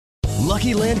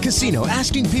Lucky Land Casino,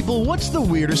 asking people, what's the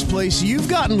weirdest place you've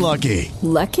gotten lucky?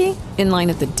 Lucky? In line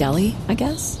at the deli, I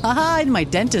guess? Aha, in my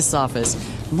dentist's office.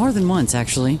 More than once,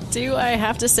 actually. Do I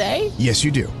have to say? Yes,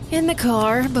 you do. In the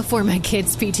car before my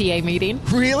kids' PTA meeting.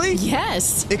 Really?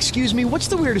 Yes. Excuse me, what's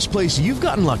the weirdest place you've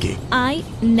gotten lucky? I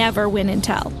never win and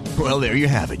tell. Well, there you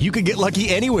have it. You can get lucky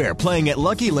anywhere, playing at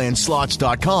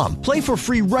LuckyLandSlots.com. Play for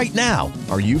free right now.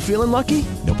 Are you feeling lucky?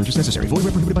 No purchase necessary. Void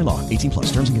where prohibited by law. 18 plus.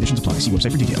 Terms and conditions apply. See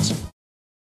website for details.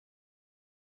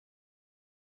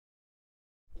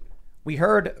 We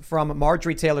heard from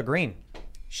Marjorie Taylor Greene.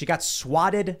 She got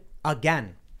swatted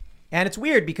again. And it's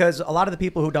weird because a lot of the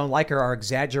people who don't like her are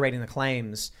exaggerating the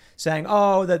claims, saying,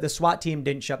 oh, the SWAT team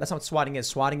didn't show up. That's not what swatting is.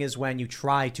 Swatting is when you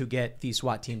try to get the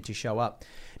SWAT team to show up.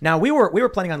 Now, we were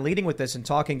planning on leading with this and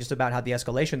talking just about how the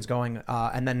escalation's going.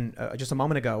 And then just a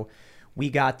moment ago,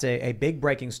 we got a big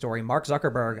breaking story. Mark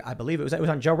Zuckerberg, I believe it was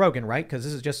on Joe Rogan, right?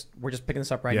 Because we're just picking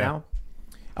this up right now.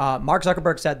 Mark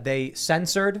Zuckerberg said they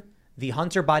censored the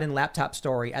Hunter Biden laptop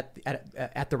story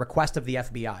at the request of the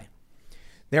FBI.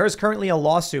 There is currently a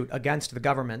lawsuit against the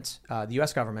government, the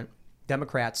U.S. government,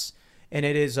 Democrats, and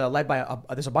it is led by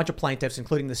there's a bunch of plaintiffs,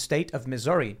 including the state of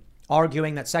Missouri,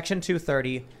 arguing that Section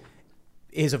 230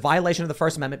 is a violation of the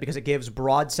First Amendment because it gives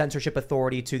broad censorship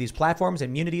authority to these platforms,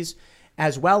 immunities,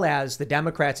 as well as the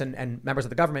Democrats and members of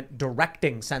the government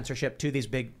directing censorship to these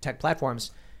big tech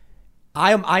platforms.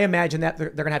 I imagine that they're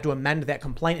going to have to amend that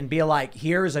complaint and be like,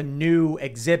 here's a new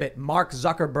exhibit. Mark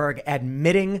Zuckerberg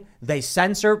admitting they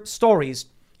censor stories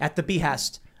at the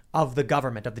behest of the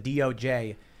government, of the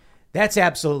DOJ. That's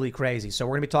absolutely crazy. So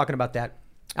we're going to be talking about that.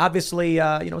 Obviously,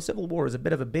 civil war is a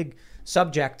bit of a big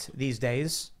subject these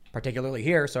days, particularly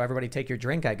here. So everybody take your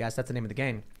drink, I guess. That's the name of the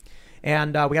game.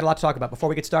 And we got a lot to talk about. Before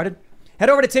we get started, head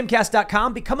over to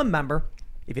timcast.com, become a member.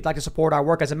 If you'd like to support our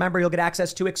work as a member, you'll get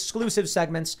access to exclusive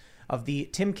segments of the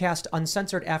Timcast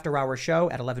Uncensored After Hours show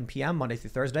at 11 p.m. Monday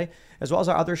through Thursday, as well as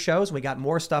our other shows. We got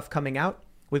more stuff coming out.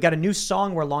 We've got a new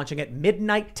song we're launching at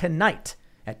midnight tonight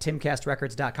at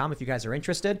timcastrecords.com if you guys are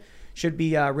interested. Should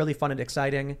be really fun and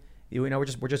exciting. We're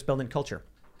just building culture.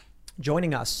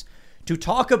 Joining us to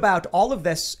talk about all of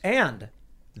this and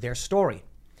their story.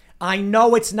 I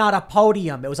know it's not a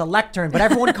podium. It was a lectern, but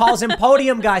everyone calls him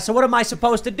Podium Guy. So what am I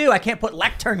supposed to do? I can't put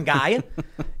Lectern Guy.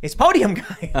 It's Podium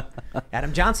Guy.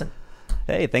 Adam Johnson.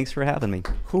 Hey, thanks for having me.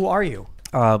 Who are you?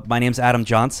 My name's Adam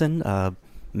Johnson.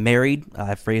 Married.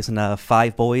 I've raised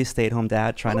 5 boys, stay-at-home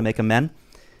dad, trying to make them men.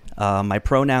 My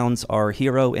pronouns are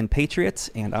hero and patriot,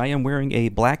 and I am wearing a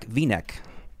black V-neck.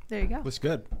 There you go. Looks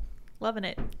good. Loving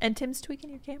it. And Tim's tweaking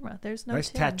your camera. There's no nice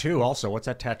Tim. tattoo also. What's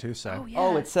that tattoo say? Oh, yeah.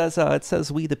 Oh, it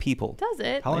says we the people. Does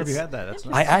it? How long have you had that? That's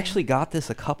I actually got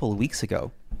this a couple of weeks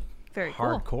ago. Very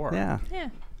cool. hardcore. Yeah.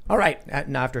 All right.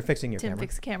 Now, after fixing your Tim camera.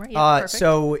 fixed the camera. Yeah, perfect.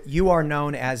 So you are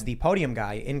known as the Podium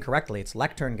Guy incorrectly. It's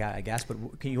Lectern Guy, I guess. But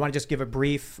you want to just give a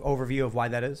brief overview of why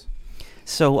that is?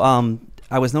 So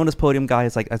I was known as Podium Guy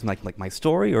as like my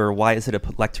story, or why is it a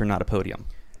lectern, not a podium?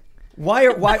 Why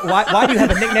do you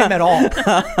have a nickname at all?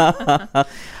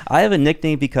 I have a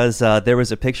nickname because there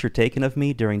was a picture taken of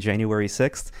me during January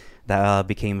 6th that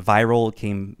became viral,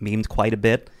 became memed quite a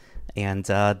bit, and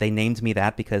they named me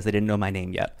that because they didn't know my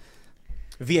name yet.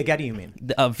 Via Getty, you mean?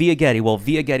 Via Getty. Well,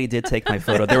 Via Getty did take my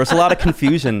photo. There was a lot of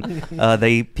confusion.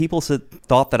 People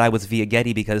thought that I was Via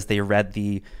Getty because they read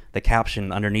the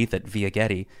caption underneath it, Via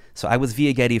Getty. So I was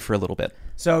Via Getty for a little bit.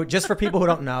 So just for people who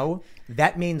don't know,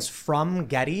 that means from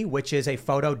Getty, which is a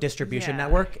photo distribution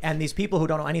network. And these people who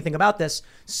don't know anything about this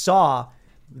saw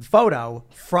the photo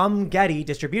from Getty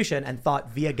distribution and thought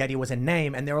Via Getty was a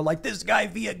name. And they were like, this guy,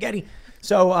 Via Getty.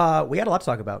 So we had a lot to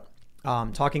talk about.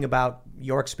 Talking about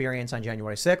your experience on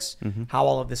January 6th, how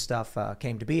all of this stuff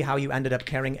came to be, how you ended up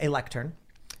carrying a lectern.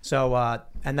 So,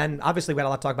 and then obviously we had a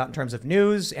lot to talk about in terms of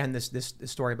news and this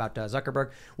story about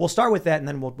Zuckerberg. We'll start with that and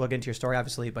then we'll get into your story,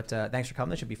 obviously. But thanks for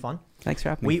coming. This should be fun. Thanks for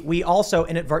having me. We also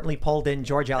inadvertently pulled in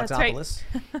George Alexopoulos.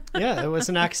 Right. Yeah, it was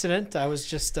an accident. I was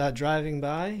just driving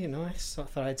by. I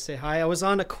thought I'd say hi. I was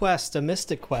on a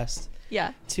mystic quest.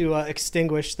 Yeah. To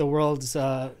extinguish the world's,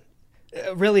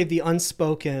 really the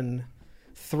unspoken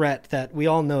threat that we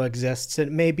all know exists. It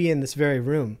may be in this very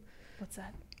room. What's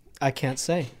that? I can't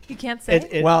say. You can't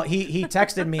say? Well, he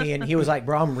texted me and he was like,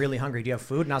 bro, I'm really hungry. Do you have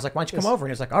food? And I was like, why don't you come over? And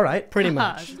he was like, all right. Pretty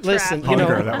much. Listen,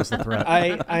 Hunger, that was the threat.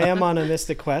 I am on a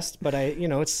mystic quest, but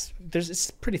it's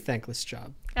a pretty thankless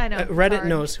job. I know. Reddit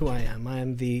knows who I am. I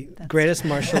am the greatest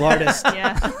martial artist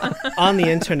on the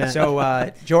internet.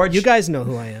 So, George, you guys know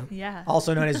who I am. Yeah.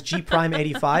 Also known as G Prime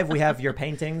 85. We have your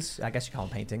paintings. I guess you call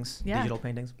them paintings. Digital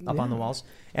paintings up on the walls.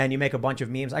 And you make a bunch of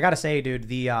memes. I got to say, dude,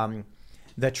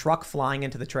 the truck flying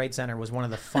into the Trade Center was one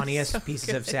of the funniest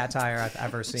pieces of satire I've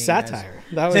ever seen. Satire.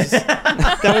 That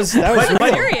was real.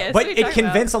 Serious. But What are you it talking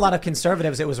convinced a lot of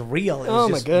conservatives it was real. It was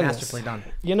my just goodness. masterfully done.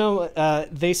 You know,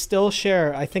 they still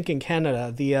share, I think in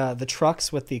Canada, the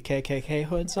trucks with the KKK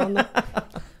hoods on them.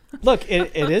 Look,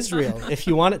 it is real if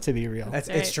you want it to be real.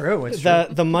 It's true. It's true.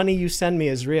 The money you send me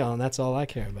is real, and that's all I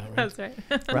care about. Right? That's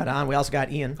right. Right on. We also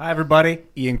got Ian. Hi, everybody.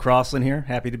 Ian Crossland here.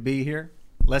 Happy to be here.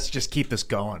 Let's just keep this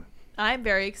going. I'm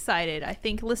very excited. I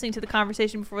think listening to the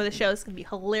conversation before the show is going to be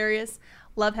hilarious.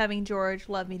 Love having George.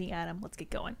 Love meeting Adam. Let's get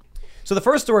going. So the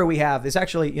first story we have is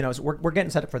actually, we're getting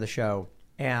set up for the show,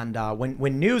 and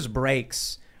when news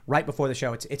breaks right before the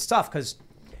show, it's tough because,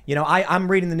 I'm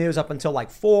reading the news up until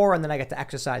like 4, and then I get to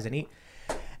exercise and eat.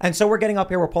 And so we're getting up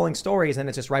here, we're pulling stories, and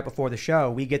it's just right before the show.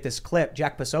 We get this clip.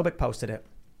 Jack Posobiec posted it.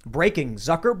 Breaking.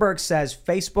 Zuckerberg says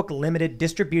Facebook limited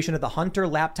distribution of the Hunter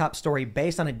laptop story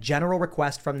based on a general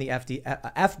request from the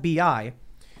FBI.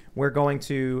 We're going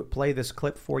to play this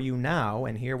clip for you now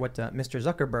and hear what Mr.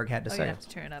 Zuckerberg had to say. You have to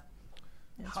turn it up.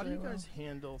 How do you guys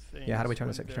handle things? Yeah, how do we turn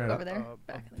it up? Over there, A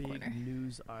back in the big corner.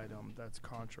 news item that's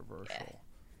controversial.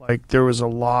 Like there was a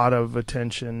lot of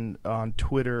attention on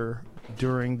Twitter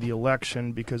during the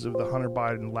election because of the Hunter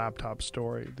Biden laptop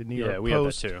story. The New York we had that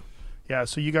Post. too. Yeah,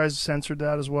 so you guys censored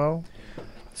that as well?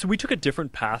 So we took a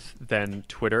different path than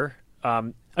Twitter.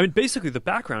 Basically the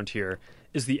background here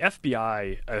is the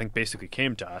FBI, I think, basically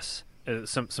came to us,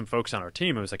 some folks on our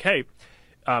team, and was like, hey,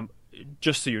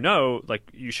 just so you know,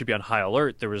 like you should be on high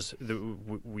alert. There was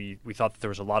we thought that there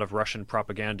was a lot of Russian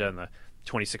propaganda in the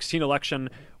 2016 election.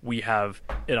 We have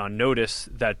it on notice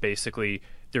that basically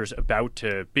there's about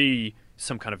to be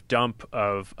some kind of dump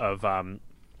of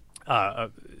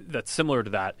that's similar to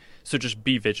that. So just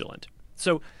be vigilant.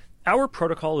 So our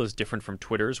protocol is different from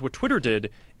Twitter's. What Twitter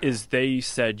did is they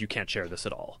said you can't share this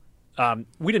at all.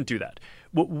 We didn't do that.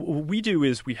 What we do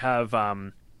is we have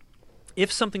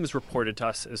if something is reported to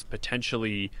us as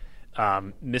potentially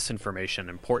misinformation,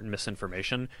 important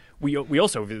misinformation, we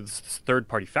also have this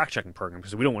third-party fact-checking program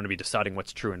because we don't want to be deciding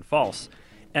what's true and false.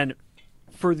 And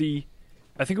for I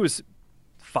think it was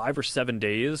 5 or 7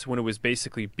 days when it was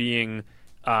basically being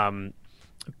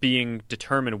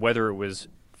determined whether it was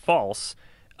false,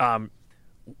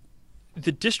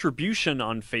 the distribution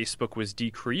on Facebook was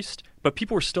decreased, but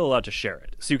people were still allowed to share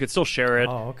it. So you could still share it.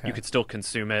 Oh, okay. You could still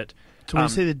consume it. So when you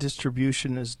say the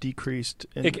distribution is decreased,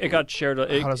 It got shared.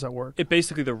 How does that work? It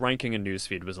basically, the ranking in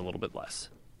newsfeed was a little bit less.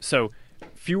 So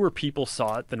fewer people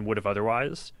saw it than would have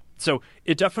otherwise. So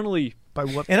it definitely... By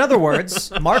what? In other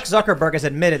words, Mark Zuckerberg has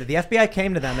admitted that the FBI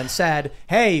came to them and said,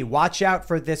 hey, watch out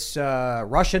for this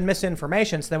Russian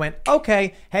misinformation. So they went,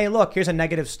 okay, hey, look, here's a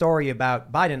negative story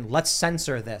about Biden. Let's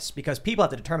censor this because people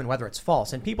have to determine whether it's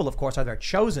false. And people, of course, are their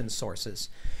chosen sources.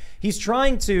 He's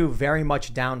trying to very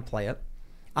much downplay it.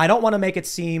 I don't want to make it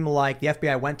seem like the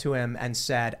FBI went to him and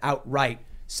said outright,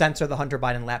 censor the Hunter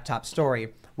Biden laptop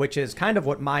story, which is kind of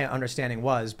what my understanding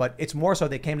was. But it's more so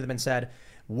they came to them and said,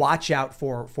 watch out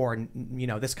for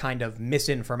this kind of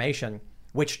misinformation,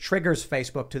 which triggers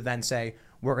Facebook to then say,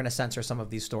 we're going to censor some of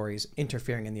these stories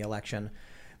interfering in the election.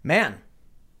 Man,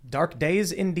 dark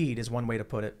days indeed is one way to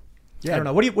put it. Yeah. I don't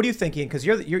know. What do you think, Ian? Because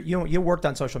you worked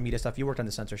on social media stuff. You worked on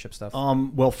the censorship stuff.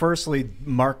 Well, firstly,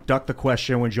 Mark ducked the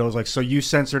question when Joe was like, so you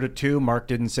censored it too? Mark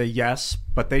didn't say yes,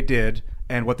 but they did.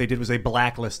 And what they did was they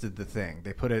blacklisted the thing.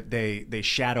 They put it, they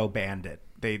shadow banned it.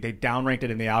 They downranked it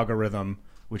in the algorithm,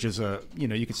 which is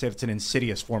you could say it's an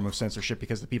insidious form of censorship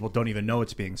because the people don't even know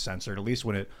it's being censored. At least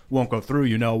when it won't go through,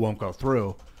 it won't go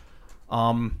through.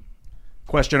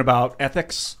 Question about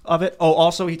ethics of it. Oh,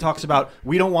 also he talks about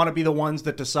we don't want to be the ones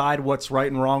that decide what's right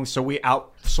and wrong, so we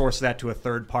outsource that to a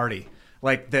third party.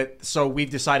 Like that, so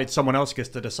we've decided someone else gets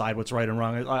to decide what's right and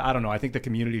wrong. I don't know. I think the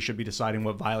community should be deciding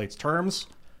what violates terms,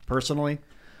 personally.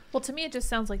 Well, to me, it just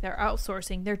sounds like they're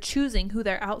outsourcing. They're choosing who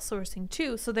they're outsourcing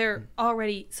to. So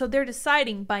they're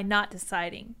deciding by not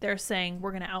deciding. They're saying,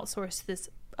 we're going to outsource this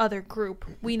other group.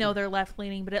 We know they're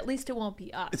left-leaning, but at least it won't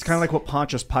be us. It's kind of like what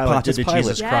Pontius Pilate did to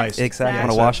Jesus Christ. Exactly. I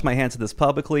want to wash my hands of this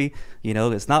publicly.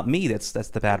 It's not me that's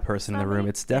the bad person in the room.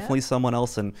 It's definitely someone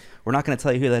else, and we're not going to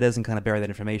tell you who that is and kind of bury that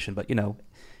information. But,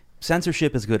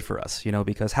 censorship is good for us,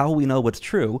 because how will we know what's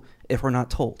true if we're not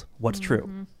told what's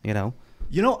true,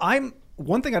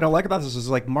 One thing I don't like about this is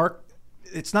like Mark,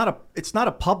 it's not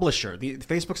a publisher.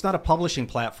 Facebook's not a publishing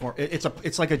platform.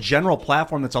 It's like a general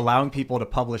platform that's allowing people to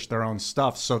publish their own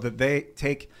stuff so that they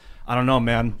take. I don't know,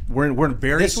 man. We're in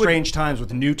very strange times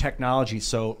with new technology,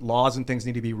 so laws and things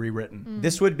need to be rewritten.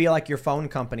 This would be like your phone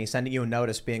company sending you a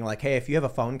notice being like, hey, if you have a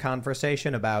phone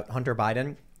conversation about Hunter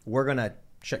Biden, we're going to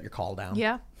shut your call down.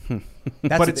 Yeah.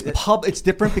 But it's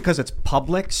different because it's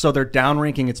public, so they're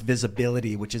downranking its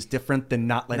visibility, which is different than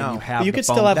not letting you have. You the could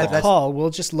phone still have call. a call. We'll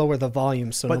just lower the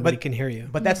volume so nobody can hear you.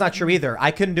 But that's not true either.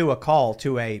 I can do a call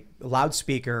to a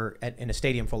loudspeaker in a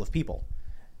stadium full of people.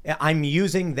 I'm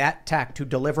using that tech to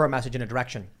deliver a message in a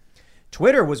direction.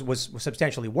 Twitter was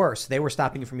substantially worse. They were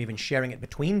stopping you from even sharing it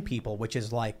between people, which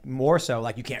is like more so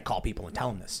like you can't call people and tell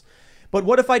them this. But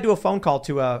what if I do a phone call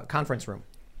to a conference room?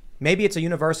 Maybe it's a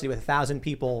university with 1,000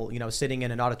 people, sitting in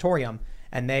an auditorium,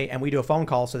 and we do a phone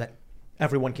call so that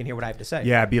everyone can hear what I have to say.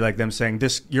 Yeah, it'd be like them saying,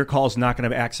 your call's not going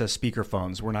to access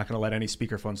speakerphones. We're not going to let any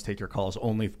speakerphones take your calls.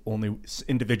 Only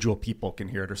individual people can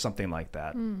hear it, or something like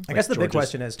that. I guess the big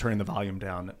question is turning the volume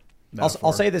down.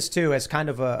 I'll say this too as kind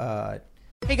of a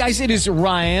Hey guys, it is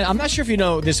Ryan. I'm not sure if you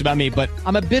know this about me, but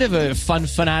I'm a bit of a fun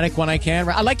fanatic when I can.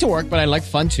 I like to work, but I like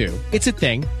fun too. It's a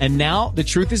thing. And now the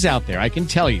truth is out there. I can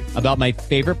tell you about my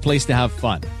favorite place to have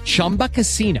fun. Chumba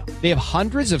Casino. They have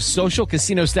hundreds of social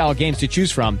casino style games to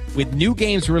choose from with new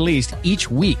games released each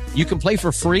week. You can play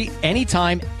for free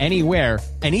anytime, anywhere.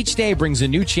 And each day brings a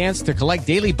new chance to collect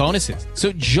daily bonuses.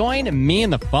 So join me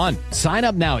in the fun. Sign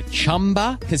up now at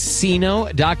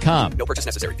ChumbaCasino.com. No purchase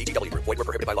necessary. VGW. Void where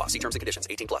prohibited by law. See terms and conditions.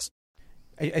 18+.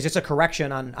 It's just a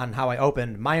correction on how I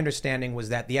opened. My understanding was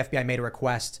that the FBI made a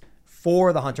request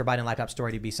for the Hunter Biden laptop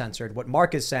story to be censored. What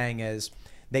Mark is saying is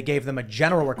they gave them a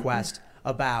general request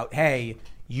about, hey,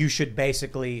 you should they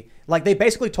basically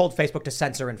told Facebook to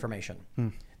censor information.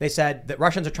 They said that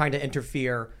Russians are trying to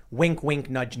interfere. Wink, wink,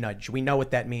 nudge, nudge. We know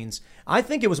what that means. I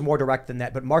think it was more direct than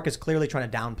that, but Mark is clearly trying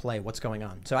to downplay what's going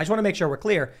on. So I just want to make sure we're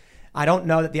clear. I don't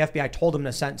know that the FBI told them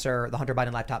to censor the Hunter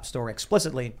Biden laptop story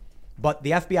explicitly, but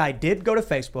the FBI did go to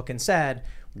Facebook and said,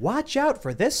 watch out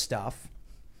for this stuff,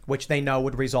 which they know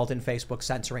would result in Facebook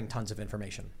censoring tons of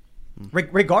information,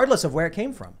 regardless of where it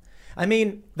came from. I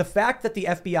mean, the fact that the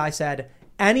FBI said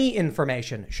any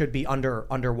information should be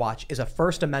under watch is a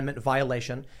First Amendment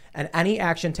violation, and any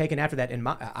action taken after that,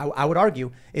 I would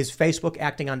argue, is Facebook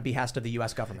acting on behest of the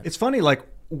U.S. government. It's funny, like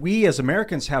we as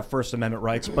Americans have First Amendment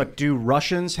rights, but do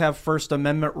Russians have First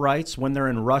Amendment rights when they're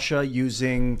in Russia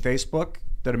using Facebook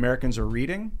that Americans are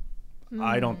reading?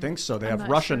 I don't think so. They have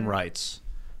Russian rights.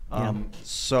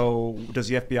 So does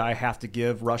the FBI have to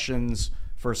give Russians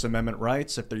First Amendment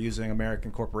rights if they're using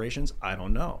American corporations? I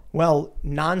don't know. Well,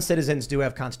 non-citizens do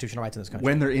have constitutional rights in this country.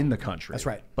 When they're in the country. That's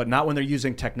right. But not when they're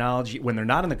using technology. When they're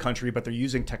not in the country, but they're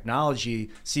using technology.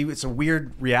 See, it's a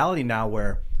weird reality now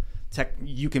where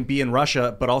you can be in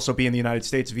Russia, but also be in the United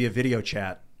States via video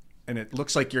chat. And it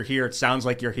looks like you're here. It sounds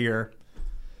like you're here.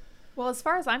 Well, as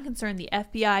far as I'm concerned, the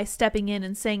FBI stepping in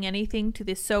and saying anything to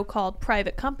this so-called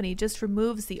private company just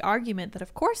removes the argument that,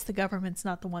 of course, the government's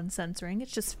not the one censoring.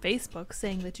 It's just Facebook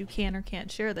saying that you can or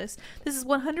can't share this. This is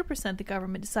 100% the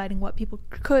government deciding what people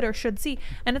could or should see.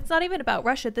 And it's not even about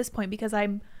Russia at this point, because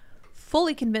I'm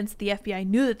fully convinced the FBI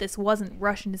knew that this wasn't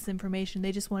Russian disinformation.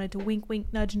 They just wanted to wink, wink,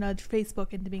 nudge, nudge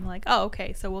Facebook into being like, oh,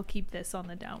 okay, so we'll keep this on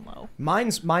the down low.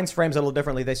 Mine's frames a little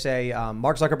differently. They say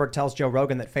Mark Zuckerberg tells Joe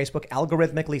Rogan that Facebook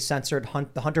algorithmically censored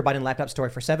the Hunter Biden laptop story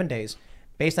for 7 days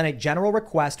based on a general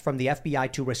request from the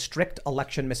FBI to restrict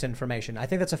election misinformation. I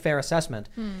think that's a fair assessment.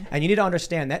 And you need to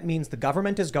understand that means the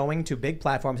government is going to big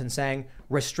platforms and saying,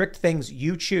 restrict things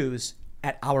you choose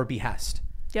at our behest.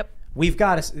 Yep.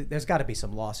 There's got to be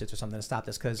some lawsuits or something to stop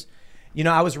this, because,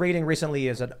 I was reading recently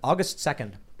is that August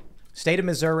 2nd, state of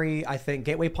Missouri, I think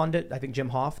Gateway Pundit, I think Jim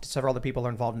Hoft, several other people are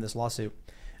involved in this lawsuit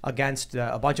against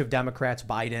a bunch of Democrats,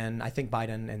 Biden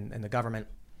and the government,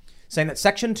 saying that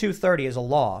Section 230 is a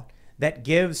law that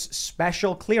gives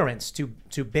special clearance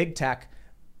to big tech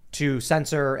to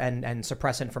censor and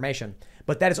suppress information.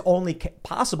 But that is only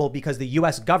possible because the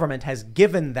U.S. government has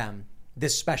given them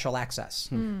this special access,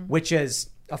 which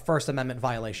is a First Amendment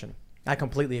violation. I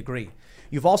completely agree.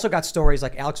 You've also got stories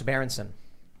like Alex Berenson.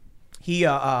 He,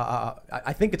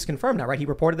 I think it's confirmed now, right? He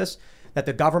reported this, that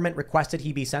the government requested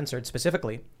he be censored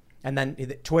specifically. And then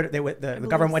the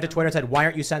government went to Twitter and said, why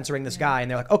aren't you censoring this guy?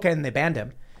 And they're like, okay, and they banned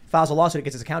him. Files a lawsuit,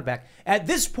 gets his account back. At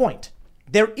this point,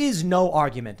 there is no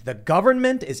argument. The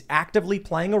government is actively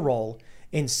playing a role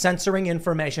in censoring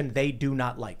information they do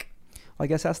not like. Well, I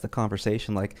guess that's the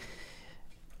conversation. Like,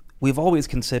 we've always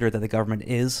considered that the government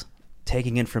is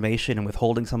taking information and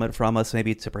withholding some of it from us,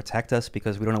 maybe to protect us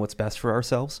because we don't know what's best for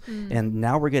ourselves. And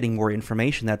now we're getting more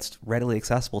information that's readily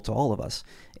accessible to all of us.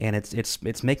 And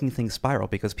it's making things spiral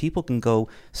because people can go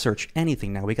search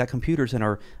anything now. We got computers in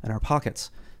our pockets.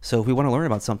 So if we want to learn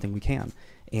about something, we can.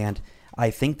 And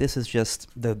I think this is just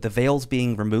the veil's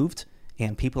being removed,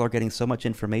 and people are getting so much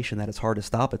information that it's hard to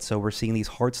stop it. So we're seeing these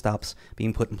hard stops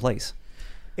being put in place.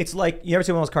 It's like, you ever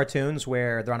see one of those cartoons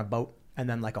where they're on a boat and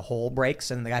then like a hole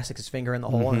breaks, and the guy sticks his finger in the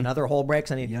hole, and another hole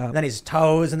breaks, and, and then his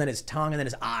toes, and then his tongue, and then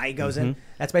his eye goes in.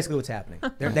 That's basically what's happening.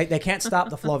 They can't stop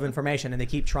the flow of information, and they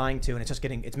keep trying to, and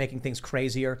it's making things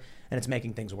crazier, and it's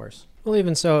making things worse. Well,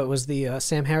 even so, it was the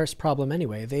Sam Harris problem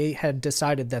anyway. They had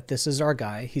decided that this is our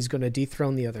guy. He's going to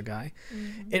dethrone the other guy.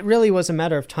 It really was a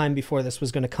matter of time before this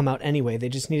was going to come out anyway. They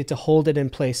just needed to hold it in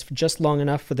place for just long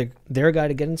enough for their guy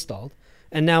to get installed.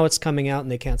 And now it's coming out and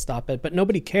they can't stop it. But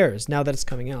nobody cares now that it's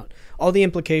coming out. All the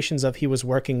implications of he was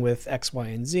working with X, Y,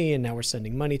 and Z, and now we're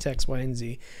sending money to X, Y, and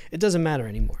Z. It doesn't matter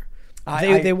anymore.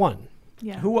 They won.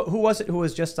 Yeah. Who was it who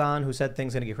was just on who said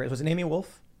things going to get crazy? Was it Amy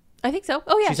Wolf? I think so.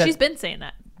 Oh, yeah. She's She's been saying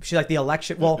that. She's like the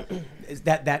election. Well, is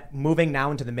that moving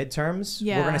now into the midterms?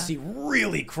 Yeah. We're going to see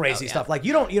really crazy stuff. Like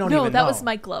you don't even No, know. that was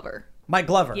Mike Glover. Mike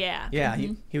Glover. Yeah. Yeah.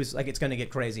 He was like, it's going to get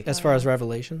crazy. As far as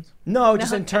revelations? No,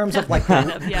 just in terms of like,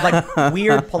 like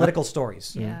weird political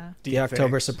stories. Yeah. The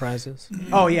October surprises.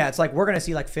 Oh, yeah. It's like we're going to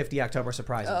see like 50 October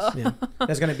surprises. Oh. Yeah.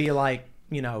 There's going to be like,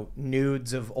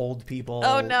 nudes of old people.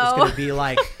 Oh, no. It's going to be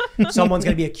like someone's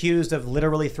going to be accused of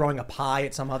literally throwing a pie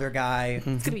at some other guy. It's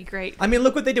going to be great. I mean,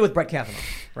 look what they did with Brett Kavanaugh,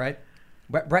 right?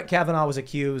 Brett Kavanaugh was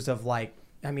accused of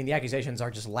the accusations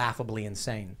are just laughably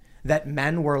insane. That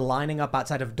men were lining up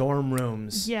outside of dorm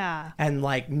rooms. Yeah. And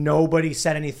like nobody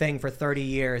said anything for 30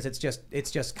 years. It's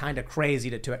just kind of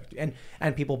crazy to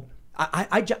and people,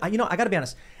 I got to be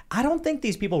honest. I don't think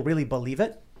these people really believe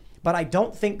it, but I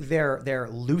don't think they're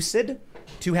lucid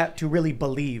to really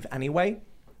believe anyway.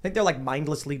 I think they're like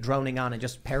mindlessly droning on and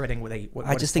just parroting what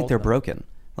I just think they're broken.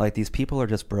 Like these people are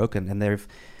just broken, and they've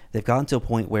gotten to a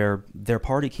point where their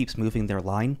party keeps moving their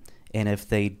line, and if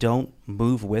they don't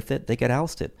move with it, they get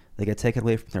ousted. They get taken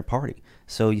away from their party.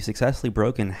 So you successfully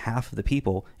broken half of the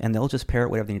people, and they'll just parrot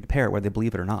whatever they need to parrot, whether they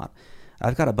believe it or not.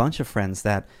 I've got a bunch of friends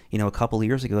that, a couple of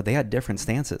years ago, they had different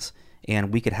stances,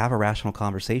 and we could have a rational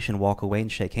conversation, walk away,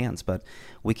 and shake hands, but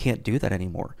we can't do that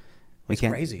anymore. We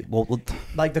can't. Crazy. Well,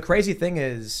 like the crazy thing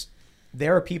is,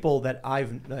 there are people that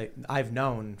I've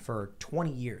known for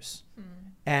 20 years,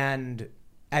 and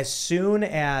as soon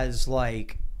as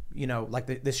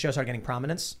this show started getting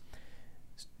prominence,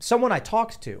 someone I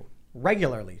talked to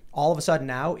regularly, all of a sudden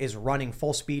now is running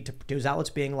full speed to news outlets,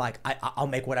 being like, "I'll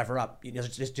make whatever up.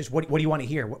 Just what do you want to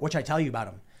hear? What should I tell you about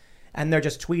him?" And they're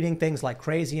just tweeting things like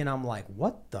crazy, and I'm like,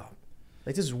 "What the?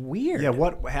 This is weird." Yeah,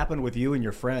 what happened with you and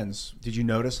your friends? Did you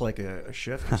notice like a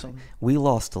shift or something? We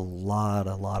lost a lot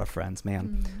of friends,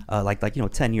 man.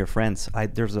 10-year friends.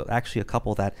 There's actually a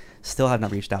couple that still have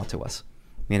not reached out to us.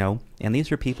 And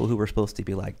these are people who were supposed to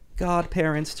be like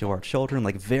godparents to our children,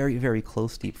 like very, very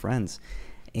close, deep friends.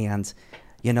 And,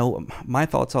 my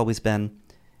thought's always been,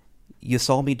 you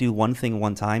saw me do one thing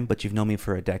one time, but you've known me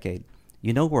for a decade.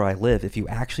 You know where I live. If you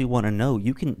actually want to know,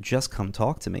 you can just come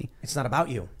talk to me. It's not about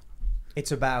you.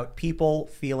 It's about people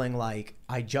feeling like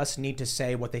I just need to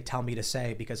say what they tell me to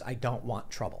say because I don't want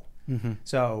trouble.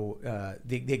 So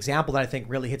the example that I think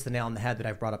really hits the nail on the head that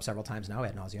I've brought up several times now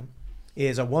ad nauseum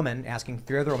is a woman asking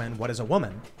three other women, what is a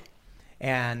woman?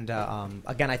 And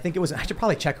again, I should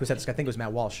probably check who said this. I think it was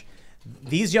Matt Walsh.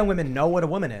 These young women know what a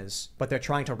woman is, but they're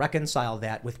trying to reconcile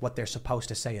that with what they're supposed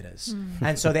to say it is.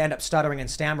 And so they end up stuttering and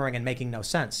stammering and making no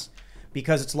sense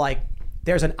because it's like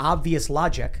there's an obvious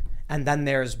logic and then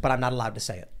but I'm not allowed to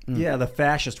say it. Yeah, the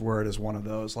fascist word is one of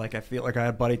those. Like, I feel like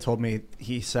a buddy told me,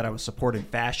 he said I was supporting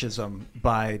fascism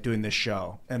by doing this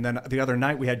show. And then the other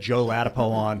night we had Joe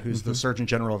Latipo on, who's the Surgeon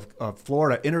General of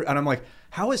Florida. And I'm like,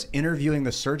 how is interviewing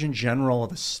the Surgeon General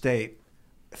of a state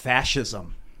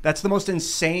fascism? That's the most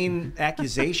insane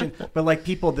accusation. But like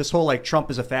people, this whole like Trump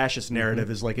is a fascist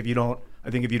narrative is like, if you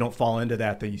don't fall into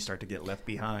that, then you start to get left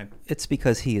behind. It's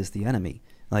because he is the enemy.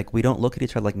 Like, we don't look at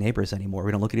each other like neighbors anymore.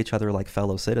 We don't look at each other like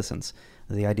fellow citizens.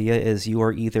 The idea is you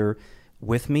are either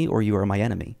with me or you are my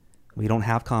enemy. We don't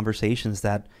have conversations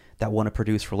that want to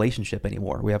produce relationship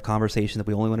anymore. We have conversations that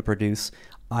we only want to produce,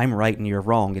 I'm right and you're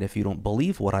wrong, and if you don't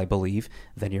believe what I believe,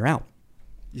 then you're out.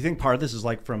 You think part of this is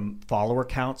like from follower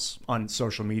counts on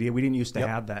social media? We didn't used to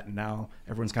have that, and now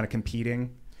everyone's kind of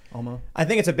competing almost. I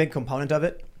think it's a big component of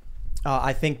it.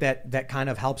 I think that kind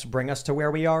of helps bring us to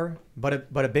where we are. But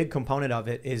a big component of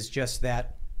it is just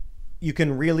that you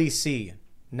can really see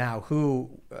now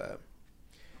who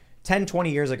 10,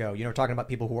 20 years ago, you know, talking about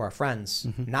people who are friends.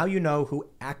 Now you know who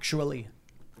actually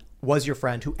was your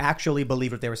friend, who actually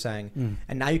believed what they were saying.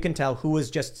 And now you can tell who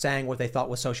was just saying what they thought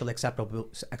was socially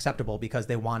acceptable because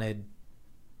they wanted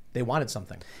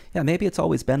something. Yeah, maybe it's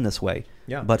always been this way.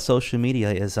 Yeah. But social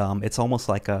media is it's almost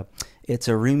like it's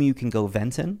a room you can go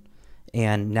vent in.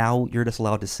 And now you're just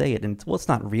allowed to say it. And, well, it's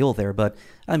not real there, but,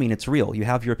 I mean, it's real. You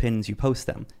have your opinions, you post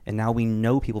them. And now we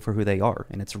know people for who they are,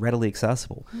 and it's readily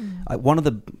accessible. One of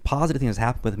the positive things that's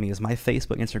happened with me is my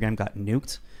Facebook, Instagram got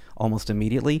nuked almost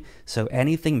immediately. So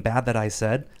anything bad that I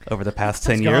said over the past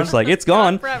 10 years, like, it's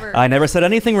gone. I never said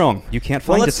anything wrong. You can't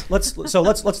find it. Let's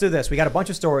do this. We got a bunch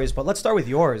of stories, but let's start with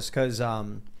yours, because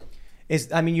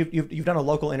you've done a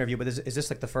local interview, but is this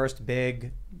like the first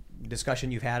big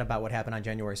discussion you've had about what happened on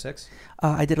January 6th?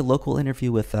 I did a local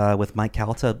interview with Mike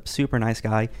Calta, super nice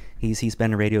guy. He's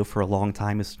been in radio for a long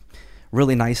time. He's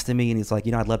really nice to me, and he's like,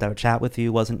 I'd love to have a chat with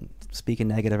you. Wasn't speaking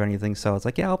negative or anything, so I was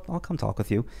like, yeah, I'll come talk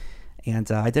with you.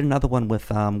 And I did another one with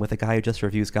a guy who just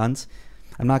reviews guns.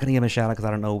 I'm not going to give him a shout out because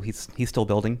I don't know, he's still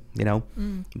building,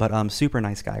 but super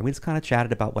nice guy. We just kind of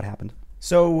chatted about what happened.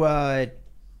 So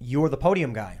you're the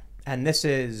podium guy. And this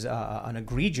is an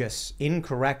egregious,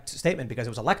 incorrect statement because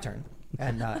it was a lectern,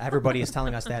 and everybody is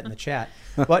telling us that in the chat.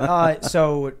 But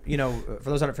for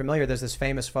those that aren't familiar, there's this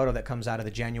famous photo that comes out of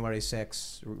the January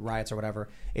 6th riots or whatever.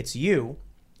 It's you,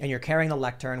 and you're carrying the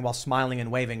lectern while smiling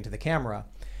and waving to the camera.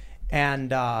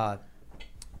 And how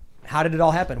did it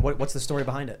all happen? What's the story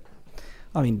behind it?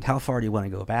 I mean, how far do you want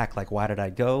to go back? Like, why did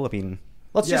I go? I mean,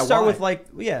 let's just start with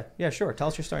sure. Tell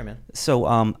us your story, man.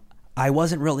 So, I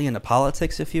wasn't really into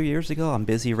politics a few years ago. I'm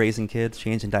busy raising kids,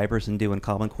 changing diapers, and doing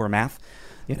Common Core math,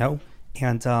 And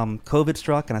COVID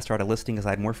struck, and I started listening because I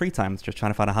had more free time, just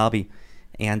trying to find a hobby.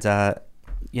 And,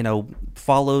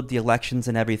 followed the elections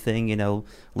and everything,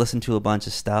 listened to a bunch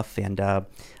of stuff. And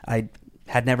I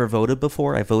had never voted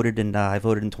before. I voted in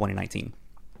 2019.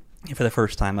 For the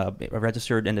first time, a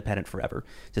registered independent forever.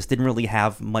 Just didn't really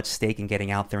have much stake in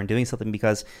getting out there and doing something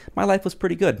because my life was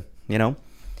pretty good,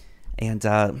 And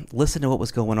listened to what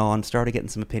was going on, started getting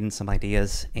some opinions, some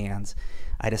ideas, and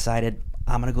I decided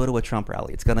I'm going to go to a Trump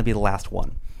rally. It's going to be the last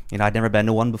one. I'd never been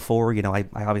to one before. I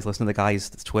always listened to the guy. His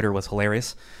Twitter was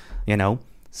hilarious,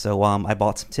 So I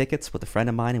bought some tickets with a friend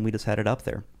of mine, and we just headed up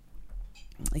there.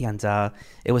 And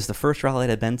it was the first rally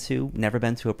that I'd been to, never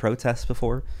been to a protest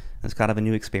before. It was kind of a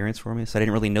new experience for me, so I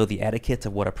didn't really know the etiquette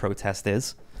of what a protest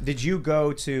is. Did you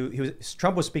go to,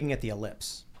 Trump was speaking at the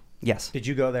Ellipse. Yes. Did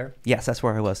you go there? Yes, that's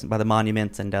where I was, by the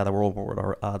monument and the World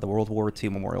War II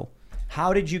memorial.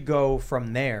 How did you go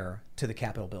from there to the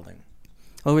Capitol building?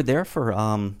 Well, we were there for,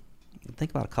 I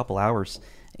think about a couple hours.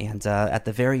 And at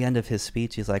the very end of his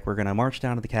speech, he's like, we're going to march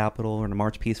down to the Capitol. We're going to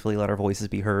march peacefully, let our voices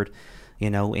be heard.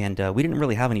 And we didn't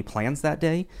really have any plans that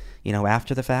day,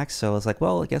 after the fact. So I was like,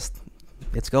 well, I guess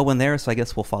it's going there, so I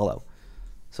guess we'll follow.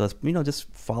 So it's,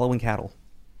 just following cattle.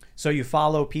 So you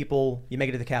follow people, you make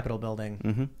it to the Capitol building.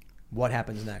 Mm-hmm. What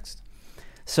happens next?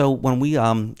 So when we,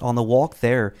 on the walk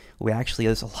there,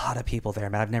 there's a lot of people there,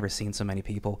 man. I've never seen so many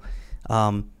people.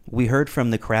 We heard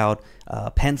from the crowd,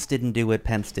 Pence didn't do it,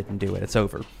 it's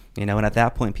over. And at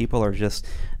that point, people are just,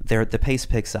 the pace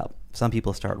picks up. Some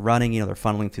people start running, they're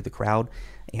funneling through the crowd.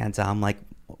 And I'm like,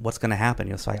 what's going to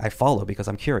happen? So I follow because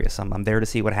I'm curious. I'm there to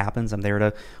see what happens. I'm there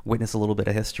to witness a little bit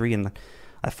of history, and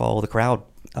I follow the crowd.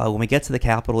 When we get to the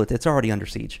Capitol, it's already under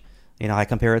siege. I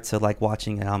compare it to like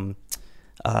watching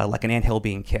like an anthill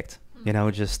being kicked.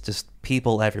 Just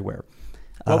people everywhere.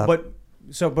 But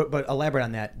elaborate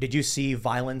on that. Did you see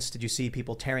violence? Did you see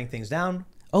people tearing things down?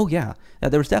 Oh yeah,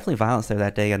 there was definitely violence there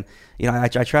that day, and I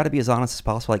try to be as honest as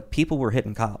possible. Like, people were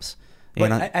hitting cops.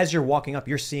 But as you're walking up,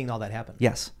 you're seeing all that happen.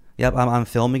 Yes. Yep. I'm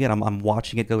filming it. I'm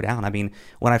watching it go down. I mean,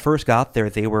 when I first got there,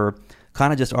 they were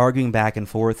kind of just arguing back and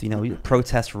forth.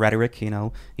 Protest rhetoric.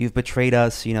 You've betrayed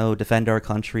us. Defend our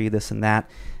country. This and that.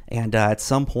 And at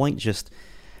some point, just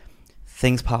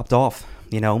things popped off.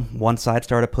 One side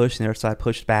started pushing, the other side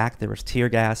pushed back. There was tear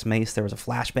gas, mace. There was a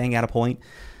flashbang at a point.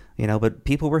 But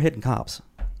people were hitting cops.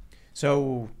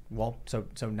 So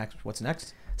next, what's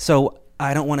next? So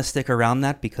I don't want to stick around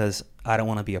that because I don't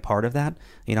want to be a part of that.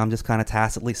 I'm just kind of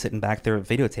tacitly sitting back there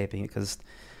videotaping it because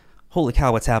holy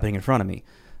cow, what's happening in front of me,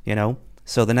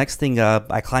 So the next thing,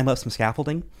 I climb up some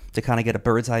scaffolding to kind of get a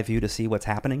bird's eye view to see what's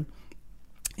happening.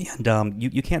 And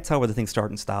you can't tell where the thing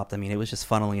started and stopped. I mean, it was just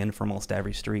funneling in from almost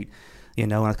every street,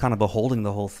 and I was kind of beholding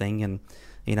the whole thing. And,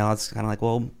 I was kind of like,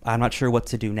 well, I'm not sure what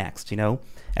to do next,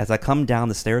 As I come down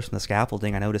the stairs from the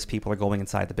scaffolding, I notice people are going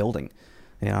inside the building.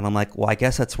 And I'm like, well, I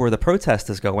guess that's where the protest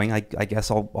is going. I guess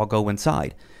I'll go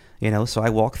inside, So I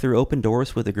walk through open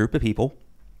doors with a group of people.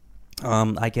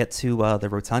 I get to the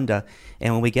rotunda,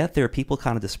 and when we get there, people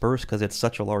kind of disperse because it's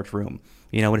such a large room.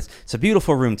 It's a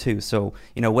beautiful room too. So,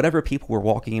 whatever people were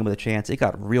walking in with a chance, it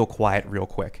got real quiet real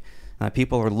quick.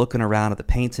 People are looking around at the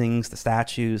paintings, the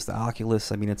statues, the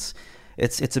Oculus. I mean, it's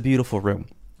a beautiful room.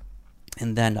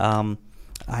 And then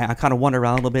I kind of wander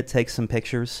around a little bit, take some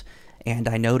pictures, and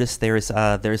I noticed there's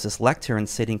this lectern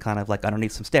sitting kind of like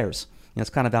underneath some stairs. It's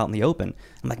kind of out in the open.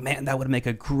 I'm like, man, that would make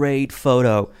a great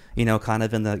photo, kind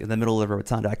of in the middle of the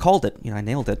rotunda. I called it, I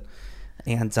nailed it.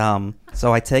 And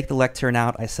so I take the lectern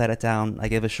out, I set it down, I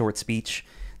give a short speech,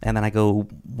 and then I go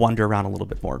wander around a little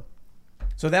bit more.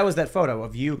 So that was that photo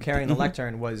of you carrying the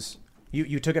lectern. Was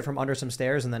you took it from under some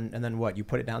stairs and then what? You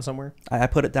put it down somewhere? I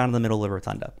put it down in the middle of the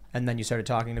rotunda. And then you started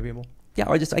talking to people? Yeah,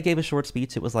 I gave a short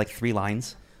speech. It was like 3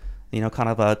 lines, kind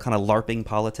of LARPing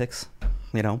politics,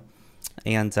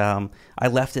 And I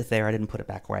left it there. I didn't put it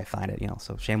back where I find it,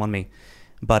 so shame on me.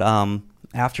 But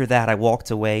after that, I walked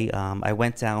away. I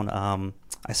went down.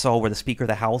 I saw where the Speaker of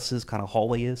the House's kind of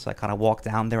hallway is. So I kind of walked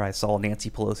down there. I saw Nancy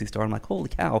Pelosi's door. I'm like, holy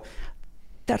cow,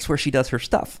 that's where she does her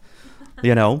stuff,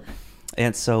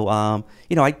 And so,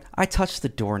 I touched the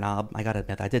doorknob. I got to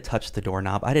admit, I did touch the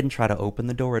doorknob. I didn't try to open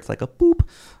the door. It's like a boop,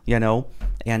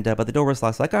 And but the door was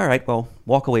locked. Like, all right, well,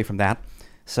 walk away from that.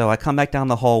 So I come back down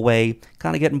the hallway,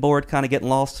 kind of getting bored, kind of getting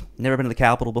lost. Never been to the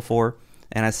Capitol before.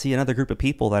 And I see another group of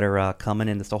people that are coming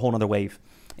in. It's a whole other wave.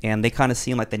 And they kind of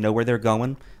seem like they know where they're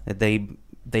going. That they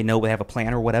know they have a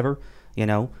plan or whatever,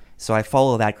 So I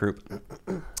follow that group.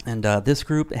 And this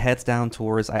group heads down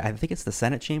towards, I think it's the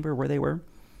Senate chamber where they were.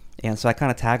 And so I kind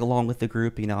of tag along with the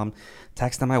group. I'm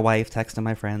texting my wife, texting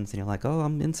my friends. And like, oh,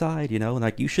 I'm inside, and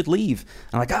like, you should leave.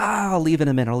 I'm like, I'll leave in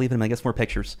a minute. I get some more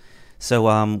pictures.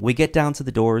 So we get down to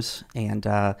the doors, and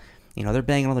they're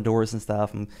banging on the doors and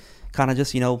stuff. I'm kind of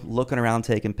just looking around,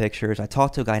 taking pictures. I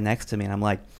talk to a guy next to me, and I'm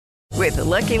like, with the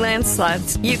Lucky Land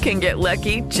Slots, you can get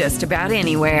lucky just about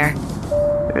anywhere.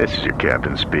 This is your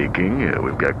captain speaking.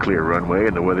 We've got clear runway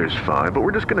and the weather's fine, but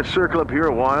we're just going to circle up here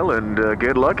a while and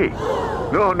get lucky.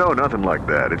 No, nothing like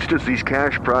that. It's just these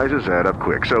cash prizes add up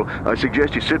quick. So I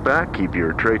suggest you sit back, keep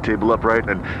your tray table upright,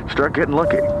 and start getting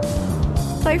lucky.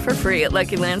 Play for free at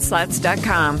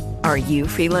LuckyLandSlots.com. Are you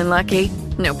feeling lucky?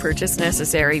 No purchase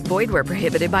necessary. Void where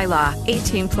prohibited by law.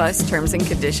 18+ terms and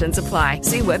conditions apply.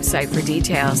 See website for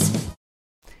details.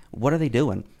 What are they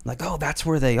doing? Like, oh, that's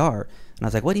where they are. And I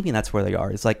was like, what do you mean that's where they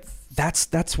are? It's like,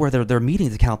 that's where they're meeting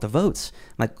to count the votes.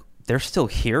 I'm like, they're still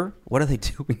here? What are they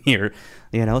doing here?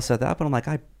 So at that point, I'm like,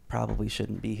 I probably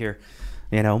shouldn't be here,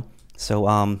 So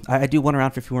I do run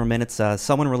around for a few more minutes.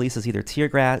 Someone releases either tear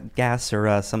gas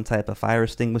or some type of fire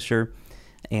extinguisher.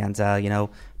 And,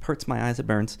 hurts my eyes, it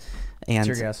burns. And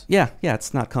tear gas. Yeah,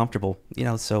 it's not comfortable.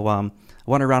 So I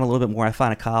run around a little bit more. I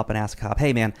find a cop and ask a cop,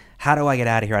 hey, man, how do I get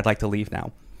out of here? I'd like to leave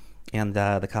now. And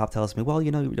the cop tells me, well,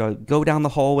 go down the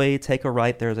hallway, take a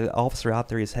right. There's an officer out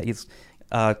there. He's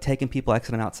taking people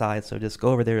exiting outside. So just go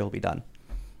over there. It'll be done.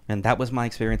 And that was my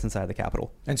experience inside the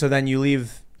Capitol. And so then you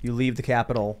leave the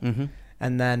Capitol. Mm-hmm.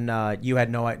 And then you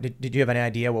had did you have any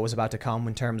idea what was about to come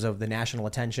in terms of the national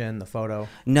attention, the photo?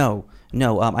 No.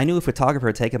 I knew a photographer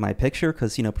had taken my picture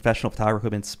because, professional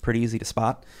photography, it's pretty easy to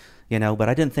spot. But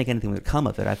I didn't think anything would come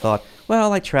of it. I thought,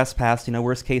 well, I trespassed,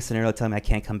 worst case scenario, tell me I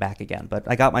can't come back again. But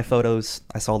I got my photos.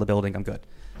 I saw the building. I'm good.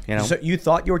 So you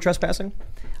thought you were trespassing?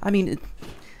 I mean,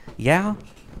 yeah.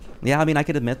 I mean, I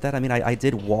could admit that. I mean, I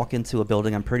did walk into a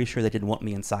building I'm pretty sure they didn't want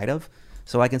me inside of.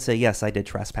 So I can say, yes, I did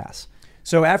trespass.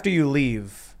 So after you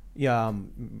leave, when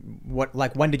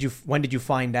did you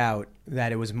find out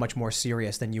that it was much more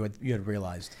serious than you had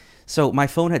realized? So my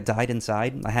phone had died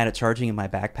inside. I had it charging in my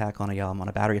backpack on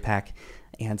a battery pack,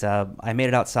 and I made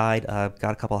it outside.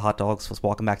 Got a couple of hot dogs. Was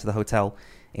walking back to the hotel,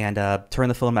 and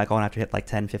turned the phone back on after it hit like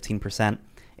 10-15%,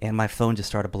 and my phone just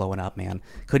started blowing up. Man,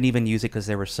 couldn't even use it because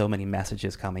there were so many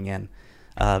messages coming in.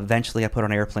 Eventually, I put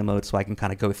on airplane mode so I can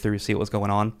kind of go through, see what was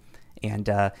going on, and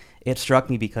it struck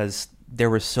me because there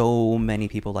were so many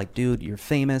people like, dude, you're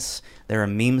famous. There are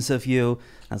memes of you.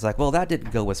 I was like, well, that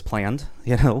didn't go as planned,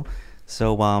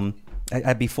 So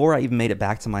before I even made it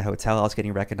back to my hotel, I was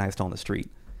getting recognized on the street.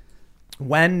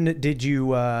 When did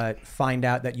you find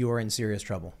out that you were in serious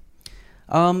trouble?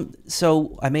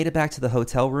 So I made it back to the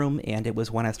hotel room, and it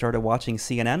was when I started watching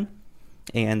CNN.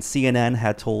 And CNN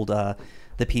had told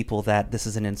the people that this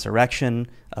is an insurrection.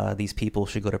 These people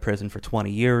should go to prison for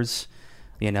 20 years.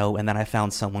 And then I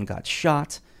found someone got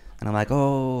shot. And I'm like,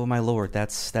 oh, my Lord,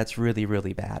 that's really,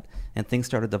 really bad. And things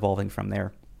started devolving from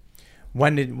there.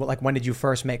 When did you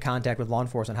first make contact with law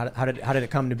enforcement? How did it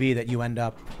come to be that you end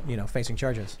up, facing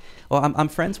charges? Well, I'm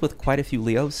friends with quite a few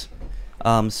Leos.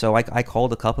 So I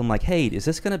called a couple. I'm like, hey, is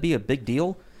this going to be a big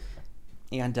deal?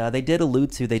 And they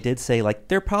did say, like,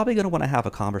 they're probably going to want to have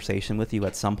a conversation with you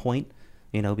at some point,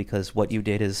 because what you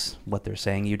did is what they're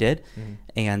saying you did. Mm-hmm.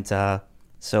 And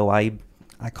so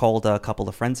I called a couple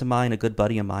of friends of mine, a good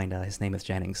buddy of mine. His name is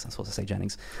Jennings. I'm supposed to say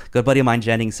Jennings. Good buddy of mine,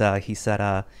 Jennings. He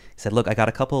said, look, I got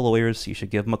a couple of lawyers. You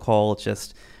should give them a call.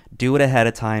 Just do it ahead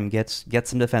of time. Get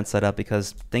some defense set up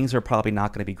because things are probably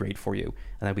not going to be great for you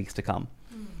in the weeks to come.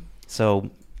 So,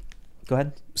 go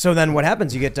ahead. So then, what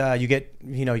happens?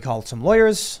 You call some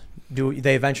lawyers. Do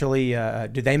they eventually?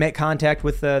 Do they make contact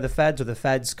with the feds, or the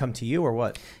feds come to you, or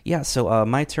what? Yeah. So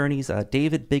my attorneys,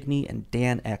 David Bigney and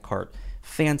Dan Eckhart,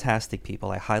 fantastic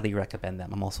people. I highly recommend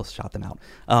them. I'm also shot them out.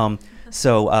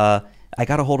 I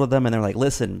got a hold of them and they're like,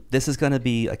 listen, this is going to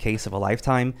be a case of a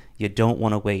lifetime. You don't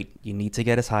want to wait. You need to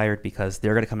get us hired because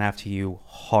they're going to come after you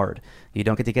hard. You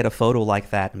don't get to get a photo like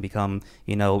that and become,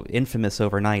 infamous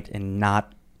overnight and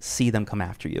not see them come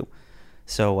after you.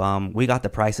 So we got the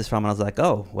prices from, and I was like,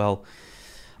 oh, well,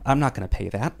 I'm not going to pay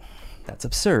that. That's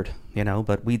absurd,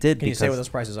 but we did. Can you say what those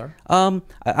prices are?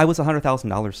 I was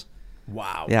 $100,000.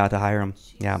 Wow. Yeah, to hire him.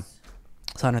 Jeez. Yeah.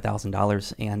 It's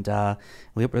 $100,000, and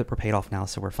we're paid off now,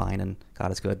 so we're fine, and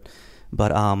God is good.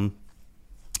 But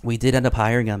we did end up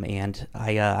hiring him, and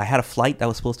I had a flight that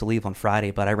was supposed to leave on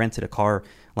Friday, but I rented a car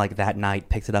like that night,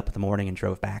 picked it up in the morning, and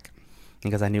drove back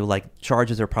because I knew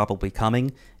charges are probably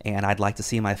coming, and I'd like to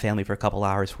see my family for a couple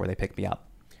hours before they pick me up.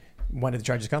 When did the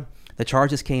charges come? The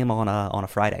charges came on a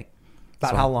Friday.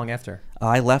 About how long after?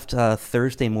 I left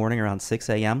Thursday morning around 6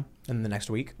 a.m. And the next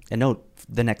week? And no,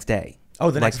 the next day. Oh,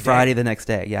 the next Friday, day. the next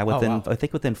day. Yeah, I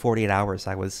think within 48 hours,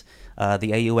 I was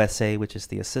the AUSA, which is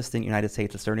the Assistant United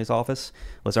States Attorney's Office,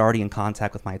 was already in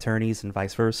contact with my attorneys and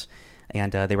vice versa,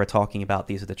 and they were talking about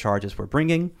these are the charges we're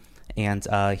bringing, and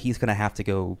he's going to have to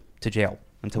go to jail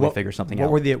until we figure something out.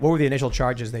 What were the initial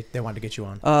charges they wanted to get you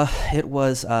on? It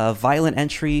was violent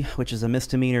entry, which is a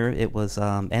misdemeanor. It was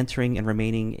entering and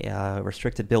remaining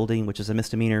restricted building, which is a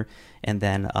misdemeanor, and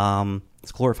then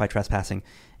it's glorified trespassing,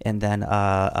 and then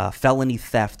felony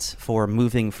theft for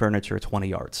moving furniture 20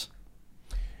 yards.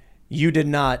 You did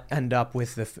not end up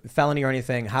with the felony or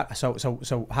anything.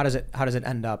 So how does it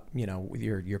end up? With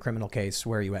your criminal case.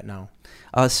 Where are you at now?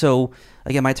 So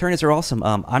again, my attorneys are awesome.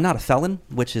 I'm not a felon,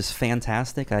 which is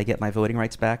fantastic. I get my voting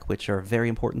rights back, which are very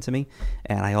important to me,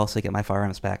 and I also get my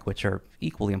firearms back, which are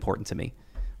equally important to me,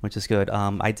 which is good.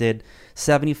 I did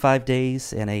 75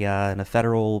 days in a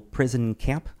federal prison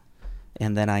camp.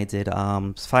 And then I did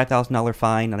 $5,000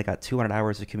 fine, and I got 200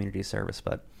 hours of community service.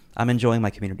 But I'm enjoying my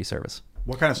community service.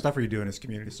 What kind of stuff are you doing as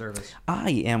community service? I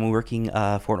am working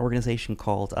for an organization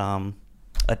called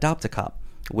Adopt a Cop,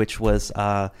 which was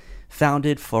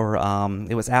founded for,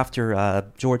 it was after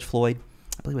George Floyd.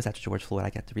 I believe it was after George Floyd. I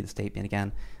got to read the statement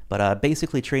again. But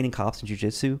basically training cops in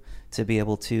jiu-jitsu to be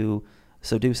able to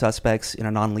subdue suspects in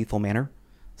a non-lethal manner.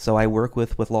 So I work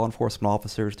with law enforcement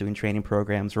officers doing training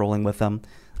programs, rolling with them.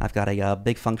 I've got a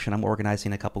big function I'm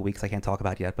organizing in a couple weeks I can't talk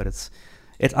about yet, but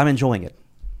I'm enjoying it.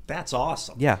 That's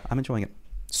awesome. Yeah, I'm enjoying it.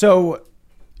 So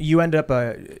you end up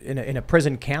in a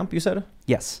prison camp, you said?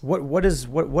 Yes. What is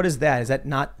that? Is that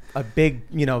not a big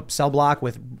cell block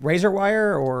with razor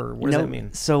wire, or what does that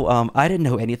mean? So I didn't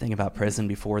know anything about prison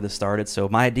before this started. So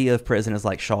my idea of prison is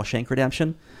like Shawshank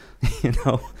Redemption,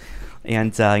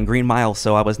 and in Green Mile.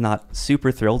 So I was not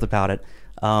super thrilled about it.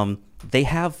 They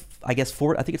have, I guess,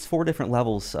 four different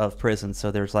levels of prison. So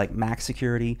there's like max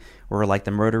security, where like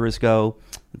the murderers go.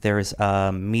 There's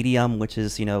medium, which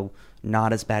is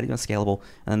not as bad, scalable,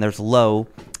 and then there's low,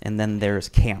 and then there's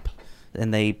camp.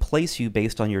 And they place you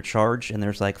based on your charge, and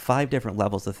there's like 5 different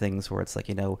levels of things where it's like,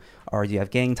 do you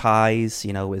have gang ties?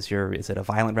 Is it a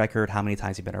violent record? How many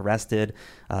times you've been arrested?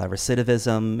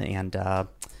 Recidivism, and there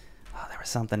was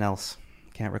something else,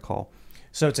 can't recall.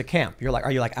 So it's a camp.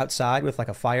 Are you outside with like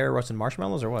a fire roasting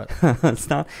marshmallows or what? It's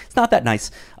not that nice.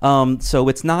 So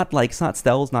it's not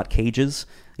cells, not cages.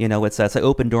 It's like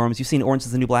open dorms. You've seen Orange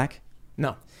Is the New Black?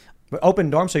 No. But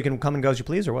open dorms so you can come and go as you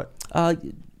please, or what?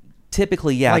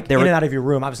 Typically, yeah. Like in and out of your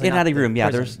room, obviously. In and out of your room, yeah.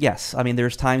 Prison.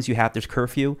 There's times there's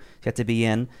curfew. You have to be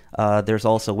in. There's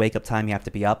also wake up time. You have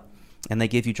to be up. And they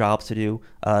give you jobs to do.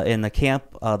 In the camp,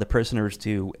 the prisoners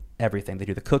do everything. They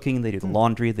do the cooking, they do the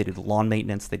laundry, they do the lawn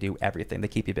maintenance, they do everything. They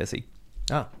keep you busy.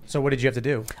 Oh, so what did you have to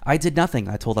do? I did nothing.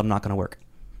 I told them I'm not going to work.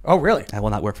 Oh, really? I will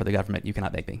not work for the government. You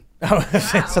cannot make me. Oh,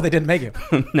 so they didn't make you?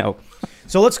 No.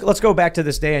 So let's go back to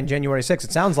this day on January 6th.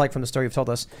 It sounds like from the story you've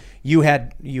told us, you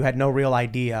had no real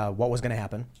idea what was going to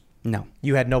happen. No.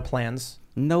 You had no plans.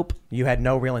 Nope. You had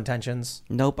no real intentions.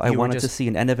 Nope. I wanted to see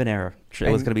an end of an era. It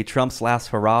was going to be Trump's last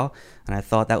hurrah, and I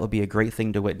thought that would be a great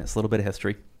thing to witness. A little bit of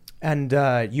history. And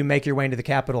you make your way into the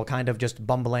Capitol kind of just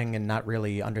bumbling and not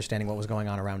really understanding what was going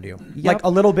on around you. Yep. Like a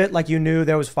little bit like you knew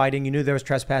there was fighting, you knew there was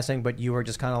trespassing, but you were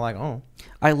just kind of like, oh.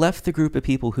 I left the group of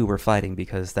people who were fighting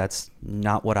because that's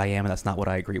not what I am and that's not what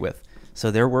I agree with. So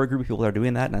there were a group of people that are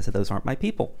doing that, and I said, those aren't my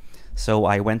people. So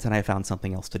I went and I found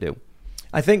something else to do.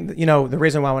 I think, the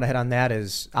reason why I want to hit on that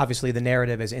is obviously the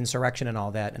narrative is insurrection and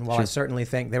all that. And while I certainly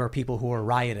think there were people who were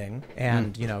rioting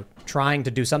and, trying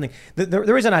to do something, the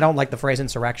reason I don't like the phrase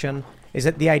insurrection is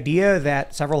that the idea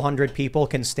that several hundred people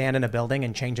can stand in a building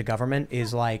and change a government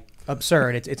is like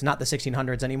absurd. It's not the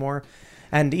 1600s anymore.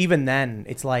 And even then,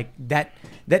 it's like that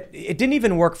it didn't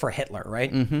even work for Hitler,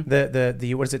 right?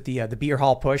 The what is it? The beer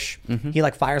hall push. He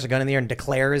like fires a gun in the air and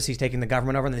declares he's taking the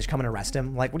government over, and then they just come and arrest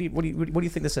him. Like, what do you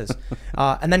think this is?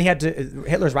 And then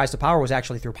Hitler's rise to power was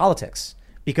actually through politics,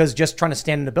 because just trying to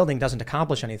stand in a building doesn't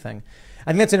accomplish anything.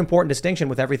 I think that's an important distinction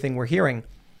with everything we're hearing.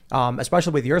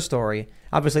 Especially with your story,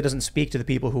 obviously it doesn't speak to the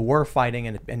people who were fighting,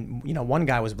 and one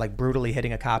guy was like brutally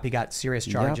hitting a cop. He got serious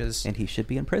charges, and he should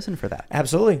be in prison for that.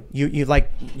 Absolutely,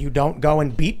 you don't go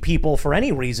and beat people for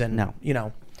any reason.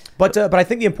 No, but I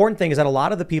think the important thing is that a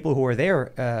lot of the people who were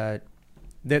there,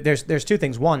 there's two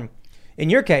things. One, in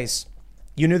your case,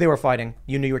 you knew they were fighting.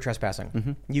 You knew you were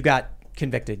trespassing. You got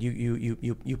convicted.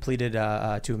 You pleaded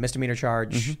to a misdemeanor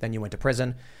charge. Then you went to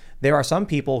prison. There are some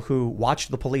people who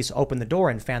watched the police open the door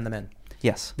and fan them in.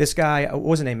 Yes. This guy, what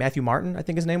was his name? Matthew Martin, I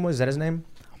think his name was. Is that his name?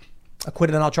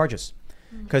 Acquitted on all charges.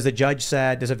 Because the judge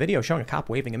said, there's a video showing a cop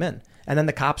waving him in. And then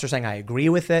the cops are saying, I agree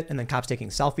with it. And then cops taking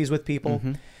selfies with people.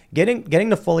 Getting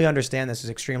to fully understand this is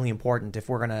extremely important if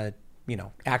we're going to,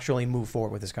 actually move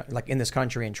forward with this, like in this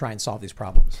country, and try and solve these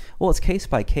problems. Well, it's case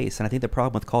by case. And I think the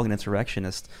problem with calling an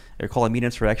insurrectionist, or calling me an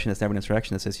insurrectionist, never an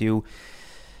insurrectionist, is you're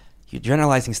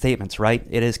generalizing statements, right?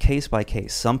 It is case by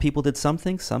case. Some people did some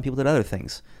things, some people did other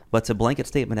things. But to blanket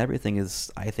statement everything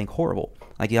is, I think, horrible.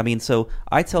 So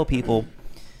I tell people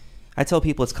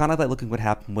it's kind of like looking what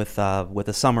happened with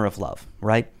the Summer of Love,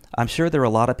 right? I'm sure there are a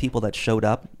lot of people that showed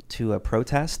up to a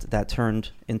protest that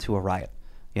turned into a riot,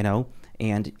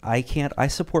 And I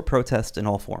support protest in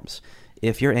all forms.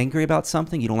 If you're angry about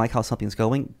something, you don't like how something's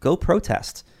going, go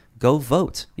protest, go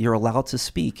vote. You're allowed to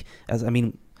speak,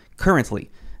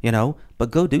 currently.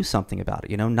 But go do something about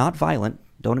it, not violent.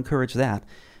 Don't encourage that.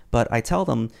 But I tell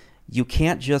them, you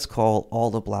can't just call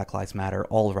all the Black Lives Matter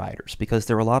all rioters, because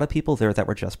there were a lot of people there that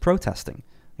were just protesting,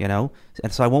 And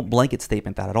so I won't blanket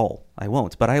statement that at all. I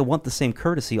won't. But I want the same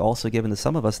courtesy also given to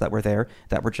some of us that were there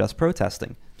that were just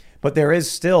protesting. But there is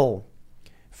still,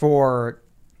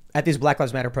 at these Black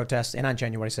Lives Matter protests and on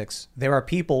January 6th, there are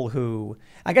people who,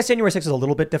 I guess January 6th is a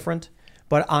little bit different.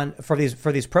 But for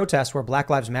these protests where Black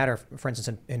Lives Matter, for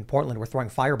instance, in Portland, were throwing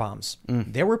firebombs,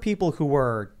 there were people who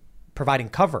were providing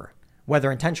cover,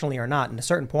 whether intentionally or not. And at a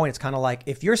certain point, it's kind of like,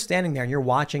 if you're standing there and you're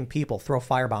watching people throw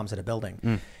firebombs at a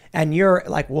building, and you're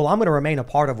like, well, I'm going to remain a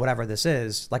part of whatever this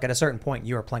is, like at a certain point,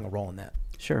 you are playing a role in that.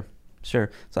 Sure. So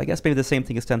I guess maybe the same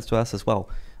thing extends to us as well.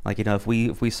 If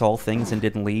we saw things and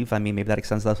didn't leave, maybe that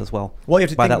extends to us as well. Well, you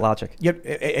have to by that logic.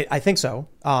 Yep, I think so.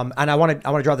 And I want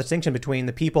to draw the distinction between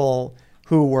the people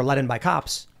who were let in by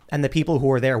cops and the people who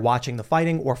were there watching the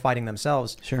fighting or fighting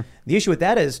themselves. Sure. The issue with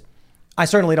that is, I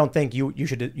certainly don't think you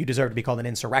deserve to be called an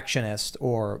insurrectionist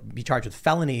or be charged with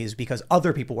felonies because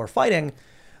other people were fighting,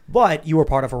 but you were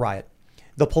part of a riot.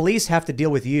 The police have to deal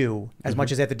with you as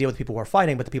much as they have to deal with people who are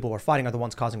fighting, but the people who are fighting are the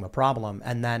ones causing the problem.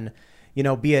 And then,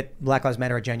 be it Black Lives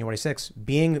Matter or January 6th,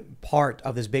 being part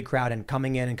of this big crowd and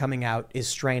coming in and coming out is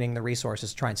straining the resources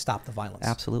to try and stop the violence.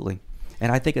 Absolutely.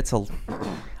 And I think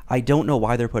I don't know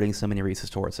why they're putting so many resources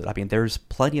towards it. There's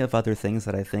plenty of other things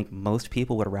that I think most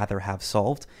people would rather have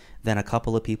solved than a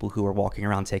couple of people who are walking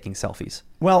around taking selfies.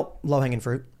 Well, low-hanging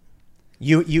fruit.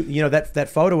 That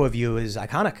photo of you is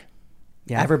iconic.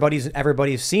 Yeah.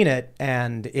 Everybody's seen it,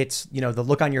 and it's, the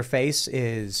look on your face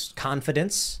is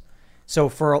confidence. So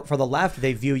for the left,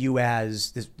 they view you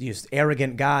as this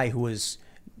arrogant guy who is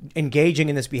engaging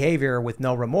in this behavior with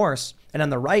no remorse. And on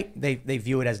the right, they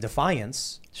view it as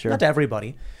defiance. Sure. Not to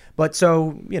everybody. But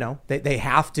so, they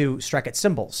have to strike at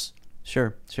symbols.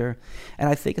 Sure. And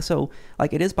I think so,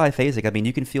 it is biphasic.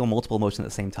 You can feel multiple emotions at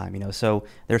the same time, So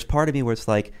there's part of me where it's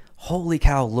like, holy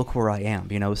cow, look where I am,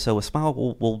 So a smile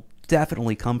will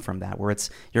definitely come from that, where it's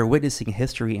you're witnessing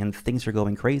history and things are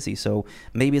going crazy. So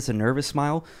maybe it's a nervous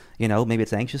smile, maybe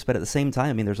it's anxious, but at the same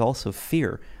time, there's also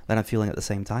fear that I'm feeling at the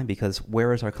same time, because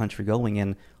where is our country going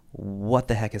and what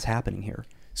the heck is happening here?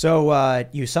 So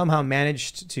you somehow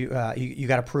managed to, you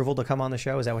got approval to come on the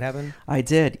show. Is that what happened? I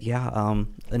did, yeah.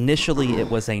 Initially,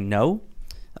 it was a no.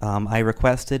 I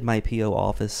requested my PO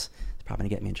office. It's probably going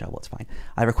to get me in trouble. It's fine.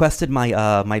 I requested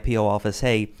my PO office,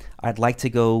 hey, I'd like to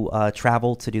go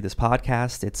travel to do this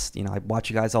podcast. It's, I watch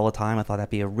you guys all the time. I thought that'd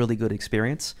be a really good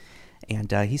experience.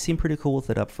 And he seemed pretty cool with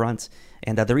it up front.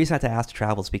 And the reason I had to ask to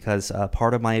travel is because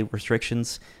part of my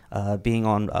restrictions being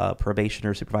on probation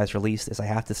or supervised release is I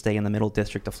have to stay in the Middle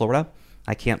District of Florida.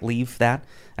 I can't leave that.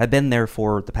 I've been there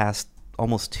for the past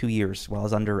almost 2 years while I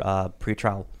was under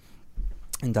pretrial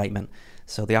indictment.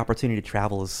 So the opportunity to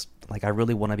travel is like, I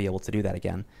really want to be able to do that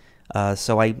again.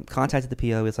 So I contacted the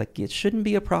PO. It's like, it shouldn't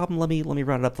be a problem. Let me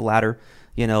run it up the ladder,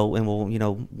 and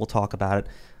we'll talk about it.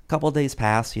 A couple of days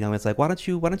pass, it's like, why don't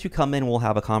you come in and we'll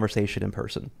have a conversation in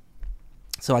person.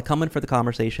 So I come in for the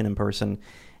conversation in person,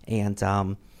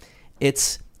 and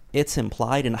it's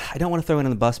implied, and I don't want to throw it in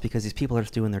the bus because these people are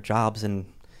just doing their jobs, and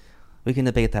we can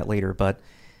debate that later. But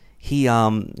he's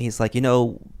like,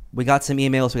 we got some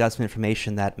emails, we got some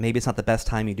information that maybe it's not the best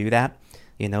time you do that.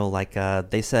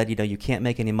 They said, you can't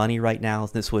make any money right now.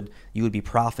 You would be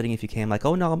profiting if you came. Like,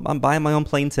 oh no, I'm buying my own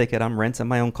plane ticket. I'm renting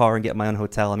my own car and getting my own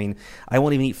hotel. I mean, I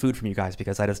won't even eat food from you guys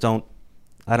because I don't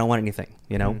want anything,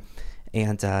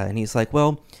 And he's like,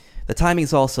 well, the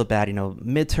timing's also bad.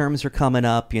 Midterms are coming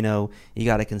up. You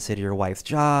got to consider your wife's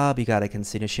job. You got to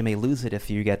consider she may lose it if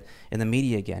you get in the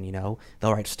media again.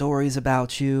 They'll write stories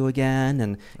about you again,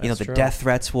 and the death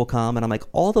threats will come. And I'm like,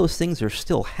 all those things are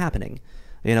still happening.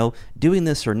 Doing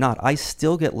this or not, I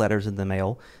still get letters in the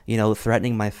mail,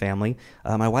 threatening my family.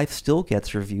 My wife still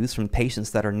gets reviews from patients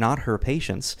that are not her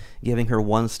patients, giving her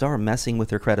 1 star, messing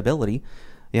with her credibility,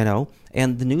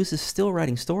 and the news is still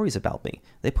writing stories about me.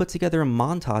 They put together a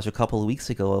montage a couple of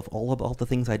weeks ago of all the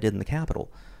things I did in the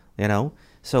Capitol,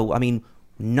 So, I mean,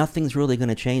 nothing's really going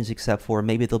to change except for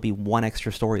maybe there'll be one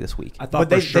extra story this week. I thought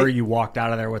for sure you walked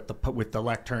out of there with the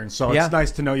lectern, so it's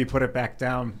nice to know you put it back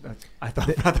down. I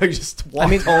thought you just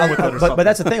walked home with it or something. But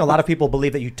that's the thing. A lot of people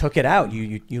believe that you took it out.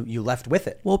 You left with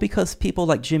it. Well, because people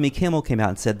like Jimmy Kimmel came out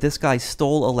and said this guy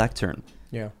stole a lectern.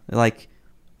 Yeah. Like,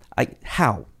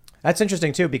 how? That's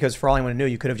interesting too, because for all anyone knew,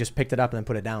 you could have just picked it up and then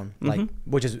put it down,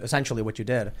 which is essentially what you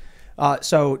did.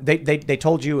 So they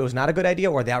told you it was not a good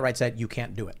idea, or they outright said you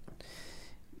can't do it.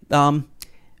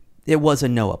 It was a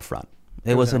no up front.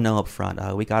 It was a no up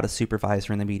front. We got a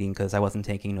supervisor in the meeting because I wasn't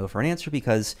taking no for an answer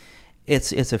because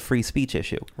it's a free speech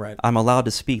issue. Right. I'm allowed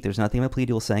to speak. There's nothing in my plea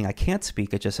deal saying I can't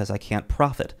speak. It just says I can't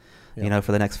profit,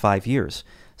 for the next 5 years.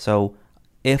 So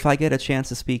if I get a chance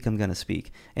to speak, I'm going to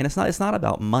speak. And it's not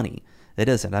about money. It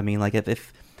isn't. I mean, like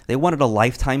if they wanted a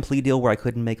lifetime plea deal where I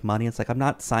couldn't make money, it's like, I'm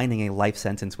not signing a life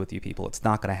sentence with you people. It's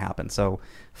not going to happen. So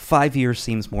 5 years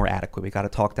seems more adequate. We got to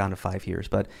talk down to 5 years.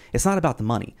 But it's not about the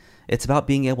money. It's about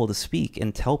being able to speak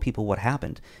and tell people what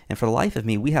happened. And for the life of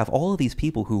me, we have all of these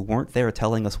people who weren't there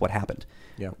telling us what happened.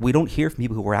 Yeah. We don't hear from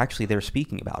people who were actually there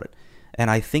speaking about it.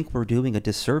 And I think we're doing a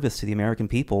disservice to the American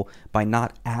people by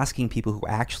not asking people who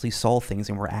actually saw things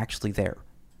and were actually there.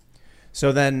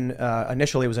 So then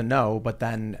initially it was a no, but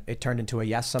then it turned into a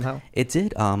yes somehow? It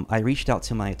did. I reached out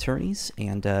to my attorneys,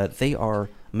 and they are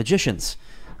magicians.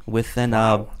 Within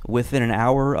an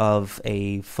hour of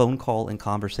a phone call and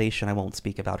conversation, I won't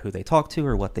speak about who they talked to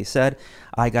or what they said,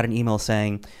 I got an email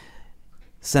saying,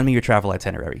 send me your travel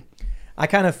itinerary. I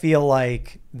kind of feel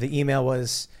like the email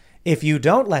was, if you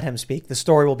don't let him speak, the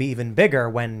story will be even bigger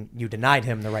when you denied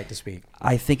him the right to speak.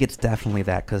 I think it's definitely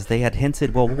that, because they had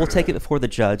hinted, well, we'll take it before the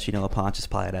judge, a Pontius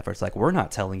Pilate effort. It's like, we're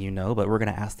not telling you no, but we're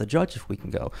going to ask the judge if we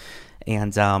can go.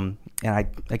 And I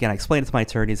explained it to my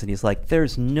attorneys, and he's like,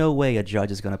 there's no way a judge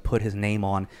is going to put his name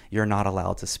on, you're not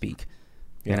allowed to speak,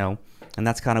 you know? And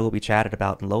that's kind of what we chatted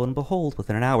about. And lo and behold,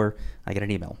 within an hour, I get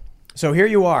an email. So here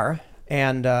you are.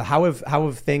 And how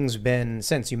have things been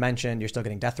since? You mentioned you're still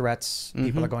getting death threats.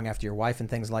 People are going after your wife and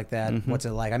things like that. What's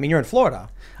it like? I mean, you're in Florida,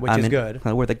 which is good.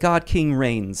 Where the God King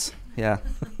reigns. Yeah.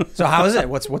 So how is it?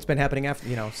 What's been happening after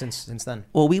since then?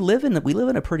 Well, we live in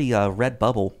a pretty red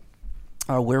bubble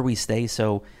where we stay.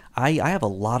 So I have a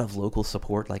lot of local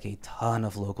support, like a ton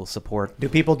of local support. Do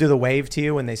people do the wave to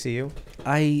you when they see you?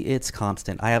 It's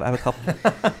constant. I have a couple.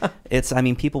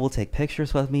 People will take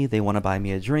pictures with me. They want to buy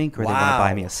me a drink, or they want to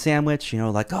buy me a sandwich.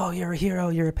 Like, oh, you're a hero,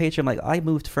 you're a patriot. I'm like, I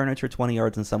moved furniture 20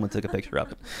 yards and someone took a picture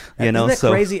of it. Isn't that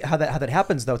crazy how that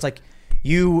happens though? It's like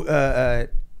you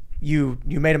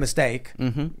made a mistake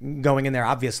going in there.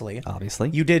 Obviously,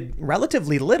 you did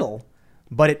relatively little.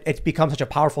 But it's become such a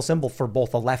powerful symbol for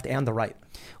both the left and the right.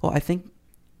 Well, I think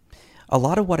a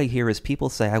lot of what I hear is people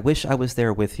say, I wish I was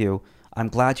there with you. I'm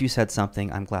glad you said something.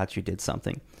 I'm glad you did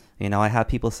something. I have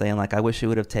people saying, like, I wish you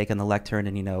would have taken the lectern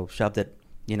and, shoved it,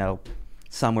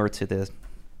 somewhere to the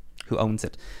who owns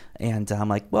it. And I'm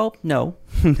like, well, no.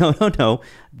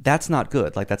 That's not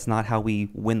good. Like, that's not how we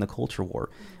win the culture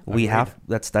war.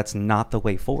 That's not the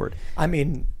way forward. I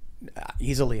mean,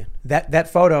 easily that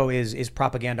photo is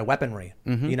propaganda weaponry,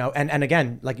 and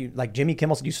again, like Jimmy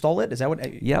Kimmel said, you stole it. Is that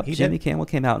what? Yep. Jimmy Kimmel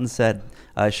came out and said,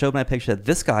 showed my picture that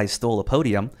this guy stole a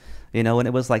podium, and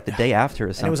it was like the day after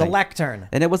or something. And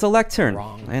it was a lectern.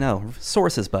 Wrong. Wrong. I know.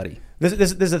 Sources, buddy. This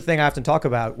is the thing I often talk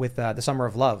about with the Summer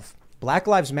of Love. Black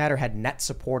Lives Matter had net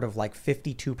support of like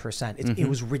 52%. It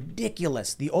was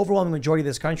ridiculous. The overwhelming majority of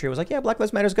this country was like, yeah, Black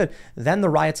Lives Matter is good. Then the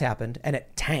riots happened and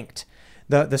it tanked.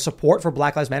 The support for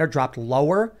Black Lives Matter dropped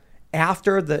lower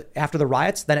after the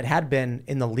riots than it had been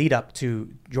in the lead up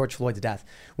to George Floyd's death.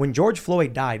 When George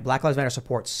Floyd died, Black Lives Matter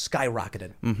support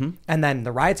skyrocketed. And then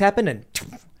the riots happened and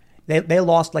they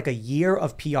lost like a year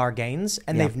of PR gains,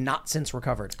 and they've not since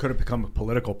recovered. Could have become a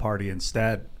political party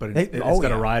instead, but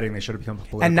instead of rioting, they should have become a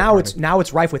political and now party.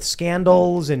 it's rife with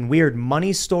scandals and weird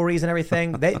money stories and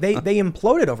everything. They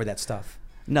imploded over that stuff.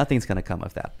 Nothing's going to come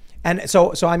of that. And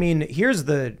so I mean, here's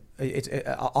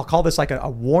I'll call this like a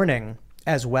warning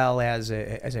as well as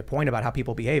a point about how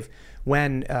people behave.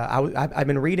 When I've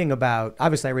been reading about,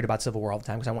 obviously I read about Civil War all the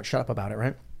time because I won't shut up about it,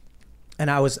 right? And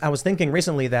I was thinking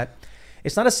recently that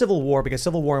it's not a civil war because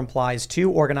civil war implies two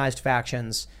organized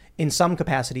factions in some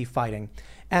capacity fighting.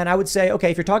 And I would say, okay,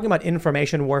 if you're talking about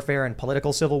information warfare and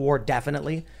political civil war,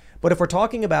 definitely. But if we're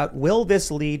talking about, will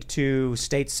this lead to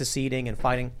states seceding and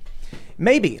fighting?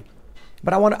 Maybe.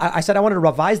 But I said I wanted to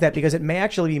revise that because it may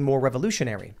actually be more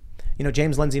revolutionary. You know,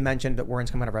 James Lindsay mentioned that we're in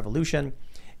some kind of revolution.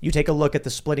 You take a look at the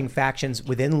splitting factions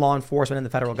within law enforcement and the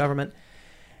federal government.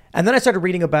 And then I started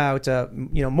reading about,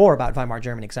 more about Weimar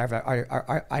Germany because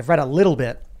I've read a little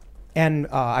bit, and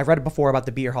I've read it before about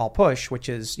the beer hall push, which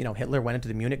is, Hitler went into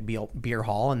the Munich beer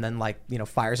hall and then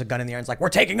fires a gun in the air and is like, we're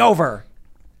taking over.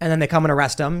 And then they come and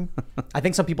arrest him. I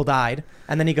think some people died.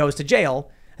 And then he goes to jail.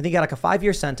 I think he got like a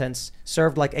 5-year sentence,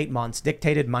 served like 8 months,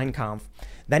 dictated Mein Kampf.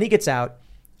 Then he gets out.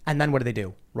 And then what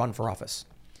do? Run for office.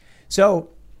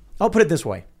 So I'll put it this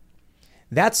way.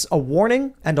 That's a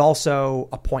warning and also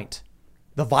a point.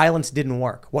 The violence didn't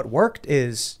work. What worked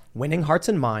is winning hearts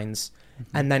and minds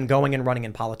and then going and running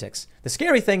in politics. The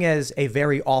scary thing is a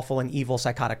very awful and evil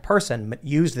psychotic person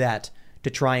used that to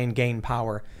try and gain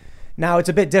power. Now, it's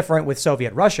a bit different with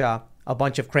Soviet Russia, a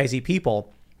bunch of crazy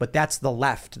people, but that's the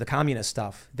left, the communist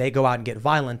stuff. They go out and get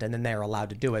violent and then they're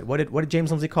allowed to do it. What did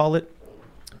James Lindsay call it?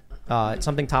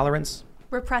 Something tolerance?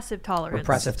 Repressive tolerance.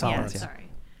 Repressive tolerance. Yeah, sorry.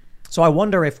 So I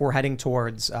wonder if we're heading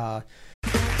towards...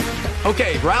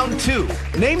 Okay, round 2.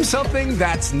 Name something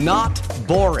that's not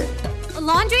boring. A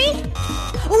laundry?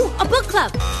 Ooh, a book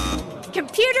club.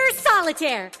 Computer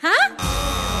solitaire, huh?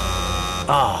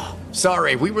 Ah,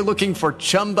 sorry, we were looking for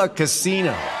Chumba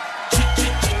Casino.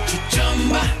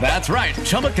 That's right,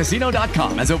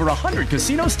 ChumbaCasino.com has over 100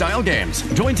 casino-style games.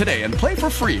 Join today and play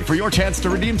for free for your chance to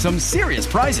redeem some serious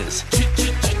prizes.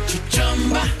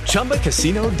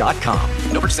 ChumbaCasino.com.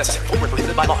 No purchase necessary. Void where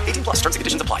prohibited by law. 18 plus. Terms and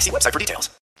conditions apply. See website for details.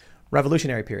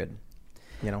 Revolutionary period,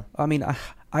 I mean,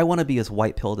 I want to be as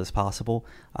white-pilled as possible.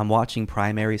 I'm watching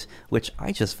primaries, which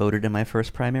I just voted in my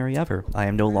first primary ever. I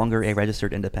am no longer a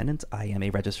registered independent. I am a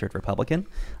registered Republican.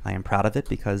 I am proud of it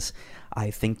because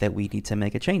I think that we need to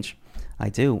make a change. I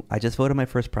do. I just voted my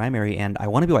first primary, and I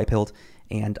want to be white-pilled,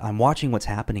 and I'm watching what's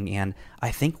happening, and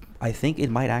I think it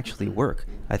might actually work.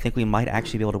 I think we might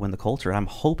actually be able to win the culture, and I'm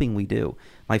hoping we do.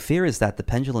 My fear is that the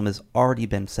pendulum has already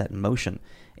been set in motion,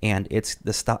 and it's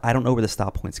the stop. I don't know where the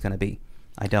stop point's going to be.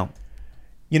 I don't.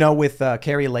 With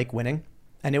Carrie Lake winning,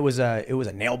 and it was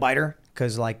a nail biter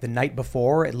because like the night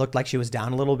before it looked like she was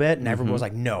down a little bit, and everyone was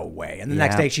like, "No way!" And the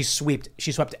next day she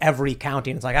swept every county,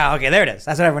 and it's like, "Oh, okay, there it is."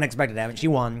 That's what everyone expected to happen. She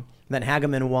won. Then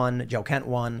Hageman won. Joe Kent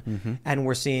won, and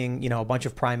we're seeing a bunch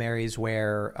of primaries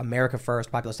where America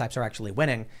First populist types are actually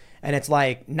winning, and it's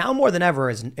like now more than ever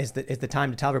is the time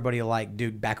to tell everybody like,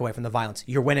 dude, back away from the violence.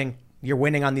 You're winning. You're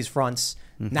winning on these fronts.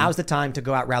 Now's the time to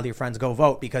go out, rally your friends, go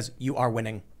vote because you are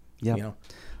winning. Yeah.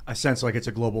 I sense like it's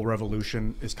a global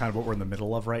revolution is kind of what we're in the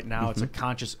middle of right now. It's a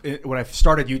conscious... When I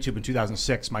started YouTube in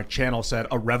 2006, my channel said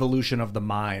a revolution of the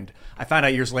mind. I found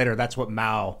out years later that's what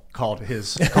Mao called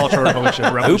his cultural revolution,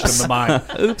 a revolution of the mind.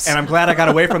 Oops. And I'm glad I got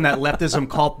away from that leftism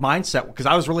cult mindset because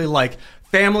I was really like,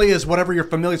 family is whatever you're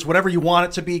familiar, it's whatever you want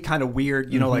it to be, kind of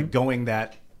weird, like going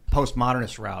that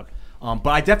postmodernist route. But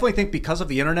I definitely think because of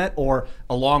the internet or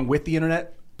along with the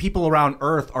internet, people around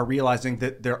Earth are realizing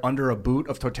that they're under a boot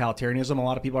of totalitarianism. A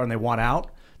lot of people are, and they want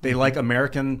out. They like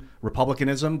American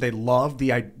republicanism. They love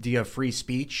the idea of free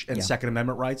speech and Second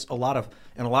Amendment rights. A lot of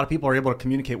people are able to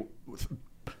communicate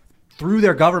through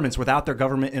their governments without their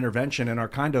government intervention, and are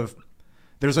kind of.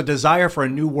 There's a desire for a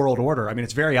new world order. I mean,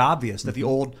 it's very obvious that the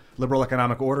old liberal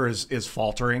economic order is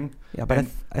faltering. Yeah, but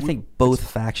I think both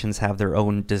factions have their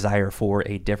own desire for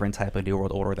a different type of new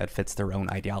world order that fits their own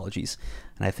ideologies.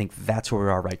 And I think that's where we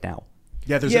are right now.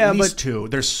 Yeah, there's at least two.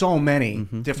 There's so many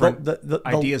different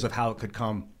ideas of how it could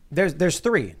come. There's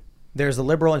three. There's the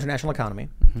liberal international economy,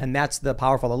 and that's the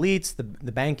powerful elites,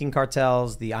 the banking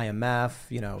cartels, the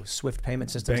IMF, SWIFT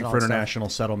payment systems. Bank and all for that International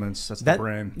stuff. Settlements. That's Then- the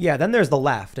brain. Yeah, then there's the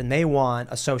left, and they want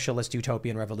a socialist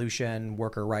utopian revolution,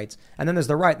 worker rights. And then there's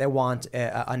the right. They want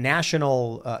a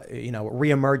national,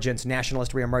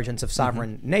 nationalist reemergence of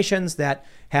sovereign nations that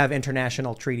have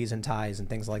international treaties and ties and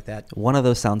things like that. One of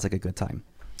those sounds like a good time.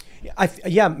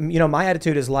 My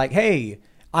attitude is like, hey,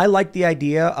 I like the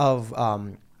idea of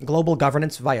global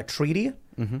governance via treaty,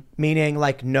 meaning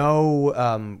like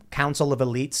no council of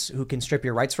elites who can strip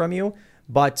your rights from you,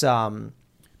 but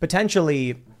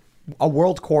potentially a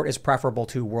world court is preferable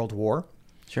to world war.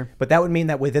 Sure. But that would mean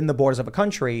that within the borders of a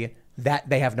country that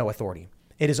they have no authority.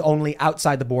 It is only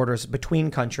outside the borders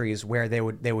between countries where they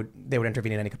would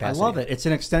intervene in any capacity. I love it. It's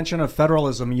an extension of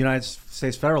federalism, United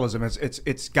States federalism.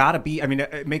 It's got to be. I mean,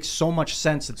 it makes so much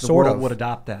sense that the world would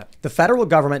adopt that. The federal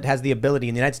government has the ability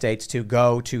in the United States to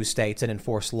go to states and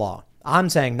enforce law. I'm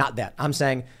saying not that. I'm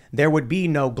saying there would be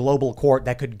no global court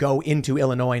that could go into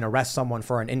Illinois and arrest someone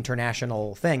for an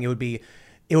international thing. It would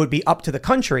be up to the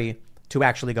country to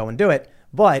actually go and do it.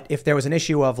 But if there was an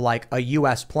issue of like a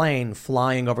U.S. plane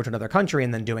flying over to another country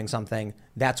and then doing something,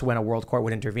 that's when a world court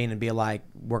would intervene and be like,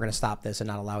 we're going to stop this and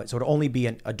not allow it. So it would only be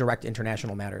a direct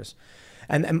international matters.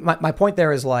 And my point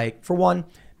there is like, for one,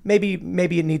 maybe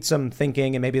it needs some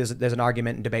thinking and maybe there's an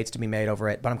argument and debates to be made over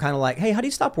it. But I'm kind of like, hey, how do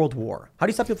you stop world war? How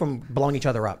do you stop people from blowing each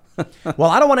other up? Well,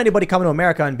 I don't want anybody coming to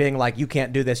America and being like, you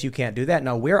can't do this, you can't do that.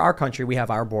 No, we're our country. We have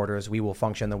our borders. We will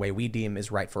function the way we deem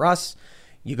is right for us.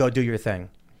 You go do your thing.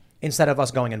 Instead of us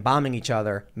going and bombing each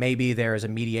other, maybe there is a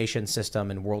mediation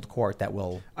system in world court that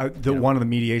will. One of the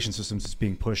mediation systems that's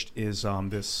being pushed is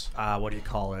this.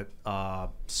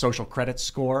 Social credit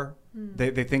score.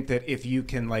 They think that if you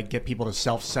can like get people to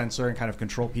self-censor and kind of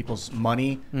control people's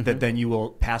money, that then you will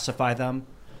pacify them.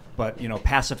 But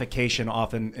pacification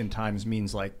often in times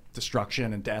means like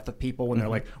destruction and death of people. When they're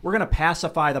like, we're going to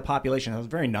pacify the population. That's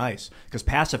very nice because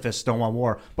pacifists don't want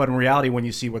war. But in reality, when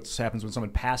you see what happens when someone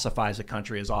pacifies a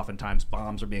country, is oftentimes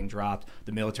bombs are being dropped.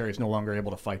 The military is no longer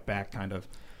able to fight back. Kind of.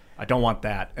 I don't want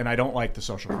that, and I don't like the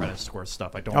social credit score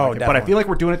stuff. I don't like it. But I feel like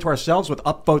we're doing it to ourselves with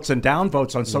upvotes and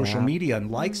downvotes on social media and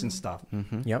likes and stuff.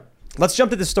 Yep. Let's jump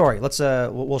to the story.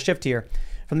 We'll shift here.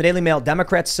 From the Daily Mail,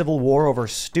 Democrats' civil war over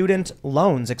student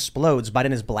loans explodes.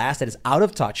 Biden is blasted as out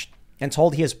of touch and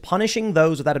told he is punishing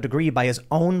those without a degree by his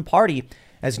own party,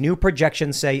 as new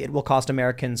projections say it will cost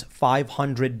Americans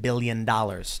 $500 billion.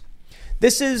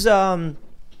 This is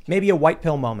maybe a white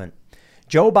pill moment.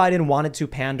 Joe Biden wanted to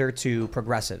pander to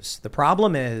progressives. The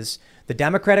problem is the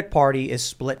Democratic Party is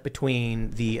split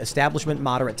between the establishment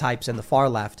moderate types and the far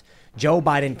left. Joe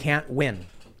Biden can't win.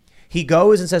 He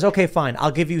goes and says, okay, fine,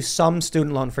 I'll give you some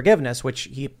student loan forgiveness, which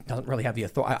he doesn't really have the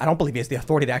authority. I don't believe he has the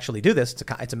authority to actually do this.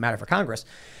 It's a matter for Congress.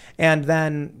 And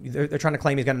then they're trying to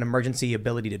claim he's got an emergency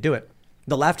ability to do it.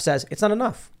 The left says it's not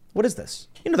enough. What is this?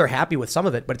 They're happy with some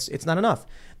of it, but it's not enough.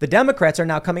 The Democrats are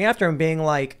now coming after him being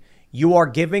like, you are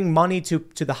giving money to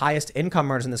the highest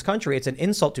income earners in this country. It's an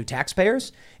insult to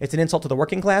taxpayers. It's an insult to the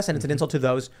working class. And it's an insult to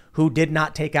those who did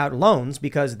not take out loans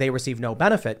because they received no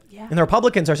benefit. Yeah. And the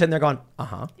Republicans are sitting there going,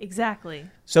 Exactly.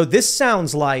 So this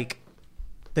sounds like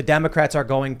the Democrats are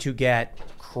going to get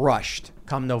crushed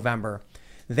come November.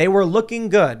 They were looking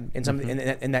good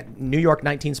in that New York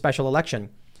 19 special election.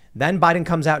 Then Biden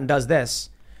comes out and does this.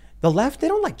 The left, they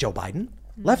don't like Joe Biden.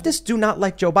 Leftists do not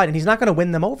like Joe Biden. He's not going to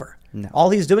win them over. No. All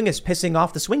he's doing is pissing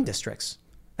off the swing districts.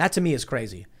 That to me is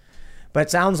crazy. But it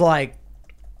sounds like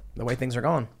the way things are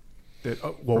going.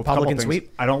 Republican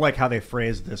sweep. I don't like how they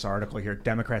phrased this article here.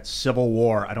 Democrats' civil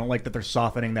war. I don't like that they're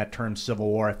softening that term civil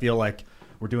war. I feel like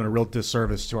we're doing a real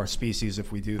disservice to our species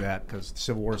if we do that, because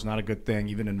civil war is not a good thing,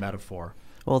 even in metaphor.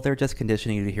 Well, they're just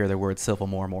conditioning you to hear the word civil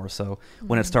more and more. So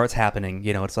when it starts happening,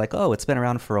 it's like, oh, it's been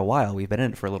around for a while. We've been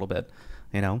in it for a little bit,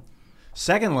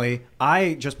 Secondly,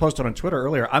 I just posted on Twitter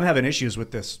earlier, I'm having issues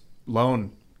with this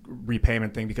loan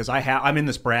repayment thing because I'm in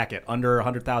this bracket under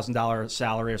 $100,000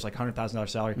 salary. It's like $100,000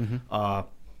 salary,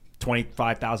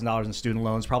 $25,000 in student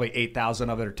loans, probably $8,000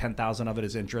 of it or $10,000 of it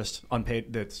is interest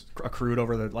unpaid that's accrued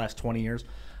over the last 20 years.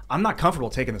 I'm not comfortable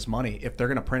taking this money if they're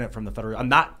going to print it from the Federal.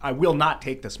 I will not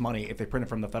take this money if they print it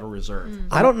from the Federal Reserve.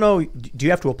 I don't know. Do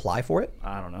you have to apply for it?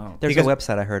 I don't know. There's a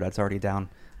website I heard that's already down.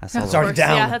 It's already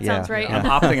down. Yeah, that sounds right. I'm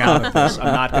opting out of this.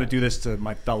 I'm not going to do this to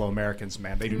my fellow Americans,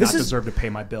 man. They do not deserve to pay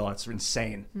my bill. It's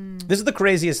insane. This is the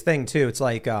craziest thing, too. It's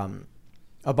like a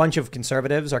bunch of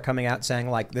conservatives are coming out saying,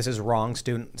 like, this is wrong.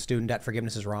 Student debt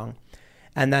forgiveness is wrong.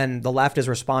 And then the left is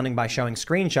responding by showing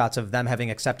screenshots of them having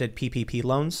accepted PPP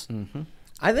loans.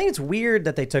 I think it's weird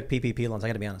that they took PPP loans. I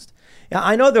got to be honest. Yeah,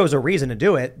 I know there was a reason to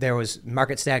do it. There was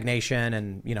market stagnation,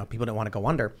 and people didn't want to go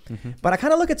under. But I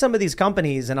kind of look at some of these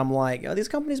companies, and I'm like, these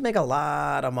companies make a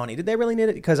lot of money. Did they really need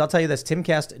it? Because I'll tell you this: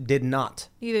 Timcast did not.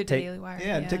 Neither did Daily Wire.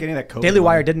 Yeah, didn't take any of that COVID. Daily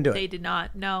Wire didn't do it. They did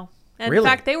not. No. And Really?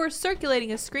 in fact, they were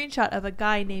circulating a screenshot of a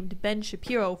guy named Ben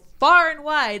Shapiro far and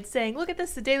wide saying, look at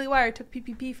this, the Daily Wire took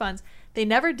PPP funds. They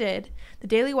never did. The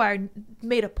Daily Wire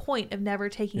made a point of never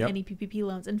taking any PPP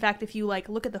loans. In fact, if you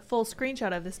look at the full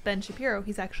screenshot of this Ben Shapiro,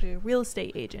 he's actually a real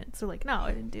estate agent. So no,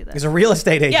 I didn't do that. He's a real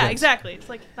estate agent. Yeah, exactly. It's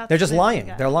not They're just the lying.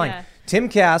 guy. They're lying. Yeah.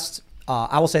 Timcast,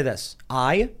 I will say this.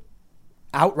 I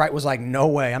outright was like, no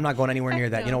way. I'm not going anywhere near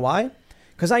that. You know why?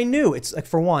 Because I knew it's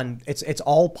for one, it's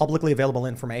all publicly available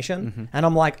information. And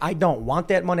I'm like, I don't want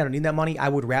that money. I don't need that money. I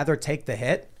would rather take the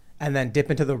hit and then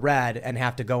dip into the red and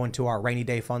have to go into our rainy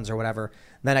day funds or whatever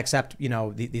than accept,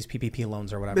 these PPP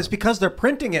loans or whatever. It's because they're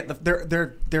printing it.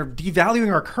 They're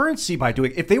devaluing our currency by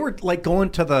doing it. If they were going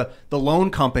to the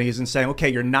loan companies and saying, okay,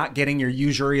 you're not getting your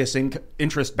usurious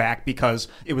interest back because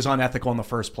it was unethical in the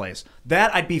first place,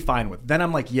 that I'd be fine with. Then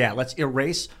I'm like, yeah, let's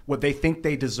erase what they think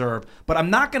they deserve. But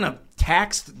I'm not going to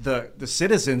tax the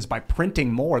citizens by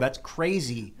printing more. That's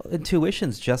crazy. And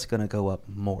tuition's just going to go up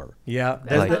more. Yeah,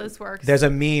 That's how this works. There's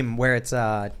a meme where it's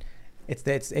that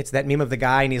meme of the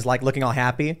guy and he's looking all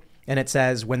happy, and it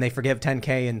says when they forgive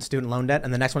 $10K in student loan debt,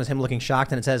 and the next one is him looking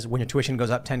shocked, and it says when your tuition goes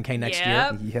up $10K next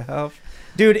year. Yep.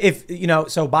 Dude,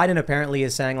 so Biden apparently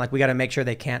is saying we got to make sure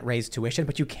they can't raise tuition,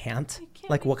 but you can't.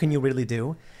 What can you really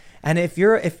do? And if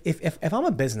I'm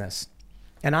a business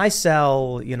and I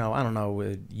sell, I don't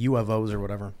know, UFOs or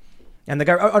whatever. And the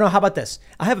guy, oh no, how about this?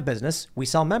 I have a business. We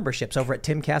sell memberships over at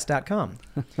timcast.com.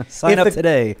 Sign up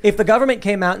today. If the government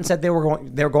came out and said they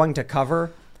were going to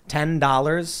cover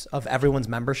 $10 of everyone's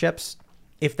memberships,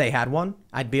 if they had one,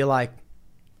 I'd be like,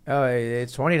 oh,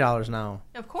 it's $20 now.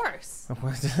 Of course.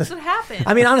 That's what happened.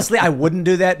 I mean, honestly, I wouldn't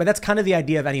do that, but that's kind of the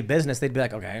idea of any business. They'd be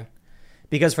like, okay.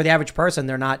 Because for the average person,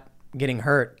 they're not getting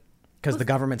hurt because the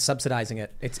government's subsidizing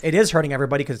it. It is hurting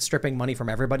everybody because it's stripping money from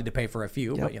everybody to pay for a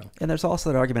few. Yep. But And there's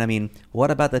also that argument. I mean,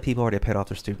 what about the people who already paid off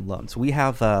their student loans? We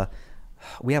have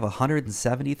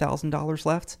 $170,000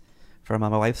 left from my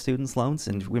wife's students' loans,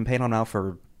 and we've been paying on now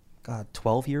for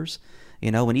 12 years.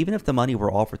 And even if the money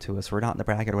were offered to us, we're not in the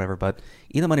bracket or whatever, but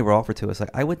even the money were offered to us,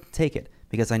 I would take it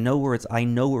because I know where it's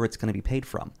going to be paid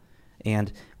from.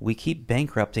 And we keep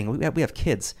bankrupting. We have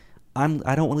kids. I don't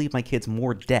want to leave my kids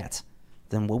more debt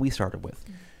than what we started with.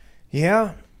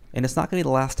 Yeah. And it's not going to be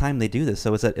the last time they do this.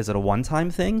 So is it a one-time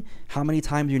thing? How many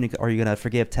times are you going to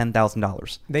forgive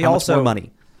 $10,000? They How also much more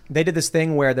money? They did this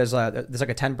thing where there's a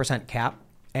 10% cap,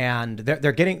 and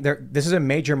this is a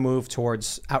major move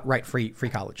towards outright free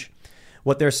college.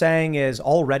 What they're saying is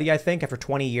already, I think, after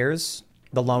 20 years,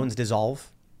 the loans dissolve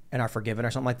and are forgiven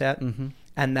or something like that. Mm-hmm.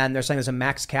 And then they're saying there's a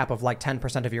max cap of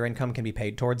 10% of your income can be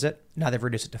paid towards it. Now they've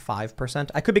reduced it to 5%.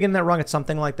 I could be getting that wrong. It's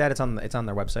something like that. It's on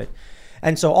their website.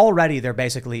 And so already they're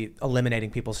basically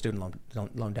eliminating people's student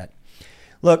loan debt.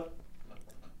 Look,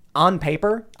 on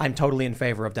paper, I'm totally in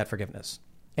favor of debt forgiveness.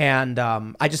 And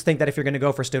I just think that if you're going to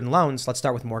go for student loans, let's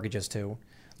start with mortgages too.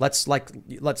 Let's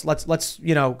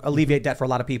alleviate debt for a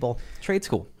lot of people. Trade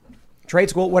school,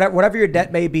 whatever your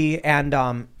debt may be. And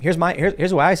here's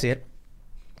the way I see it.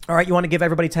 All right, you want to give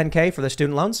everybody $10K for their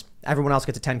student loans? Everyone else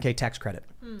gets a $10K tax credit.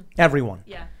 Everyone.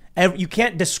 Yeah. You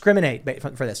can't discriminate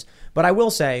for this. But I will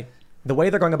say the way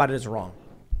they're going about it is wrong.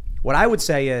 What I would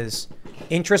say is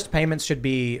interest payments should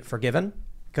be forgiven,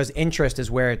 because interest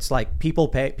is where it's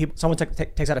someone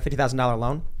takes out a $50,000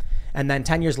 loan, and then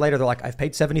 10 years later they're like, I've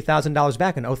paid $70,000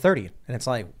 back in 2030, and it's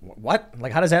like, what?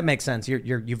 How does that make sense?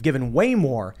 You've given way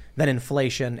more than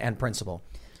inflation and principal.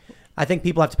 I think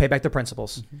people have to pay back their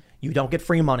principals. Mm-hmm. You don't get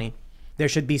free money. There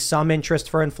should be some interest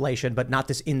for inflation, but not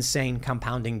this insane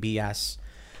compounding BS.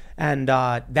 And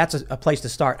that's a place to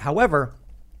start. However,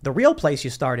 the real place you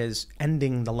start is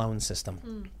ending the loan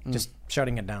system, just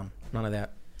shutting it down. None of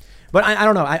that. But I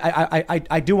don't know.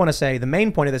 I do want to say the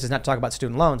main point of this is not to talk about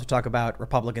student loans, to talk about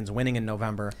Republicans winning in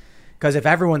November. Because if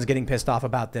everyone's getting pissed off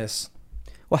about this.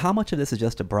 Well, how much of this is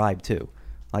just a bribe too?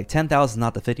 10,000 is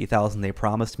not the 50,000 they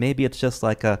promised. Maybe it's just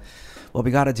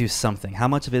we got to do something. How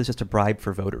much of it is just a bribe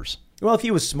for voters? Well, if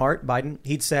he was smart, Biden,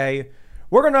 he'd say,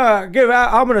 I'm going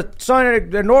to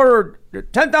sign an order,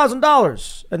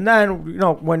 $10,000. And then,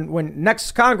 when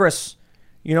next Congress,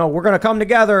 we're going to come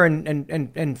together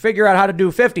and figure out how to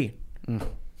do 50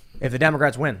 if the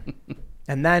Democrats win.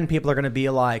 And then people are going to be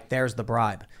like, there's the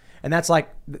bribe. And that's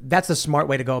the smart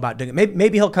way to go about doing it.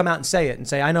 Maybe he'll come out and say it and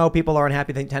say, I know people are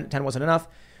unhappy. They think 10 wasn't enough.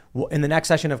 In the next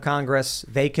session of Congress,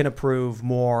 they can approve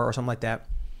more or something like that.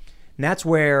 And that's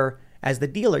where As the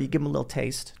dealer, you give them a little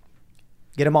taste,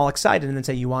 get them all excited, and then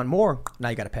say, you want more? Now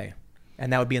you got to pay.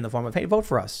 And that would be in the form of, hey, vote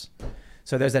for us.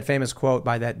 So there's that famous quote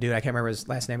by that dude. I can't remember his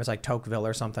last name. It's like Tocqueville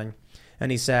or something.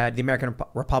 And he said, the American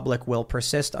Republic will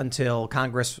persist until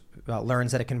Congress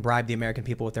learns that it can bribe the American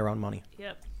people with their own money.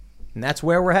 Yep. And that's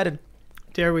where we're headed.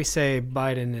 Dare we say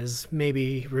Biden is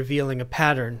maybe revealing a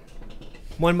pattern?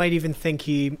 One might even think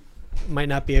he might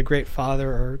not be a great father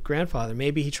or grandfather.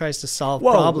 Maybe he tries to solve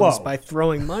problems by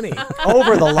throwing money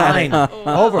over the line.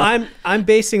 Over. I'm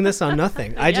basing this on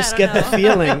nothing. I just get the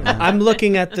feeling. I'm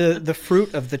looking at the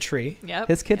fruit of the tree. Yep.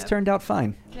 His kids turned out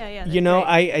fine. Yeah. You know,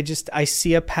 I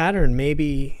see a pattern.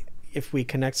 Maybe if we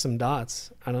connect some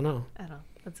dots, I don't know.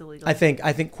 That's illegal. I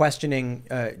think questioning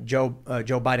Joe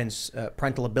Biden's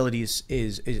parental abilities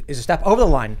is a step over the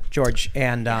line, George.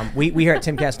 And we here at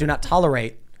Timcast do not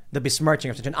tolerate the besmirching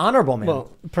of such an honorable man.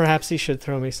 Well, perhaps he should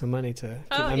throw me some money to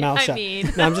keep my mouth shut. mean.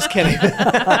 No, I'm just kidding.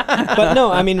 But no,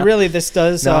 I mean, really, this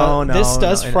does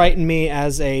frighten me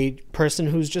as a person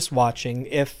who's just watching.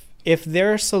 If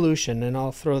their solution, and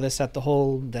I'll throw this at the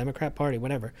whole Democrat Party,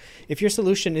 whatever, if your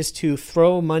solution is to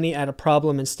throw money at a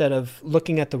problem instead of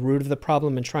looking at the root of the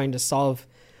problem and trying to solve,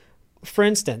 for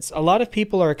instance, a lot of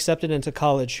people are accepted into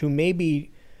college who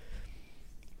maybe,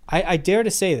 I dare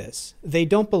to say this, they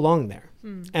don't belong there.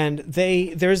 And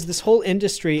there's this whole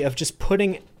industry of just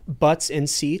putting butts in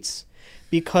seats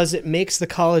because it makes the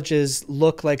colleges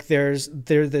look like they're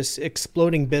this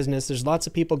exploding business. There's lots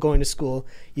of people going to school.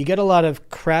 You get a lot of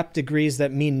crap degrees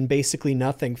that mean basically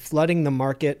nothing, flooding the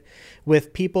market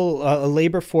with people, a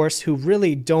labor force who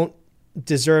really don't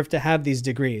deserve to have these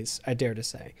degrees, I dare to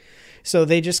say. So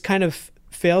they just kind of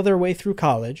fail their way through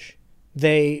college.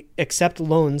 They accept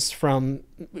loans from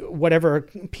whatever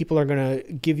people are going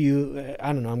to give you.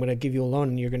 I don't know, I'm going to give you a loan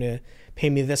and you're going to pay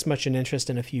me this much in interest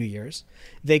in a few years.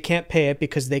 They can't pay it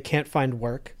because they can't find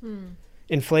work.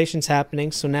 Inflation's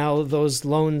happening. So now those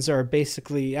loans are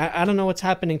basically, I don't know what's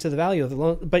happening to the value of the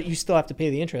loan, but you still have to pay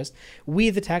the interest. We,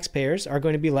 the taxpayers, are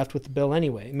going to be left with the bill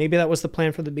anyway. Maybe that was the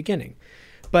plan from the beginning.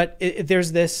 But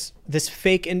there's this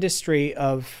fake industry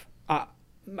of,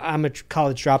 I'm a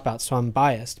college dropout, so I'm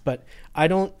biased, but I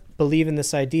don't believe in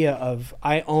this idea of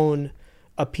I own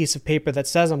a piece of paper that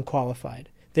says I'm qualified,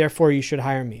 therefore you should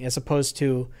hire me, as opposed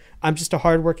to I'm just a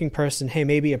hardworking person. Hey,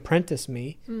 maybe apprentice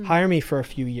me, hire me for a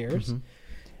few years,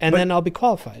 and then I'll be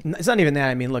qualified. It's not even that.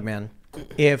 I mean, look, man,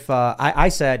 if I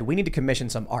said we need to commission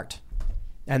some art,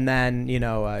 and then,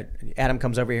 Adam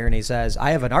comes over here and he says,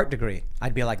 I have an art degree,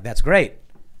 I'd be like, that's great.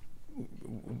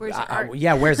 Where's your art?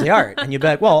 Yeah, where's the art? And you'd be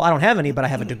like, well, I don't have any, but I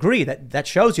have a degree that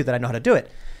shows you that I know how to do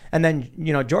it. And then,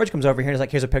 George comes over here and he's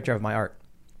like, here's a picture of my art.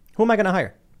 Who am I going to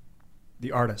hire?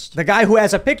 The artist. The guy who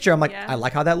has a picture. I'm like, I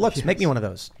like how that looks. Yes. Make me one of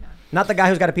those. Yeah. Not the guy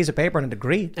who's got a piece of paper and a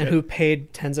degree. And who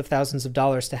paid tens of thousands of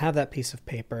dollars to have that piece of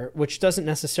paper, which doesn't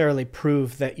necessarily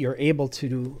prove that you're able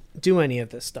to do any of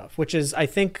this stuff, which is, I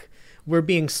think, we're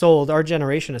being sold, our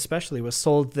generation especially, was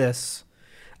sold this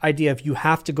idea of you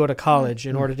have to go to college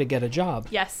in order to get a job.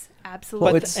 Yes,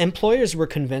 absolutely. But employers were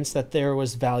convinced that there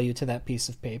was value to that piece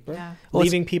of paper,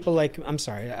 leaving people like, I'm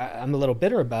sorry, I'm a little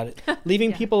bitter about it,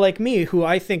 leaving people like me who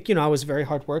I think, I was very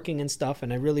hardworking and stuff,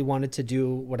 and I really wanted to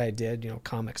do what I did,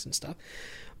 comics and stuff.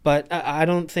 But I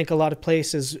don't think a lot of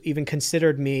places even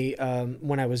considered me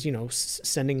when I was,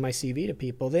 sending my CV to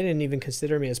people. They didn't even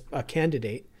consider me as a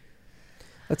candidate.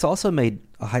 It's also made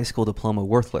a high school diploma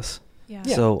worthless. Yeah.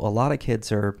 So a lot of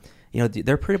kids are,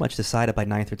 they're pretty much decided by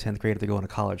 9th or 10th grade if they're going to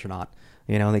college or not.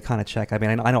 They kind of check. I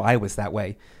mean, I know I was that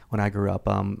way when I grew up.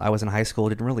 I was in high school,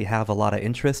 didn't really have a lot of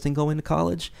interest in going to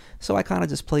college. So I kind of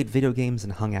just played video games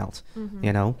and hung out,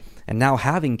 And now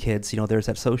having kids, there's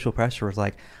that social pressure of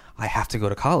like, I have to go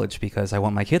to college because I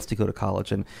want my kids to go to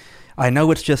college. And I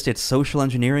know it's social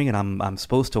engineering, and I'm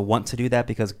supposed to want to do that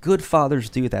because good fathers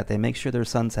do that. They make sure their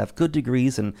sons have good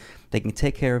degrees and they can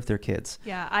take care of their kids.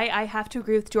 Yeah, I have to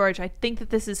agree with George. I think that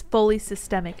this is fully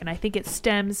systemic, and I think it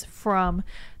stems from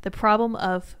the problem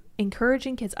of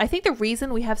encouraging kids. I think the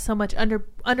reason we have so much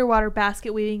underwater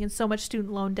basket weaving and so much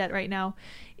student loan debt right now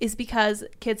is because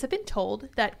kids have been told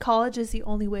that college is the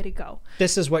only way to go.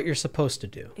 This is what you're supposed to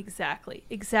do. Exactly.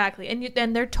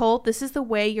 And they're told this is the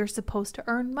way you're supposed to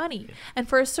earn money, and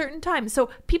for a certain time.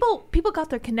 So people got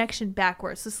their connection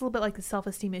backwards. This is a little bit like the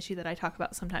self-esteem issue that I talk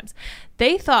about sometimes.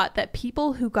 They thought that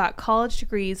people who got college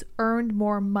degrees earned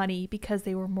more money because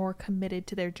they were more committed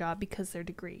to their job because of their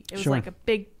degree. It was like a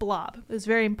big blob. It was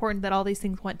very important that all these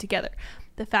things went together.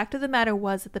 The fact of the matter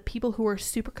was that the people who were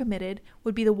super committed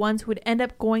would be the ones who would end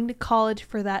up going to college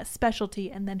for that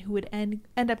specialty, and then who would end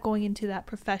up going into that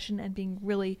profession and being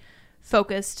really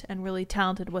focused and really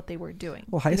talented at what they were doing.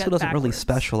 Well, high They school got doesn't really backwards.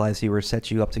 specialize you or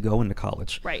set you up to go into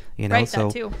college. Right. You know, Right, so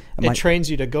that too. It trains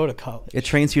you to go to college. It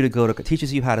trains you to go to,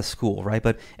 teaches you how to school, right?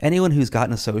 But anyone who's got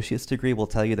an associate's degree will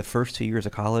tell you the first 2 years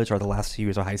of college are the last 2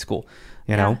 years of high school,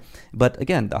 you know? But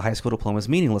again, the high school diploma is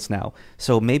meaningless now.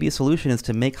 So maybe a solution is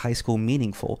to make high school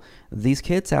meaningful. These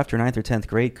kids after 9th or 10th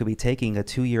grade could be taking a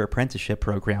 2-year apprenticeship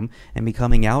program and be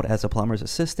coming out as a plumber's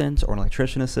assistant or an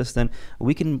electrician assistant.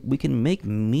 We can make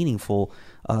meaningful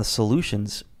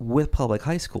solutions with public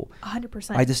high school.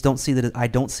 100%. I just don't see that. I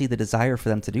don't see the desire for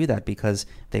them to do that because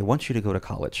they want you to go to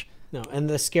college. No, and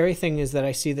the scary thing is that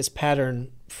I see this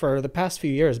pattern for the past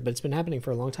few years, but it's been happening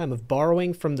for a long time, of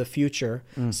borrowing from the future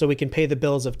so we can pay the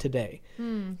bills of today.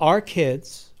 Our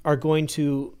kids are going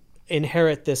to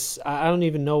inherit this. I don't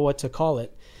even know what to call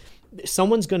it.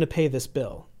 Someone's going to pay this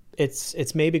bill.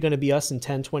 It's maybe going to be us in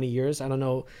 10, 20 years. I don't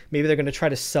know. Maybe they're going to try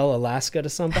to sell Alaska to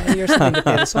somebody or something to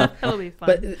pay this off. That'll be fun.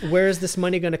 But where is this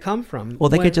money going to come from? Well,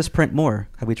 they could just print more.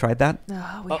 Have we tried that?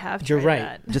 Oh, we have You're tried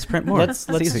right. that. Just print more. Let's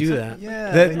It's easy. do that.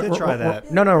 Yeah, they did try that.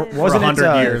 No, wasn't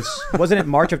 100 years. Wasn't it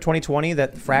March of 2020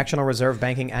 that fractional reserve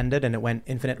banking ended and it went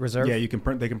infinite reserve? Yeah, you can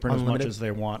print. They can print Unlimited? as much as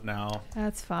they want now.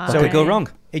 That's fine. So What could go wrong?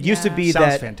 It used to be Sounds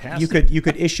that fantastic. you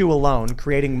could issue a loan,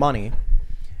 creating money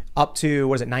up to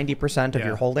 90% of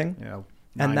your holding. Yeah.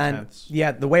 And then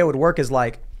 9/10. the way it would work is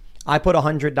like I put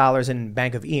 $100 in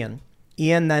Bank of Ian.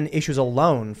 Ian then issues a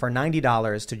loan for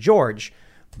 $90 to George,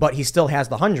 but he still has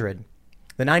the 100.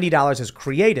 The $90 is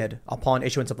created upon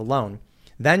issuance of the loan.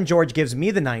 Then George gives me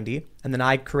the 90, and then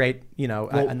I create,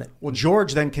 Well,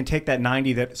 George then can take that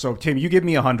 90. So Tim, you give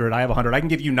me 100. I have 100. I can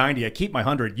give you 90. I keep my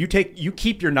 100. You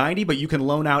keep your 90, but you can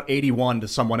loan out 81 to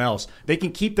someone else. They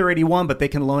can keep their 81, but they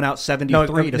can loan out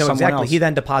 73 to someone exactly. else. He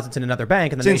then deposits in another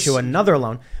bank, and then they issue another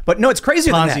loan. But no, it's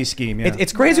crazier than that. Ponzi scheme, yeah.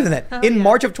 It's crazier than that. In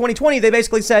March of 2020, they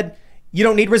basically said you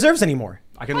don't need reserves anymore.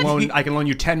 I can loan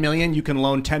you 10 million. You can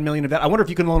loan 10 million of that. I wonder if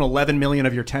you can loan 11 million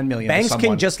of your 10 million. Banks to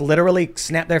someone. can just literally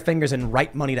snap their fingers and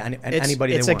write money to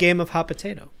anybody. It's they a want. game of hot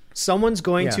potato. Someone's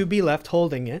going Yeah. to be left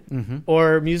holding it,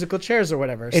 or musical chairs or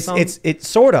whatever. It's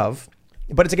sort of,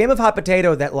 but it's a game of hot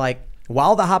potato that like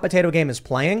while the hot potato game is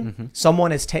playing,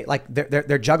 someone is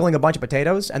they're juggling a bunch of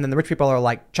potatoes, and then the rich people are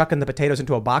like chucking the potatoes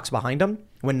into a box behind them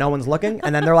when no one's looking,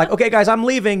 and then they're like, "Okay, guys, I'm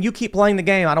leaving. You keep playing the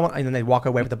game. I don't want." And then they walk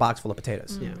away with a box full of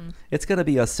potatoes. Yeah. It's going to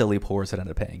be us silly poors that end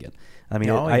up paying it. I mean,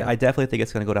 Oh, yeah. I definitely think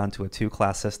it's going to go down to a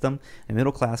 2-class system. The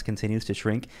middle class continues to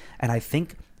shrink. And I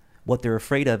think what they're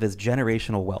afraid of is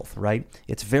generational wealth, right?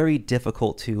 It's very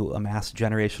difficult to amass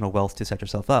generational wealth to set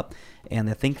yourself up. And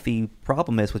I think the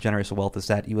problem is with generational wealth is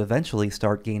that you eventually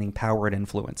start gaining power and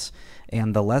influence.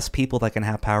 And the less people that can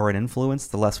have power and influence,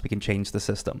 the less we can change the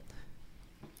system.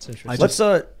 I just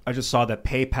saw that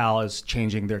PayPal is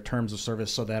changing their terms of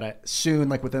service so that soon,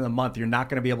 like within a month, you're not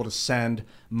going to be able to send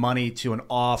money to an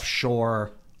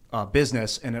offshore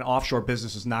business, and an offshore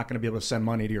business is not going to be able to send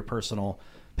money to your personal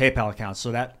PayPal account.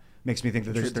 So that makes me think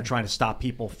that they're trying to stop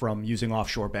people from using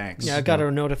offshore banks. Yeah, I got a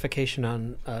notification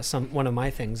on one of my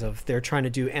things of they're trying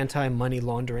to do anti-money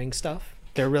laundering stuff.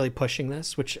 They're really pushing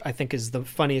this, which I think is the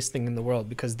funniest thing in the world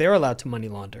because they're allowed to money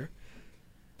launder.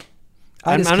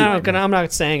 I'm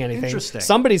not saying anything. Interesting.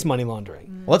 Somebody's money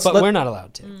laundering, but we're not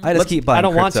allowed to. I just keep buying I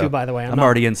don't want crypto. to, by the way. I'm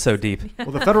already in so deep.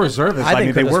 Well, the Federal Reserve is. I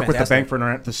think they crypto's work with the fantastic.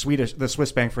 bank for the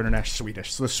Swiss bank for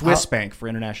bank for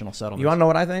international settlements. You want to know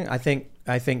what I think?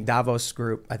 I think Davos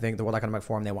Group. I think the World Economic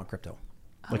Forum. They want crypto,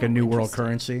 like a new world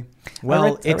currency.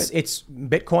 Well, it's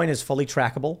Bitcoin is fully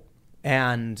trackable,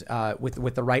 and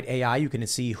with the right AI, you can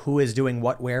see who is doing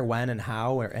what, where, when, and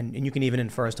how, and you can even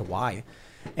infer as to why.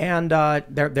 And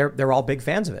they're all big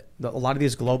fans of it. A lot of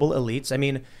these global elites. I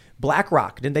mean,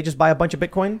 BlackRock, didn't they just buy a bunch of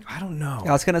Bitcoin? I don't know.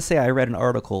 I was going to say, I read an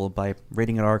article by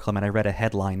reading an article, and I read a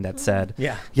headline that said,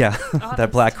 Yeah.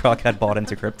 that BlackRock had bought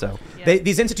into crypto.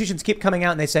 These institutions keep coming out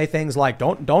and they say things like,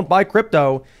 don't buy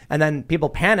crypto. And then people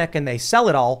panic and they sell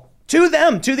it all to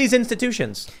them, to these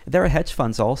institutions. There are hedge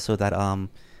funds also that,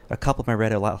 a couple of them I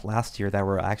read last year that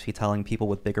were actually telling people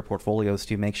with bigger portfolios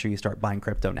to make sure you start buying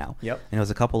crypto now. Yep. And it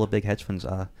was a couple of big hedge funds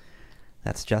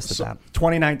that suggested that.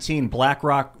 2019,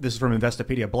 BlackRock, this is from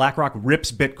Investopedia, BlackRock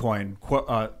rips Bitcoin,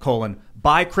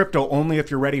 buy crypto only if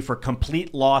you're ready for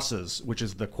complete losses, which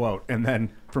is the quote. And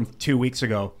then from 2 weeks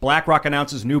ago, BlackRock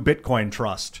announces new Bitcoin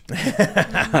trust.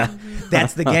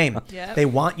 That's the game. Yep. They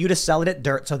want you to sell it at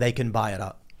dirt so they can buy it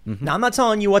up. Now, I'm not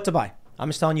telling you what to buy. I'm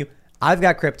just telling you, I've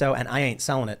got crypto and I ain't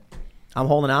selling it. I'm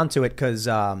holding on to it because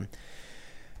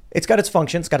it's got its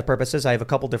functions, it's got its purposes. I have a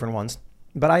couple different ones.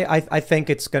 But I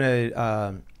think it's going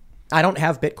to... I don't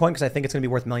have Bitcoin because I think it's going to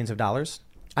be worth millions of dollars.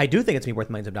 I do think it's going to be worth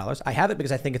millions of dollars. I have it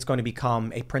because I think it's going to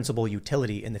become a principal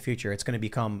utility in the future. It's going to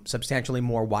become substantially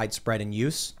more widespread in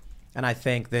use. And I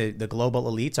think the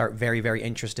global elites are very, very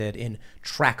interested in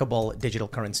trackable digital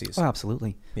currencies. Oh,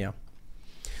 absolutely. Yeah.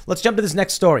 Let's jump to this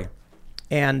next story.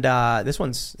 And this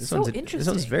one's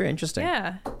very interesting.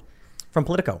 Yeah. From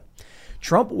Politico.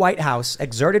 Trump White House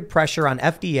exerted pressure on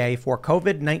FDA for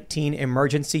COVID-19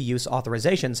 emergency use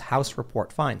authorizations, House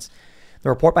report finds. The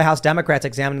report by House Democrats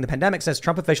examining the pandemic says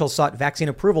Trump officials sought vaccine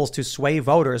approvals to sway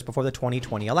voters before the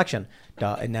 2020 election.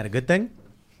 Isn't that a good thing?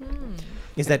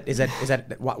 Is that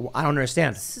I don't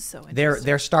understand. This is so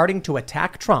They're starting to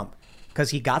attack Trump because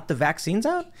he got the vaccines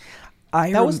out.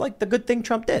 That was like the good thing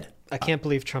Trump did. I can't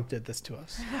believe Trump did this to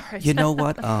us. You know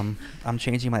what? I'm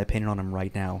changing my opinion on him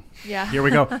right now. Yeah. Here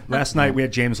we go. Last night we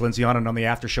had James Lindsay on, and on the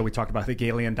after show we talked about the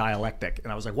Hegelian dialectic.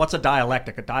 And I was like, what's a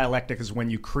dialectic? A dialectic is when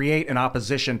you create an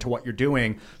opposition to what you're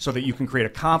doing so that you can create a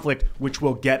conflict which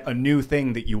will get a new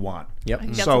thing that you want. Yep. I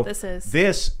think that's what this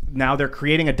is. Now they're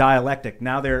creating a dialectic.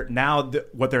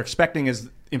 What they're expecting is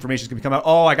information is going to come out.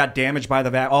 Oh, I got damaged by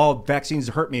vaccines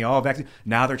hurt me.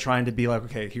 Now they're trying to be like,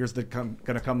 okay, here's the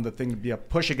thing to be a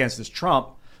push against this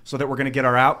Trump so that we're going to get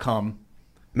our outcome.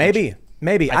 Maybe.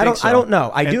 I don't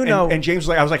know. I do know. And James,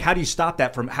 I was like, how do you stop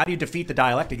that how do you defeat the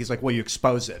dialectic? He's like, well, you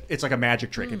expose it. It's like a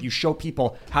magic trick. If you show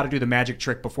people how to do the magic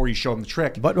trick before you show them the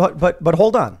trick. But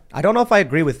hold on. I don't know if I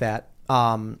agree with that.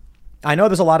 I know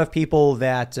there's a lot of people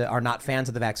that are not fans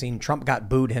of the vaccine. Trump got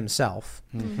booed himself.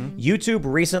 Mm-hmm. YouTube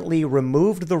recently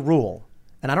removed the rule,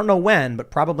 and I don't know when,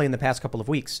 but probably in the past couple of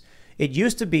weeks. It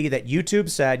used to be that YouTube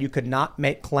said you could not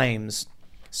make claims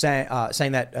saying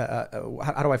that,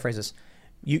 how do I phrase this?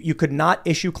 You could not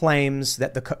issue claims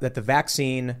that the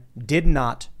vaccine did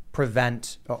not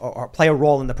prevent or play a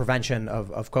role in the prevention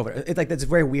of COVID. That's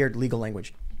very weird legal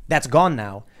language. That's gone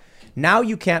now. Now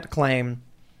you can't claim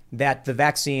that the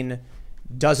vaccine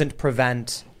doesn't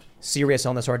prevent serious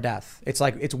illness or death.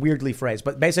 It's weirdly phrased,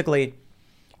 but basically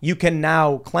you can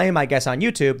now claim, I guess, on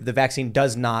YouTube, the vaccine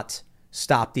does not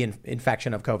stop the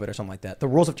infection of COVID or something like that. The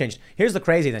rules have changed. Here's the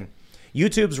crazy thing.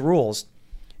 YouTube's rules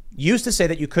used to say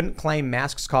that you couldn't claim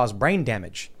masks cause brain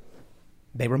damage.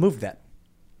 They removed that.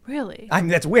 Really? I mean,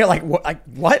 that's weird.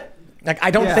 What?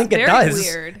 I don't think it Very does.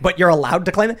 weird. But you're allowed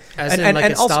to claim it.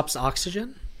 It stops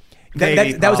oxygen?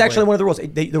 That was actually one of the rules.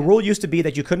 The rule used to be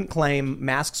that you couldn't claim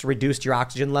masks reduced your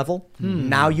oxygen level.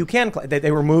 Now you can.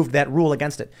 They removed that rule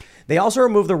against it. They also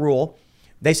removed the rule.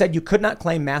 They said you could not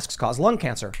claim masks cause lung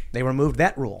cancer. They removed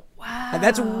that rule. Wow. And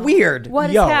that's weird. What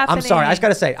is happening? I'm sorry. I just got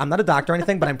to say, I'm not a doctor or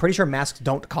anything, but I'm pretty sure masks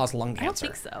don't cause lung cancer. I don't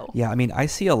think so. Yeah, I mean, I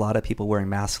see a lot of people wearing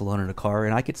masks alone in a car,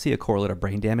 and I could see a correlate of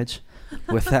brain damage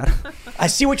with that. I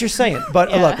see what you're saying,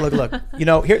 but look. You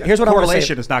know, here's what I want to say.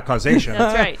 Correlation is not causation.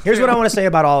 That's right. Here's what I want to say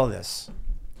about all of this.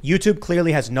 YouTube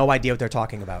clearly has no idea what they're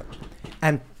talking about.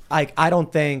 And I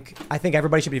think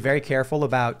everybody should be very careful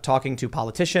about talking to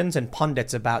politicians and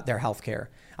pundits about their health care.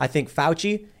 I think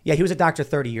Fauci, he was a doctor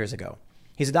 30 years ago.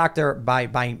 He's a doctor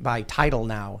by title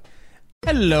now.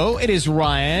 Hello, it is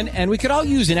Ryan, and we could all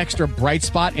use an extra bright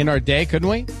spot in our day, couldn't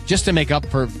we? Just to make up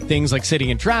for things like sitting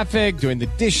in traffic, doing the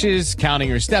dishes, counting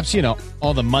your steps,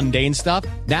 all the mundane stuff.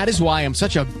 That is why I'm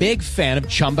such a big fan of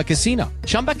Chumba Casino.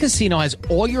 Chumba Casino has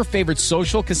all your favorite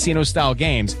social casino-style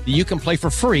games that you can play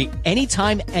for free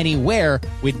anytime, anywhere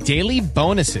with daily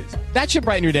bonuses. That should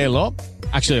brighten your day a little.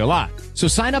 Actually, a lot. So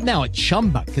sign up now at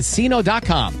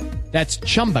ChumbaCasino.com. That's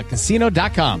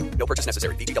ChumbaCasino.com. No purchase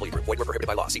necessary. VGW Group. Void where prohibited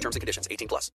by law. See terms and conditions.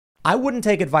 18+. I wouldn't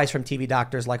take advice from TV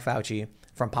doctors like Fauci,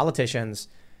 from politicians.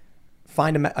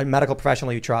 Find a medical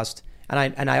professional you trust.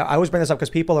 And I always bring this up because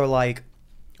people are like,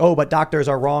 oh, but doctors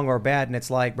are wrong or bad. And it's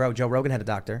like, bro, Joe Rogan had a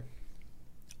doctor.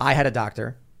 I had a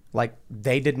doctor. Like,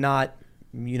 they did not,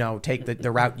 take the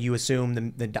route you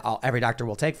assume every doctor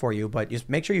will take for you, but just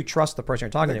make sure you trust the person you're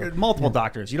talking to. Multiple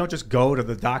doctors. You don't just go to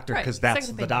the doctor because that's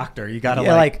the doctor. You got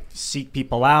to seek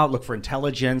people out, look for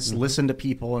intelligence, listen to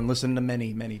people, and listen to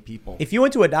many, many people. If you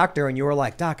went to a doctor and you were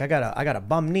like, Doc, I got a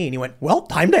bum knee, and you went, well,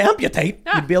 time to amputate.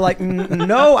 You'd be like,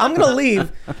 no, I'm going to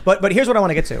leave. But here's what I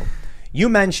want to get to. You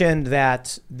mentioned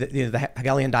that the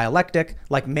Hegelian dialectic,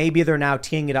 like maybe they're now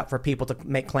teeing it up for people to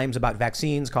make claims about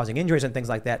vaccines causing injuries and things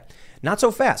like that. Not so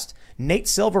fast. Nate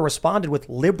Silver responded with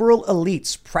liberal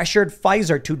elites pressured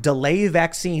Pfizer to delay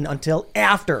vaccine until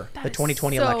after the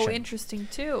 2020 election. So interesting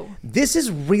too. This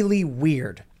is really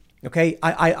weird. Okay,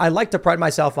 I like to pride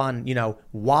myself on,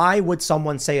 why would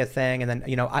someone say a thing and then,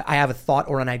 I have a thought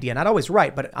or an idea, not always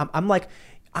right, but I'm like,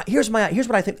 here's what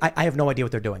I think. I have no idea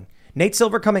what they're doing. Nate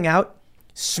Silver coming out,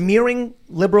 smearing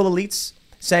liberal elites,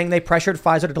 saying they pressured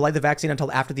Pfizer to delay the vaccine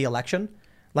until after the election.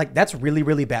 Like, that's really,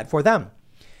 really bad for them.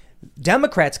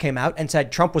 Democrats came out and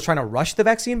said Trump was trying to rush the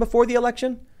vaccine before the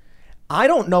election. I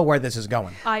don't know where this is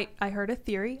going. I heard a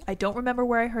theory. I don't remember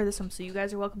where I heard this from, so you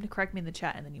guys are welcome to correct me in the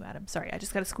chat, and then you, Adam. Sorry, I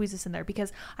just got to squeeze this in there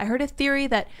because I heard a theory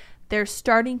that they're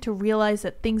starting to realize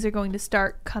that things are going to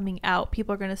start coming out.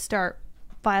 People are going to start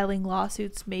filing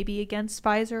lawsuits maybe against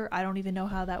Pfizer. I don't even know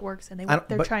how that works, and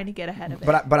they're trying to get ahead of it.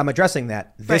 But I'm addressing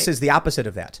that. This is the opposite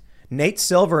of that. Nate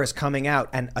Silver is coming out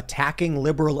and attacking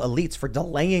liberal elites for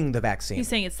delaying the vaccine. He's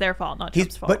saying it's their fault, not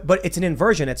Trump's fault. But it's an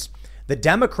inversion. It's the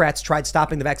Democrats tried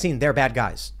stopping the vaccine. They're bad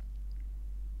guys.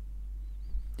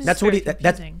 That's what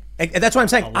that's what I'm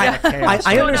saying.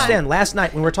 I understand. Last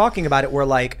night when we were talking about it, we're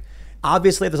like,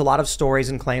 obviously there's a lot of stories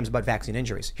and claims about vaccine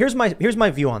injuries. Here's my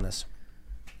view on this.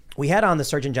 We had on the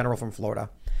Surgeon General from Florida,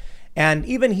 and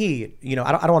even he, I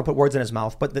don't want to put words in his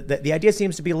mouth, but the idea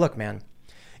seems to be, look, man,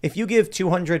 if you give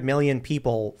 200 million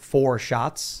people 4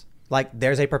 shots, like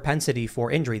there's a propensity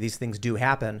for injury. These things do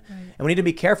happen. Right. And we need to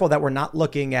be careful that we're not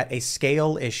looking at a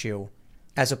scale issue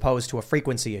as opposed to a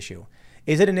frequency issue.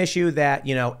 Is it an issue that,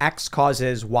 X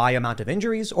causes Y amount of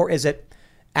injuries, or is it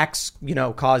X,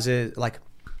 causes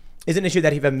is it an issue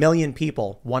that if you have 1 million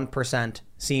people, 1%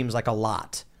 seems like a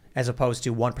lot as opposed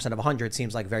to 1% of 100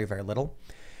 seems like very, very little.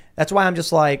 That's why I'm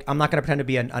just like, I'm not going to pretend to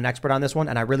be an expert on this one.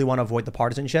 And I really want to avoid the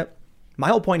partisanship. My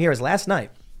whole point here is last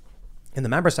night, in the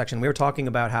member section, we were talking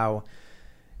about how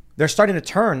they're starting to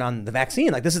turn on the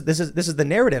vaccine. Like this is the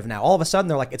narrative now. All of a sudden,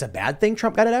 they're like, it's a bad thing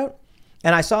Trump got it out.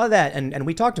 And I saw that, and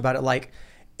we talked about it. Like,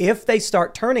 if they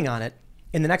start turning on it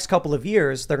in the next couple of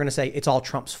years, they're going to say it's all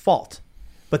Trump's fault.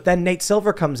 But then Nate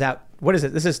Silver comes out. What is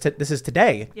it? This is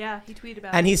today. Yeah, he tweeted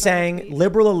about it. And he's saying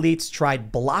liberal elites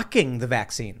tried blocking the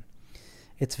vaccine.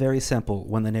 It's very simple.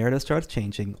 When the narrative starts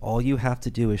changing, all you have to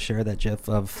do is share that GIF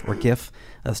of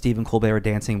Stephen Colbert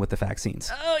dancing with the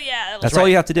vaccines. Oh yeah, that's all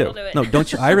you have to do. No,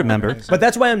 don't you? I remember. But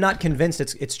that's why I'm not convinced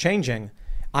it's changing.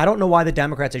 I don't know why the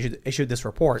Democrats issued this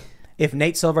report. If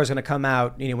Nate Silver is going to come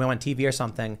out, went on TV or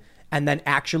something, and then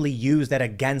actually use that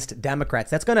against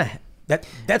Democrats, that's going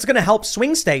to help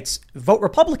swing states vote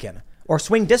Republican or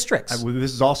swing districts.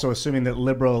 This is also assuming that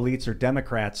liberal elites are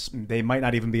Democrats. They might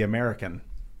not even be American.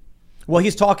 Well,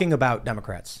 he's talking about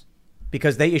Democrats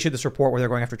because they issued this report where they're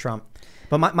going after Trump.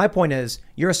 But my point is,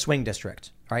 you're a swing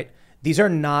district, right? These are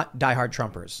not diehard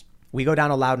Trumpers. We go down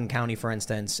to Loudoun County, for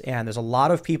instance, and there's a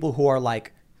lot of people who are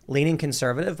like leaning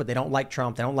conservative, but they don't like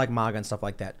Trump. They don't like MAGA and stuff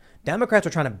like that. Democrats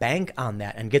are trying to bank on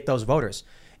that and get those voters.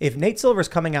 If Nate Silver's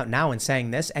coming out now and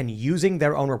saying this and using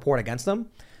their own report against them,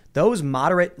 those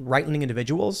moderate right-leaning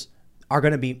individuals are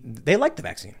going to be, they like the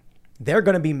vaccine. They're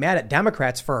going to be mad at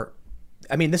Democrats for,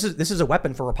 this is a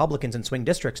weapon for Republicans in swing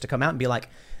districts to come out and be like,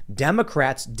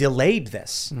 Democrats delayed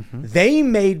this. Mm-hmm. They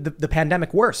made the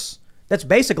pandemic worse. That's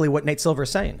basically what Nate Silver is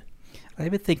saying. I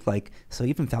even think so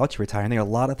even Fauci retiring, there are a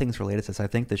lot of things related to this. I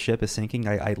think the ship is sinking.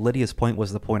 Lydia's point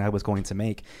was the point I was going to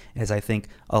make, is I think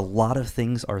a lot of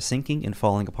things are sinking and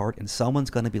falling apart, and someone's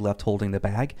going to be left holding the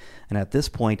bag. And at this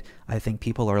point, I think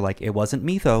people are like, it wasn't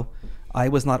me though. I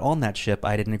was not on that ship.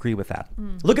 I didn't agree with that.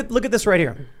 Look at this right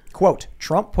here. Quote,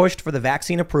 Trump pushed for the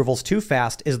vaccine approvals too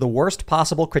fast is the worst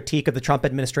possible critique of the Trump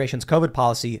administration's COVID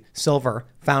policy, Silver,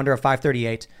 founder of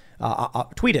 538,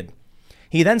 tweeted.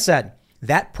 He then said,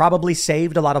 that probably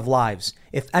saved a lot of lives.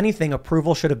 If anything,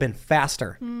 approval should have been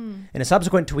faster. In a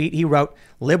subsequent tweet, he wrote,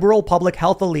 liberal public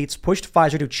health elites pushed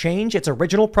Pfizer to change its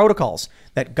original protocols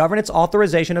that govern its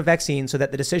authorization of vaccines so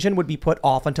that the decision would be put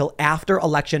off until after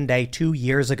Election Day 2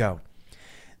 years ago.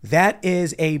 That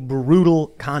is a brutal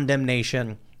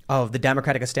condemnation of the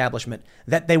Democratic establishment,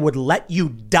 that they would let you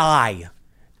die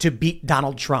to beat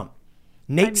Donald Trump.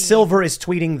 Nate Silver is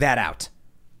tweeting that out.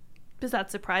 Does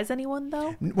that surprise anyone,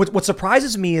 though? What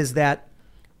surprises me is that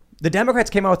the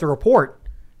Democrats came out with a report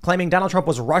claiming Donald Trump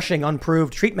was rushing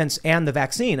unproved treatments and the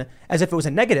vaccine as if it was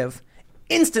a negative,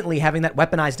 instantly having that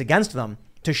weaponized against them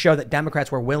to show that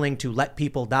Democrats were willing to let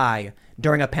people die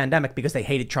during a pandemic because they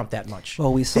hated Trump that much.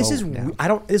 Well, we saw this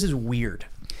is weird.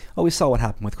 Well, we saw what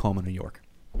happened with Cuomo, New York.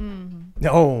 Mm-hmm.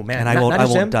 No, man. And I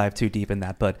won't dive too deep in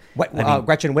that, but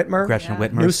Gretchen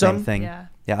Whitmer, Newsom, same thing.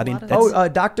 Yeah,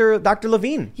 Dr.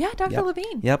 Levine. Yeah, Dr.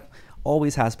 Levine. Yep,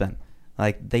 always has been.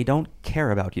 Like, they don't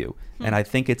care about you, and I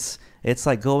think it's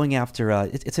like going after.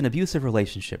 It's an abusive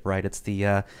relationship, right? It's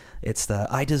the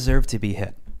I deserve to be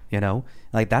hit.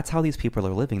 Like, that's how these people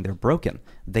are living. They're broken.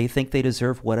 They think they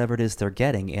deserve whatever it is they're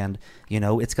getting, and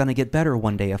it's going to get better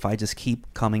one day if I just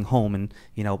keep coming home, and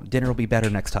dinner will be better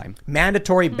next time.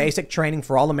 Mandatory basic training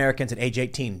for all Americans at age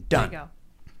 18. Done.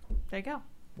 There you go.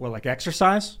 Well, like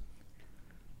exercise.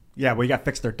 Yeah, well, you got to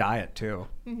fix their diet too.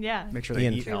 Yeah. Make sure they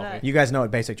eat healthy. You guys know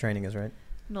what basic training is, right?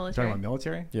 Military. Talking about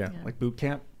military? Yeah. Like boot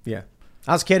camp? Yeah.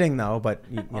 I was kidding though, but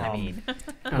you know. I mean,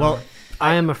 Well,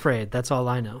 I am afraid. That's all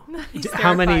I know.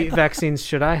 How many vaccines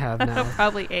should I have now?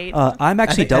 Probably 8. I'm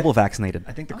actually double vaccinated.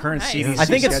 I think the current nice. CDC I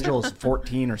think it's- schedule is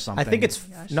 14 or something. I think it's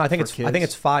no. I think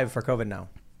it's 5 for COVID now.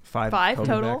 5 5 COVID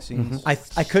total? vaccines.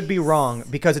 I could be wrong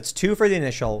because it's 2 for the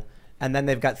initial, and then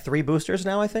they've got 3 boosters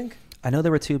now. I think. I know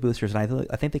there were 2 boosters, and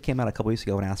I think they came out a couple weeks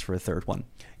ago and asked for a third one.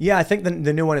 Yeah, I think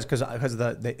the new one is because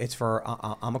it's for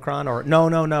Omicron or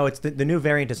no, it's the new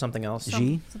variant is something else.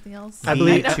 Something else. I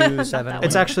believe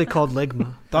It's actually called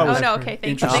Ligma. Okay,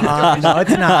 thank you. No,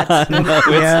 it's not.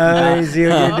 Yeah, I see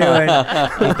what you're doing.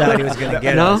 He thought he was going to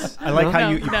get us. I like how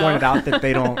you pointed out that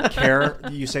they don't care.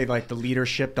 You say like the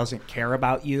leadership doesn't care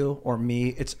about you or me.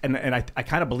 It's and I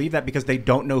kind of believe that because they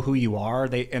don't know who you are.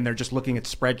 They're just looking at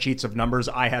spreadsheets of numbers.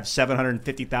 I have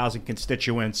 750,000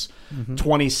 constituents.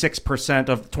 26%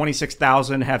 of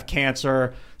 26,000 have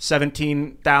cancer.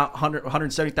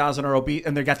 170,000 are obese,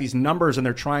 and they've got these numbers, and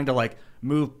they're trying to like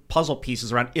move puzzle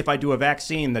pieces around. If I do a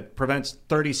vaccine that prevents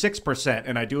 36%,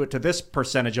 and I do it to this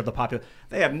percentage of the population,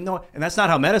 they have no, and that's not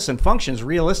how medicine functions.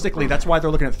 Realistically, that's why they're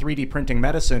looking at 3D printing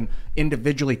medicine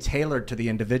individually tailored to the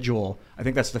individual. I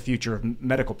think that's the future of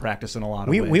medical practice in a lot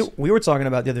of ways. We were talking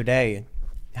about the other day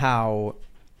how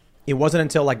it wasn't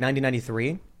until like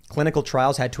 1993 clinical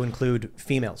trials had to include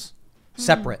females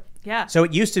separate. Yeah. So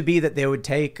it used to be that they would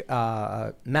take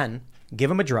men, give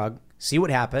them a drug, see what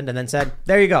happened, and then said,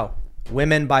 there you go,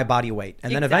 women by body weight.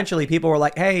 And then eventually people were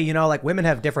like, hey, you know, like women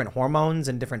have different hormones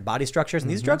and different body structures,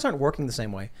 and these drugs aren't working the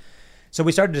same way. So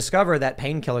we started to discover that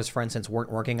painkillers, for instance,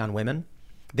 weren't working on women.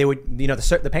 They would, you know,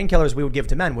 the painkillers we would give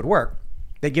to men would work.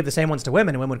 They'd give the same ones to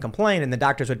women, and women would complain, and the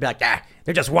doctors would be like,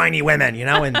 they're just whiny women, you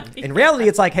know? And in reality,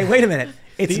 it's like, hey, wait a minute.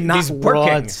 It's not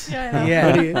working.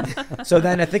 Yeah. So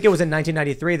then I think it was in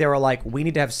 1993, they were like, we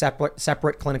need to have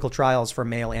separate clinical trials for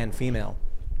male and female.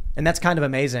 And that's kind of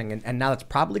amazing. And now it's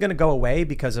probably going to go away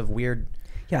because of weird...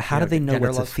 Yeah, how do they know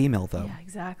what's a female, though? Yeah,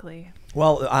 exactly.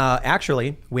 Well,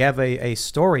 actually, we have a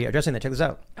story addressing that. Check this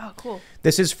out. Oh, cool.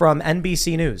 This is from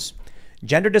NBC News.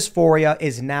 Gender dysphoria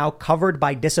is now covered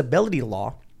by disability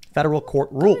law, federal court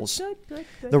rules. Good.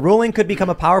 The ruling could become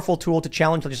a powerful tool to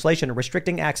challenge legislation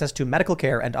restricting access to medical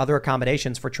care and other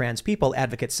accommodations for trans people,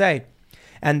 advocates say.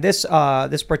 And this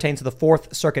pertains to the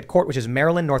Fourth Circuit Court, which is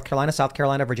Maryland, North Carolina, South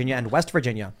Carolina, Virginia, and West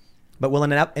Virginia, but will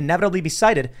inevitably be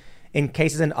cited in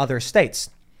cases in other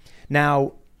states.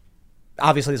 Now,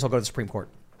 obviously, this will go to the Supreme Court.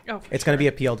 It's going to be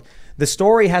appealed. The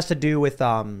story has to do with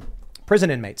prison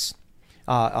inmates.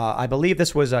 I believe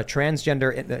this was a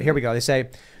transgender. Here we go. They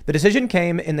say the decision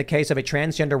came in the case of a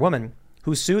transgender woman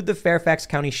who sued the Fairfax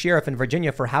County Sheriff in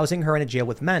Virginia for housing her in a jail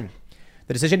with men.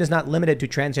 The decision is not limited to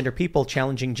transgender people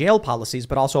challenging jail policies,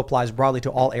 but also applies broadly to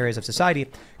all areas of society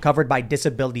covered by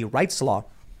disability rights law,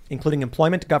 including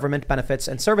employment, government benefits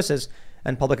and services,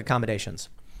 and public accommodations.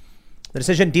 The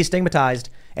decision destigmatized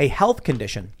a health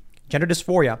condition, gender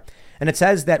dysphoria, and it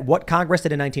says that what Congress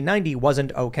did in 1990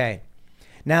 wasn't okay.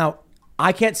 Now,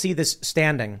 I can't see this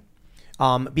standing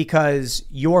because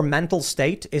your mental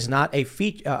state is not a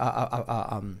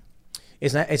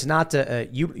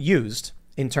used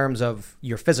in terms of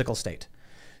your physical state.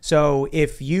 So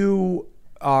if you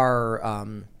are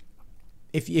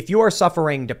if you are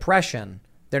suffering depression,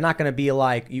 they're not going to be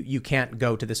like you can't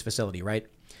go to this facility, right?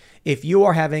 If you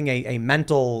are having a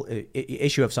mental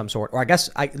issue of some sort, or I guess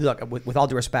look with all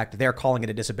due respect, they're calling it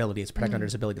a disability. It's protected under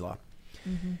disability law.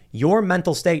 Mm-hmm. Your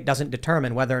mental state doesn't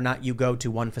determine whether or not you go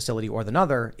to one facility or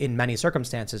another in many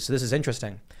circumstances. So this is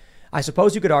interesting. I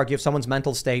suppose you could argue if someone's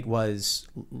mental state was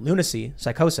lunacy,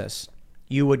 psychosis,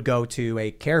 you would go to a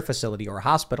care facility or a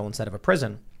hospital instead of a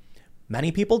prison.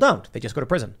 Many people don't. They just go to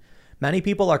prison. Many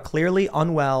people are clearly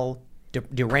unwell,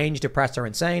 deranged, depressed, or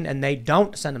insane, and they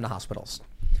don't send them to hospitals.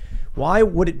 Why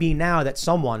would it be now that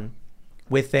someone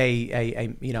with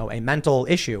a mental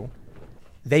issue,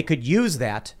 they could use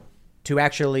that to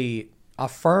actually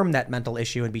affirm that mental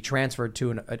issue and be transferred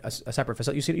to a separate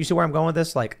facility? You see where I'm going with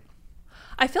this? Like,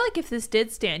 I feel like if this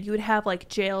did stand, you would have like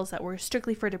jails that were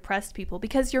strictly for depressed people,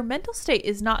 because your mental state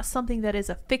is not something that is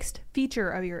a fixed feature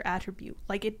of your attribute.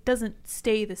 Like, it doesn't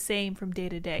stay the same from day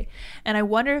to day. And I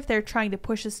wonder if they're trying to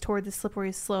push us toward the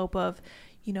slippery slope of,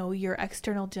 you know, your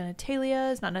external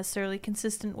genitalia is not necessarily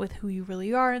consistent with who you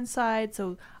really are inside.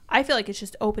 So I feel like it's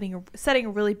just setting a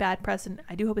really bad precedent.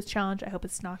 I do hope it's challenged. I hope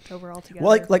it's knocked over altogether.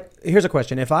 Well, like here's a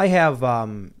question. If I have,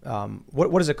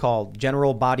 what is it called?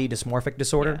 General body dysmorphic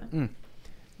disorder. Yeah.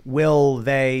 Will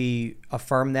they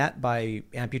affirm that by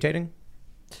amputating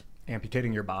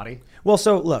your body? Well,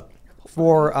 so look,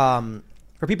 for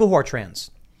people who are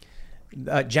trans,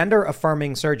 gender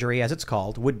affirming surgery, as it's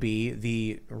called, would be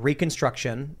the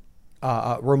reconstruction,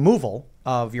 removal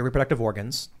of your reproductive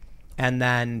organs and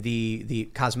then the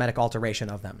cosmetic alteration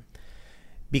of them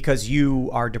because you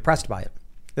are depressed by it.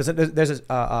 There's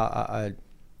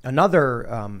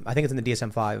another, I think it's in the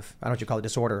DSM-5, I don't know what you call it,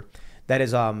 disorder, that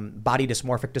is body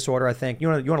dysmorphic disorder, I think. You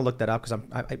want to look that up because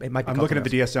it might be. I'm looking at the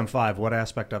DSM-5. What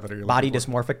aspect of it are you body looking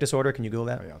for? dysmorphic disorder. Can you Google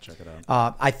that? Oh, yeah, I'll check it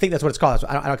out. I think that's what it's called.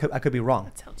 I could be wrong.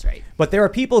 That sounds right. But there are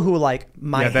people who like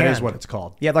my hand. Yeah, that is what it's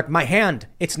called. Yeah, like my hand.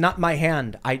 It's not my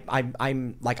hand.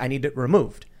 I'm like I need it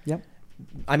removed. Yep.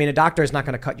 I mean, a doctor is not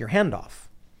going to cut your hand off.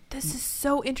 This is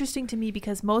so interesting to me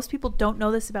because most people don't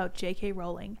know this about J.K.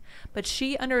 Rowling, but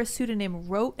she, under a pseudonym,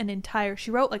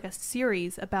 she wrote like a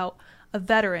series about a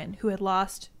veteran who had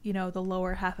lost, the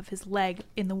lower half of his leg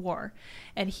in the war.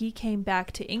 And he came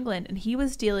back to England and he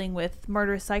was dealing with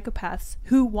murderous psychopaths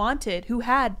who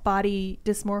had body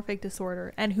dysmorphic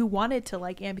disorder and who wanted to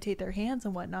like amputate their hands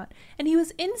and whatnot. And he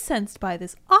was incensed by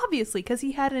this, obviously, because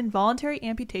he had an involuntary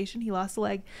amputation. He lost a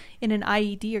leg in an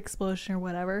IED explosion or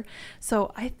whatever.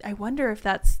 So I wonder if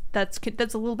that's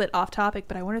a little bit off topic,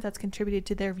 but I wonder if that's contributed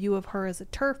to their view of her as a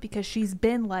TERF, because she's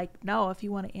been like, no, if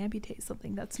you want to amputate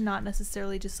something, that's not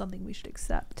necessarily just something we should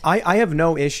accept. I have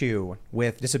no issue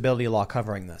with disability law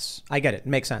covering this. I get it. It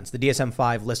makes sense. The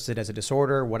DSM-5 lists it as a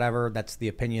disorder, whatever. That's the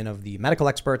opinion of the medical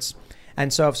experts.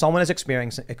 And so if someone is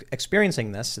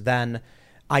experiencing this, then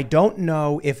I don't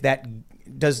know if that...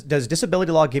 Does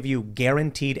disability law give you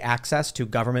guaranteed access to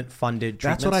government-funded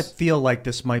treatments? That's what I feel like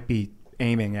this might be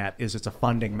aiming at, is it's a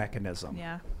funding mechanism.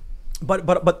 Yeah.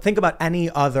 But think about any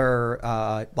other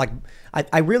I think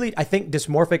body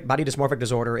dysmorphic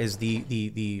disorder is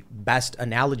the best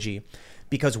analogy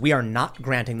because we are not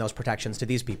granting those protections to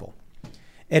these people.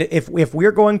 If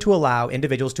we're going to allow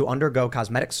individuals to undergo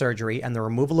cosmetic surgery and the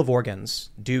removal of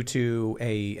organs due to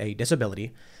a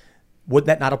disability, would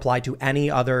that not apply to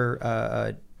any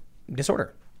other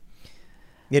disorder?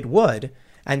 It would.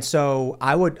 And so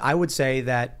I would say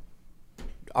that,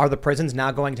 are the prisons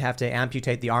now going to have to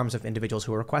amputate the arms of individuals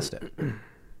who request it?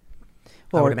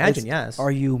 Well, I would imagine yes. Are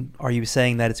you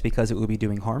saying that it's because it would be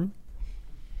doing harm?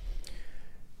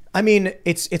 I mean,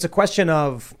 it's a question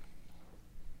of,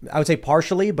 I would say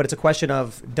partially, but it's a question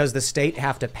of, does the state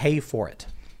have to pay for it,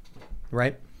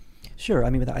 right? Sure. I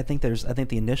mean, I think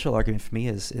the initial argument for me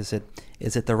is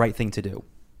it the right thing to do?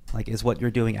 Like, is what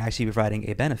you're doing actually providing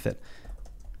a benefit?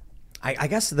 I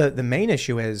guess the main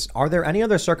issue is, are there any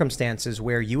other circumstances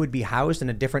where you would be housed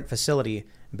in a different facility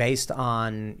based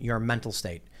on your mental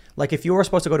state? Like if you were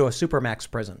supposed to go to a supermax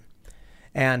prison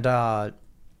and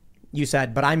you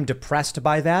said, but I'm depressed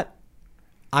by that,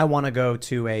 I want to go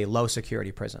to a low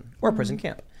security prison or a prison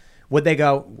camp. Would they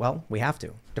go, well, we have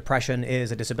to. Depression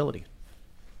is a disability.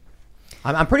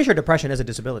 I'm pretty sure depression is a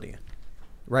disability,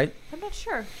 right? I'm not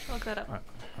sure. I'll look that up.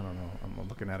 I don't know. I'm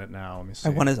looking at it now. Let me see.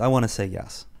 I want to say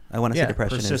yes. I want to say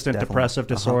depression is persistent definitely depressive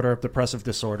disorder. Depressive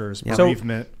disorders,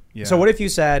 bereavement. So what if you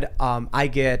said, I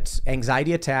get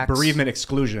anxiety attacks? Bereavement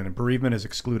exclusion. Bereavement is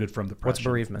excluded from depression. What's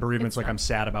bereavement? Bereavement's like I'm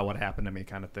sad about what happened to me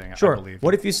kind of thing. Sure. I believe.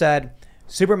 What if you said,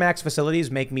 supermax facilities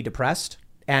make me depressed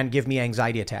and give me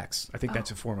anxiety attacks? I think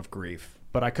that's a form of grief,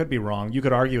 but I could be wrong. You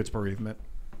could argue it's bereavement.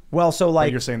 Well, so like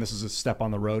but you're saying this is a step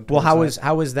on the road. Well, how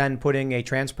is then putting a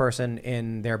trans person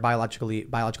in their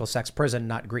biological sex prison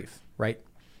not grief, right?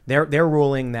 They're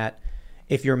ruling that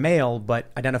if you're male but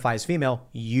identify as female,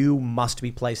 you must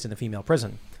be placed in a female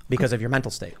prison because of your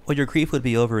mental state. Well, your grief would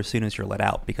be over as soon as you're let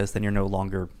out, because then you're no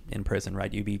longer in prison,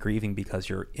 right? You'd be grieving because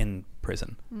you're in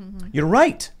prison. Mm-hmm. You're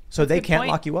right. So they can't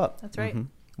lock you up. That's right.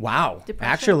 Mm-hmm. Wow.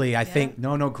 Depression? Actually, I think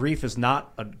no, grief is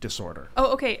not a disorder.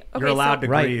 Oh, okay. You're allowed to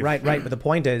grieve. Right. But the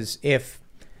point is,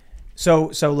 so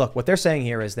look, what they're saying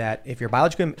here is that if you're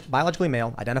biologically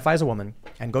male, identify as a woman,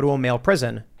 and go to a male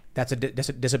prison, that's a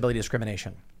disability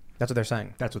discrimination. That's what they're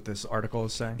saying. That's what this article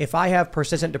is saying. If I have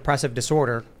persistent depressive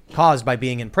disorder caused by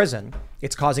being in prison,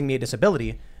 it's causing me a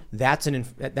disability. That's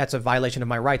a violation of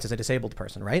my rights as a disabled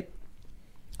person, right?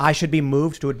 I should be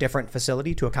moved to a different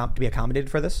facility to be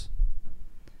accommodated for this.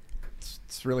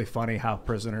 It's really funny how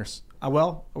prisoners.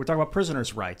 Well, we're talking about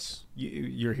prisoners' rights.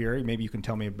 You're here. Maybe you can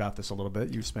tell me about this a little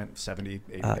bit. You've spent 70,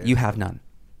 80 days. You have none.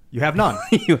 You have none.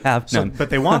 You have none. But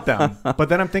they want them. But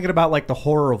then I'm thinking about like the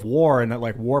horror of war and that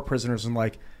like war prisoners and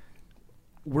like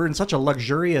we're in such a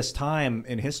luxurious time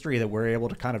in history that we're able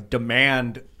to kind of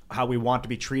demand how we want to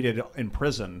be treated in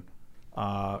prison.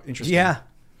 Interesting. Yeah.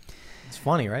 It's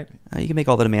funny, right? You can make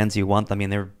all the demands you want. I mean,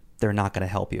 they're not going to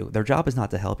help you. Their job is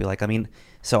not to help you. Like, I mean,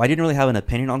 so I didn't really have an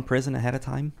opinion on prison ahead of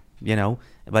time,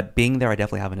 but being there, I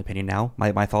definitely have an opinion now.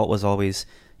 My thought was always,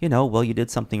 well, you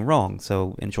did something wrong,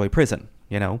 so enjoy prison.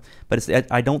 you know. But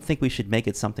I don't think we should make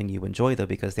it something you enjoy, though,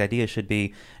 because the idea should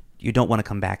be you don't want to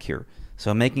come back here.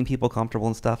 So making people comfortable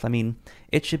and stuff, I mean,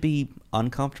 it should be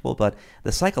uncomfortable, but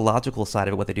the psychological side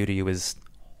of it, what they do to you, is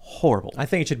horrible. I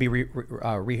think it should be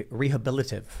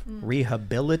rehabilitative.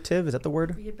 Rehabilitative, is that the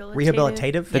word?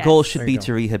 Rehabilitative. The goal should be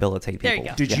to rehabilitate people. There you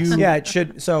go. Did you? Yeah, it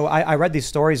should. So I read these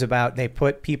stories about they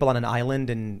put people on an island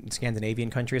in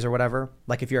Scandinavian countries or whatever.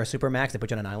 Like if you're a supermax, they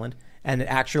put you on an island, and it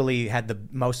actually had the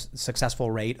most successful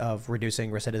rate of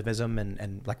reducing recidivism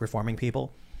and like reforming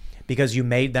people, because you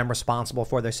made them responsible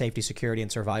for their safety, security,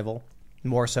 and survival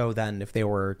more so than if they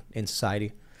were in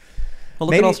society. Well,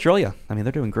 look at Australia. I mean,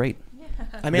 they're doing great.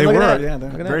 I mean, they look were, at that. yeah,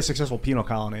 they're Look a at very that. successful penal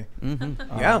colony.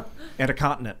 Yeah. And a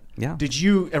continent. Yeah. Did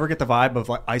you ever get the vibe of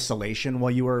like isolation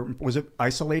while you were? Was it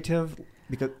isolative?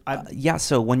 Because yeah.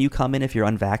 So when you come in, if you're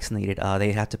unvaccinated,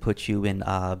 they have to put you in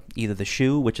either the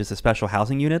SHU, which is a special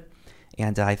housing unit,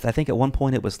 and I think at one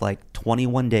point it was like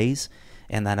 21 days,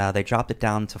 and then they dropped it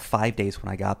down to 5 days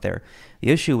when I got there. The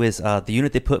issue is the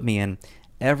unit they put me in.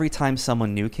 Every time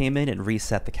someone new came in, it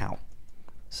reset the count.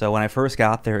 So when I first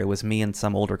got there, it was me and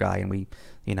some older guy, and we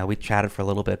chatted for a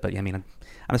little bit. But I mean, I'm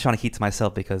just trying to keep to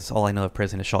myself because all I know of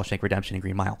prison is Shawshank Redemption and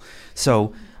Green Mile.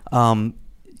 So,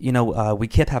 we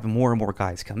kept having more and more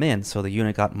guys come in. So the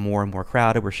unit got more and more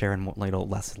crowded. We're sharing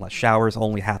less and less showers.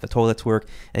 Only half the toilets work.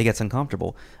 It gets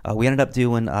uncomfortable. We ended up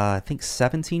doing, I think,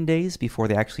 17 days before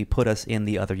they actually put us in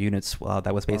the other units.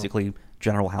 That was basically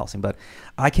general housing. But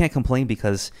I can't complain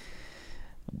because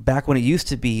back when it used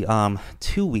to be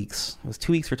 2 weeks, it was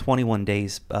 2 weeks for 21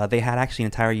 days. They had actually an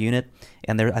entire unit,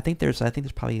 and I think there's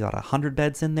probably about 100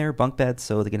 beds in there, bunk beds,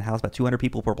 so they can house about 200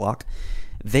 people per block.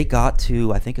 They got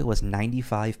to, I think it was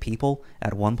 95 people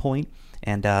at one point,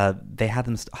 and they had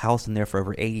them housed in there for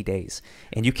over 80 days.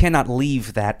 And you cannot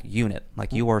leave that unit.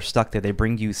 Like, you are stuck there. They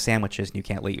bring you sandwiches, and you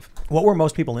can't leave. What were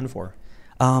most people in for?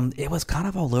 It was kind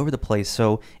of all over the place.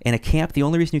 So in a camp, the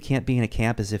only reason you can't be in a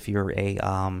camp is if you're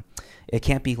it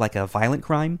can't be like a violent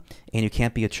crime, and you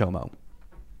can't be a chomo.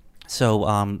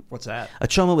 So what's that? A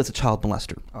chomo is a child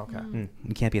molester. Okay.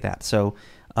 You can't be that. So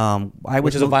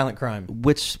which is a violent crime.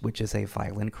 Which is a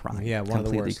violent crime. Yeah, one of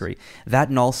the worst. Agree. That,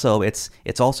 and also it's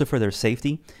also for their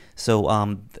safety.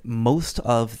 So most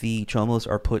of the chomos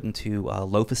are put into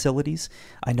low facilities.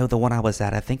 I know the one I was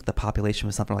at, I think the population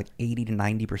was something like 80 to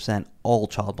 90% all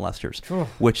child molesters,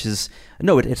 which is,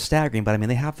 it's staggering, but I mean,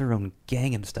 they have their own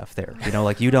gang and stuff there. You know,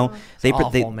 like you don't, they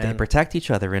protect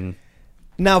each other. And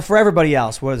now for everybody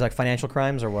else, what is like financial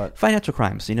crimes or what? Financial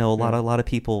crimes. You know, a lot of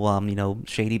people,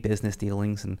 shady business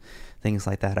dealings and things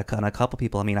like that. And a couple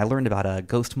people, I mean, I learned about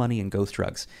ghost money and ghost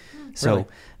drugs. So Really?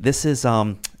 This is,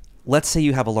 let's say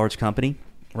you have a large company,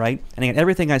 right? And again,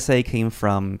 everything I say came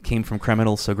from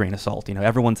criminals, so grain of salt. You know,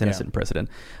 everyone's innocent in prison.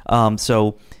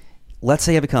 So let's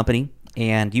say you have a company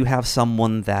and you have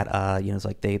someone that, it's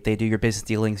like they do your business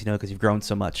dealings, because you've grown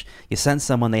so much. You send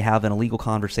someone, they have an illegal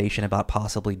conversation about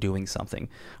possibly doing something,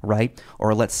 right?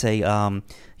 Or let's say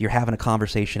you're having a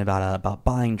conversation about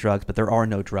buying drugs, but there are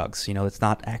no drugs. It's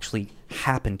not actually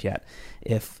happened yet.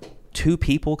 If two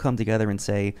people come together and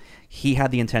say, he had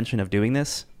the intention of doing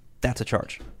this, that's a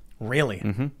charge. Really?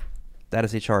 Mm-hmm. That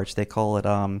is a charge. They call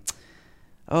it,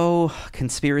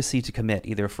 conspiracy to commit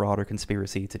either fraud or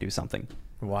conspiracy to do something.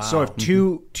 Wow. So if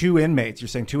two inmates, you're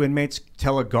saying two inmates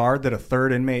tell a guard that a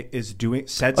third inmate is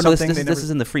said something. No, this is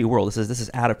in the free world. This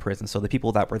is out of prison. So the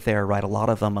people that were there, right? A lot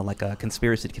of them are like a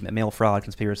conspiracy to commit mail fraud,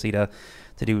 conspiracy to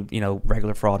do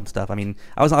regular fraud and stuff. I mean,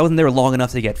 I wasn't there long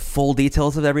enough to get full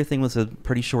details of everything. It was a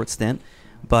pretty short stint,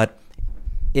 but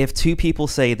if two people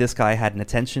say this guy had an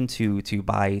intention to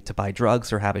buy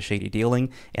drugs or have a shady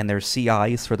dealing, and they're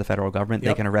CIs for the federal government,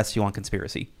 they can arrest you on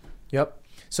conspiracy. Yep.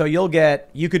 So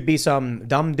you could be some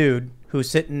dumb dude who's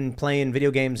sitting playing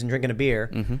video games and drinking a beer,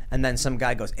 and then some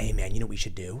guy goes, "Hey man, you know what we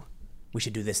should do? We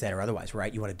should do this, that, or otherwise,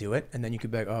 right? You want to do it?" And then you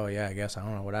could be like, "Oh yeah, I guess, I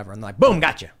don't know, whatever." And like, boom,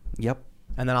 gotcha. Yep.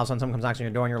 And then all of a sudden someone comes knocking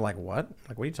on your door and you're like, what?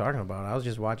 Like, what are you talking about? I was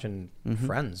just watching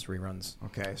Friends reruns.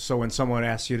 Okay, so when someone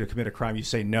asks you to commit a crime, you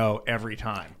say no every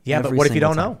time. Yeah, but what if you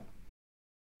don't know?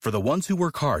 For the ones who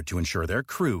work hard to ensure their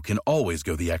crew can always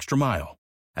go the extra mile,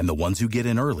 and the ones who get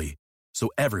in early so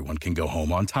everyone can go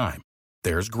home on time,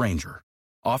 there's Grainger,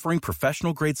 offering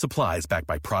professional-grade supplies backed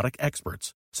by product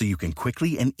experts so you can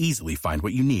quickly and easily find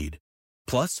what you need.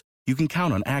 Plus, you can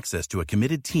count on access to a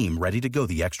committed team ready to go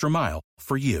the extra mile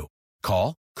for you.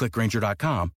 Call, click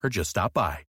Grainger.com, or just stop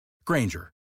by.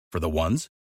 Grainger, for the ones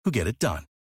who get it done.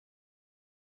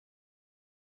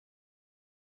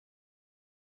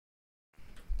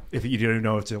 If you don't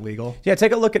know it's illegal? Yeah,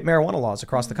 take a look at marijuana laws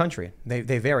across the country.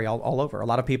 They vary all over. A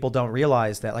lot of people don't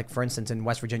realize that, like, for instance, in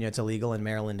West Virginia, it's illegal. In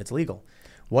Maryland, it's legal.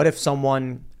 What if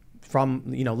someone from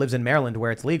lives in Maryland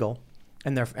where it's legal,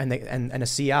 and a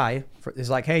CI is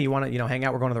like, hey, you want to hang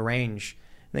out? We're going to the range.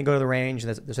 And they go to the range,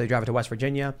 and so they drive it to West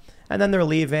Virginia, and then they're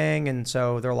leaving, and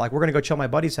so they're like, we're going to go chill at my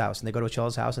buddy's house, and they go to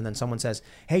chill's house, and then someone says,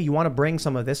 hey, you want to bring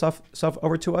some of this stuff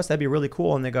over to us? That'd be really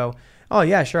cool. And they go, oh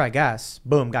yeah, sure, I guess.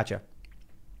 Boom, gotcha.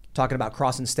 Talking about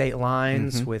crossing state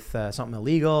lines with something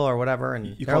illegal or whatever,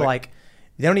 and they're like,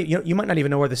 they don't. You might not even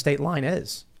know where the state line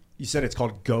is. You said it's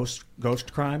called ghost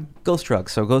crime? Ghost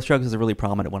drugs. So ghost drugs is a really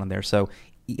prominent one in there. So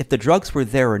if the drugs were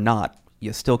there or not,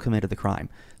 you still committed the crime.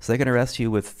 So they can arrest you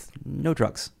with no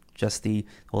drugs. Just they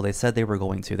said they were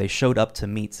going to. They showed up to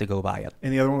meet to go buy it.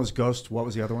 And the other one was ghost. What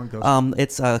was the other one? Ghost?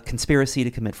 It's a conspiracy to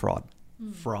commit fraud.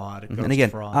 Fraud. And again,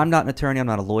 fraud. I'm not an attorney. I'm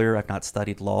not a lawyer. I've not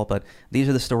studied law, but these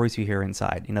are the stories you hear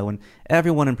inside. When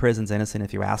everyone in prison's innocent,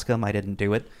 if you ask them, I didn't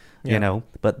do it.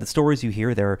 But the stories you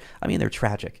hear, they're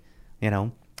tragic.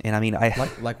 And I mean,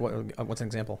 like what's an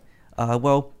example?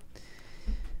 Well,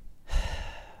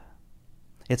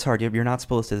 it's hard. You're not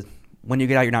supposed to. When you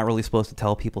get out, you're not really supposed to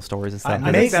tell people stories and stuff.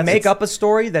 Make up a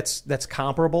story that's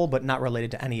comparable but not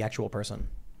related to any actual person.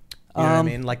 You know what I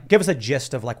mean? Like, give us a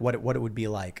gist of like what it would be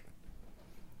like.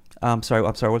 I'm sorry.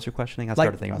 What's your questioning? I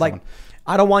started thinking about that one.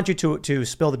 I don't want you to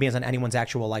spill the beans on anyone's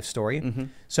actual life story.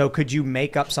 So could you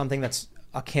make up something that's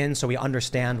akin so we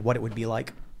understand what it would be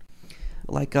like?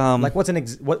 Like what's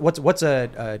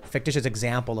a fictitious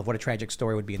example of what a tragic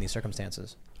story would be in these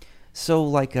circumstances? So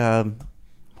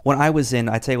when I was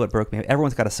I tell you what broke me.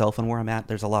 Everyone's got a cell phone where I'm at.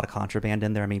 There's a lot of contraband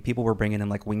in there. I mean, people were bringing in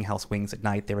like wing house wings at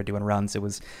night. They were doing runs. It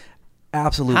was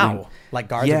absolutely how? Like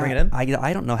guards would bring it in?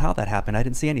 I don't know how that happened. I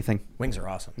didn't see anything. Wings are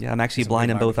awesome. Yeah, I'm actually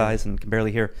blind in both eyes and can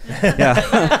barely hear.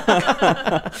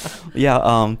 Yeah.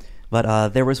 Yeah. But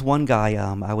there was one guy.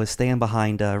 I was staying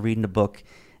behind reading a book.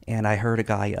 And I heard a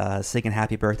guy singing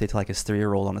 "Happy Birthday" to like his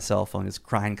 3-year-old on a cell phone. He was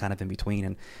crying kind of in between,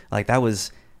 and like that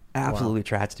was absolutely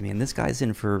tragic to me. And this guy's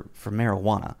in for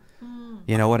marijuana.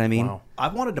 You know what I mean? Wow.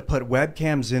 I've wanted to put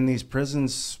webcams in these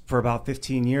prisons for about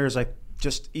 15 years.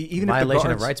 Even violation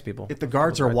if of rights, people. If the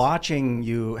guards are watching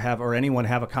you or anyone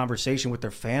have a conversation with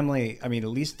their family, I mean, at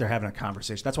least they're having a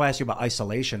conversation. That's why I asked you about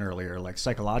isolation earlier, like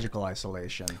psychological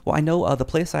isolation. Well, I know the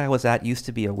place I was at used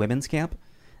to be a women's camp.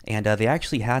 And they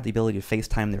actually had the ability to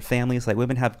FaceTime their families. Like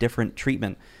women have different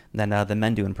treatment than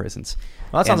men do in prisons.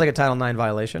 Well, that sounds like a Title IX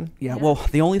violation. Yeah. Well,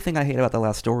 the only thing I hate about the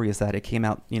last story is that it came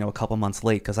out, a couple months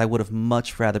late because I would have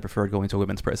much rather preferred going to a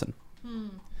women's prison.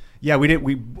 Yeah, we did.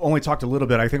 We only talked a little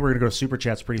bit. I think we're going to go to Super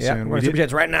Chats pretty soon. We're Super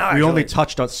Chats right now. We only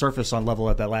touched on surface on level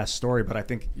at that last story, but I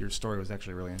think your story was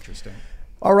actually really interesting.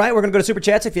 All right, we're going to go to Super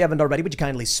Chats. If you haven't already, would you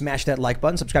kindly smash that like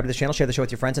button, subscribe to the channel, share the show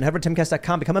with your friends, and head over to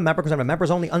timcast.com. Become a member because I have a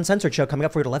members-only uncensored show coming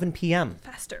up for you at 11 p.m.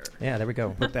 Faster. Yeah, there we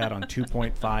go. Put that on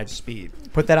 2.5 speed.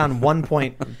 Put that on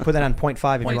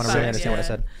 0.5 if you want to really understand what I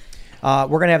said.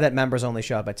 We're going to have that members-only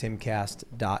show up at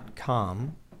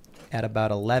timcast.com at about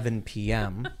 11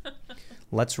 p.m.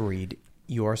 Let's read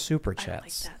your Super Chats. I don't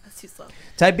like that. That's too slow.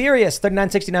 Tiberius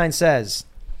 3969 says,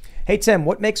 "Hey Tim,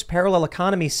 what makes parallel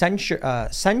economy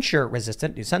censor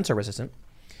resistant?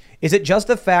 Is it just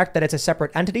the fact that it's a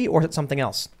separate entity, or is it something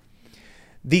else?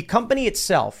 The company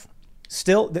itself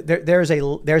still there's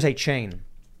a chain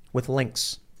with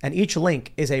links, and each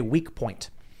link is a weak point.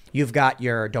 You've got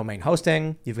your domain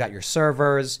hosting, you've got your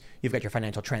servers, you've got your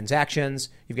financial transactions,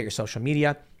 you've got your social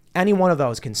media. Any one of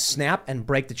those can snap and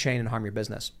break the chain and harm your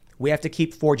business. We have to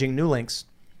keep forging new links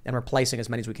and replacing as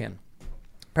many as we can.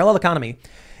 Parallel Economy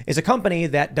is a company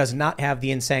that does not have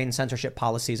the insane censorship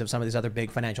policies of some of these other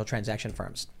big financial transaction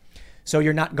firms. So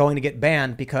you're not going to get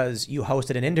banned because you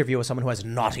hosted an interview with someone who has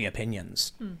naughty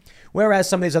opinions. Whereas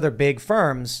some of these other big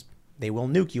firms, they will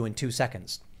nuke you in 2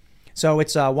 seconds. So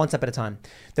it's one step at a time.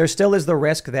 There still is the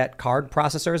risk that card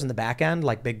processors in the back end,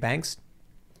 like big banks,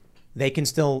 they can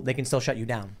still shut you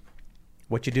down.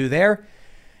 What you do there,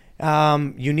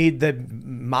 you need the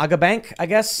MAGA bank, I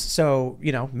guess. So,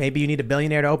 maybe you need a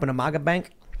billionaire to open a MAGA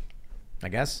bank, I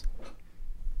guess.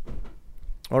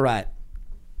 All right.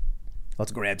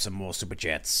 Let's grab some more Super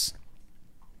Chats.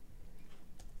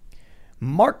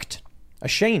 Marked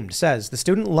Ashamed says, the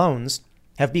student loans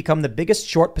have become the biggest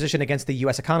short position against the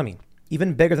U.S. economy,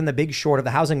 even bigger than the big short of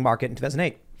the housing market in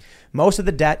 2008. Most of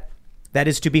the debt that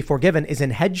is to be forgiven is in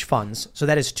hedge funds, so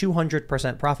that is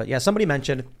 200% profit. Yeah, somebody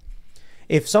mentioned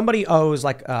if somebody owes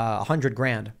like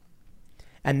 $100,000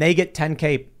 and they get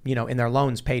 10K, in their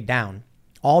loans paid down,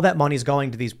 all that money is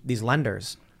going to these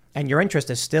lenders, and your interest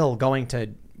is still going to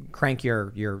crank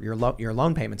your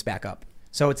loan payments back up.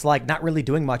 So it's like not really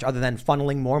doing much other than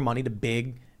funneling more money to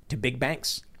big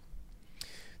banks.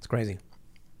 It's crazy.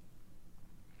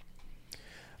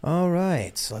 All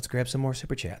right, so let's grab some more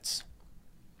Super Chats.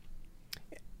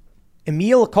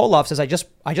 Emil Koloff says, I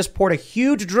just poured a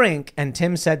huge drink and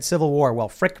Tim said Civil War. Well,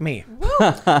 frick me.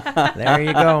 There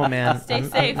you go, man. Stay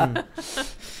safe.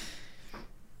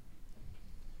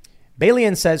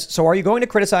 Balian says, so are you going to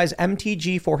criticize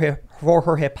MTG for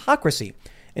her hypocrisy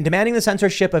in demanding the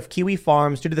censorship of Kiwi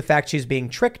Farms due to the fact she's being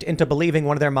tricked into believing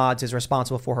one of their mods is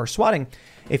responsible for her swatting?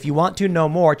 If you want to know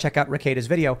more, check out Ricada's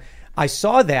video. I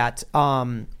saw that.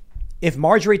 If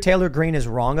Marjorie Taylor Greene is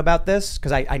wrong about this,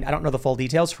 because I don't know the full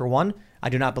details, for one, I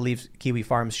do not believe Kiwi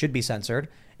Farms should be censored.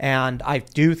 And I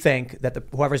do think that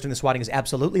whoever's doing the swatting is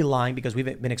absolutely lying because we've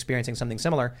been experiencing something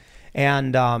similar.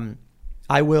 And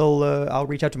I'll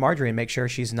reach out to Marjorie and make sure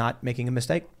she's not making a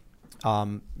mistake.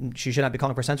 She should not be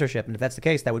calling for censorship. And if that's the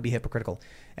case, that would be hypocritical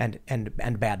and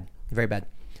bad, very bad.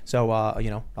 So,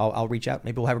 I'll reach out.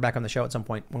 Maybe we'll have her back on the show at some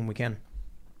point when we can.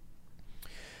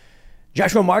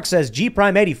 Joshua Mark says, G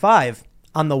Prime 85,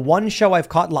 on the one show I've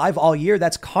caught live all year,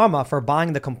 that's karma for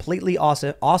buying the completely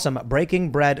awesome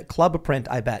Breaking Bread club print,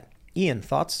 I bet. Ian,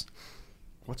 thoughts?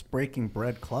 What's Breaking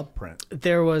Bread club print?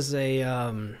 There was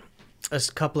a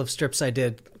couple of strips I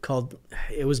did called,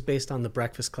 it was based on the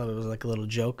Breakfast Club. It was like a little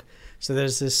joke. So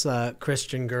there's this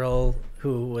Christian girl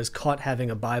who was caught having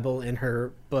a Bible in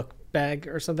her book bag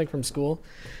or something from school,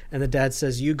 and the dad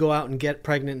says, you go out and get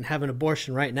pregnant and have an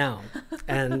abortion right now.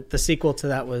 And the sequel to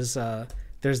that was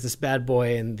there's this bad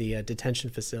boy in the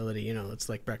detention facility, it's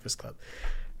like Breakfast Club.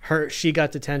 She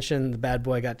got detention, the bad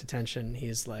boy got detention.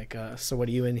 He's like, so what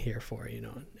are you in here for,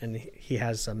 and he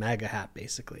has a MAGA hat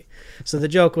basically. So the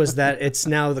joke was that it's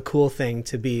now the cool thing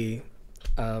to be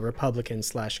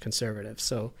Republican/conservative.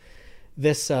 So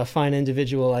this fine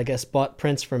individual, I guess, bought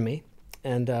prints from me,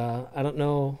 and I don't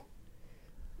know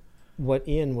what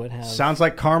Ian would have. Sounds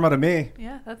like karma to me.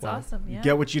 Yeah, that's awesome. Yeah. You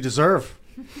get what you deserve.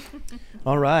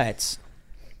 All right.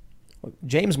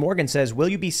 James Morgan says, will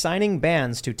you be signing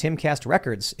bands to Timcast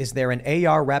Records? Is there an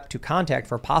AR rep to contact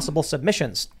for possible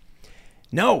submissions?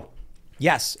 No.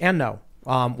 Yes and no.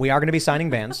 We are going to be signing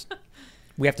bands.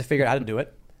 We have to figure out how to do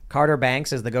it. Carter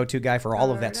Banks is the go-to guy for all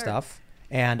of that stuff.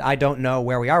 And I don't know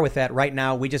where we are with that. Right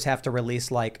now, we just have to release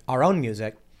like our own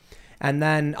music. And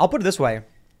then I'll put it this way.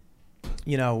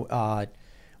 We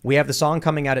have the song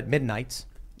coming out at midnight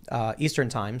Eastern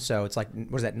time. So it's like,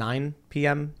 what is that, 9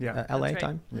 p.m. LA right.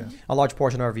 time? Yeah. A large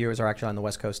portion of our viewers are actually on the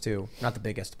West Coast too. Not the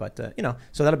biggest, but,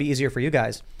 so that'll be easier for you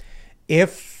guys.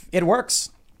 If it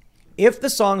works, if the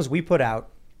songs we put out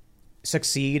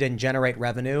succeed and generate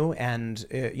revenue, and,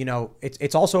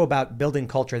 it's also about building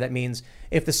culture. That means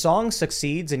if the song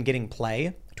succeeds in getting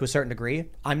play to a certain degree,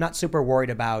 I'm not super worried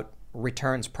about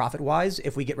returns profit-wise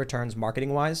if we get returns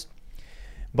marketing-wise.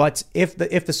 But if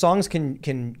the songs can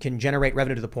generate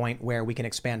revenue to the point where we can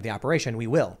expand the operation, we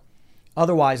will.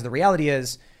 Otherwise, the reality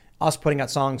is us putting out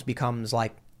songs becomes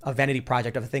like a vanity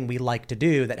project of a thing we like to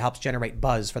do that helps generate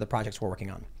buzz for the projects we're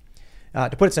working on.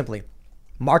 To put it simply,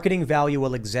 marketing value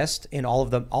will exist in all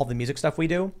of the music stuff we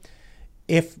do.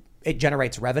 If it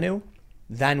generates revenue,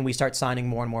 then we start signing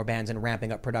more and more bands and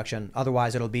ramping up production.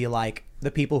 Otherwise, it'll be like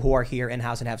the people who are here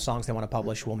in-house and have songs they want to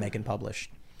publish will make and publish.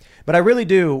 But I really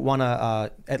do want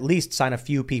to at least sign a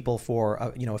few people for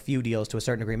a few deals to a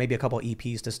certain degree, maybe a couple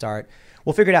EPs to start.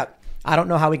 We'll figure it out. I don't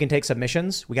know how we can take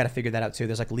submissions. We got to figure that out too.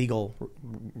 There's like legal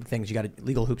things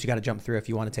legal hoops you got to jump through if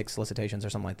you want to take solicitations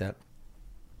or something like that.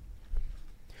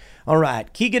 All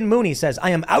right, Keegan Mooney says,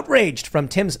 I am outraged from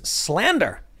Tim's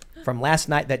slander from last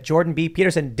night that Jordan B.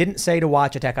 Peterson didn't say to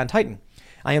watch Attack on Titan.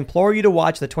 I implore you to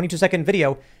watch the 22-second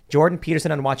video, Jordan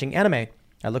Peterson on watching anime.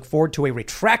 I look forward to a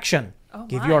retraction. Oh,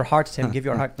 give my. your heart, Tim. Give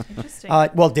your heart. Interesting.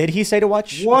 Well, did he say to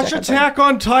watch Attack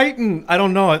on Titan? I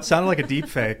don't know. It sounded like a deep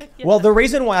fake. Yeah. Well, the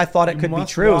reason why I thought it could be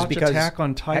true is because Attack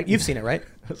on Titan. You've seen it, right?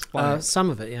 Some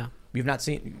of it, yeah. You've not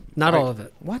seen... Not all of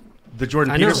it. What? The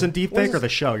Jordan Peterson deep fake or the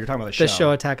show? You're talking about the show. The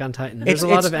show Attack on Titan. There's a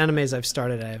lot of animes I've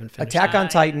started I haven't finished. Attack on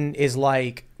Titan is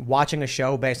like watching a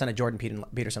show based on a Jordan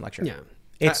Peterson lecture. Yeah.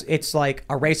 It's like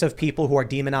a race of people who are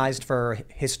demonized for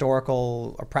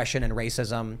historical oppression and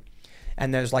racism.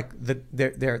 And there's like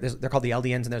they're called the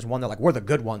Eldians, and there's one they're like, we're the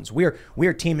good ones.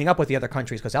 We're teaming up with the other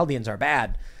countries because Eldians are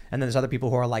bad. And then there's other people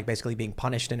who are like basically being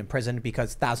punished and imprisoned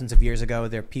because thousands of years ago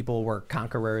their people were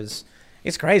conquerors.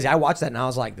 It's crazy. I watched that and I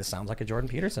was like, this sounds like a Jordan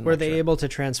Peterson Were lecture. they able to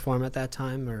transform at that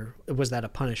time, or was that a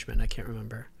punishment? I can't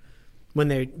remember. When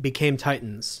they became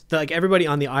Titans, like everybody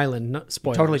on the island.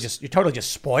 Spoilers. You're totally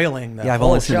just spoiling the. Yeah, I've whole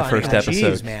only seen the show. first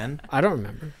episode. Jeez, man. I don't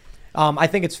remember. I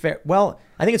think it's fair. Well,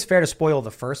 I think it's fair to spoil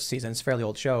the first season. It's a fairly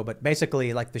old show, but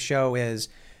basically, like the show is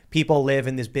people live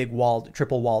in this big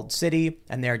triple walled city,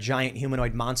 and they're giant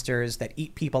humanoid monsters that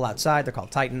eat people outside. They're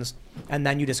called Titans. And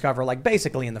then you discover, like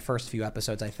basically in the first few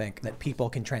episodes, I think, that people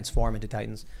can transform into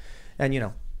Titans. And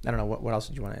I don't know what else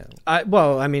did you want to add?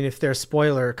 Well, I mean, if there's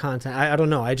spoiler content, I don't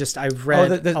know. I've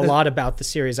read a lot about the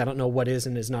series. I don't know what is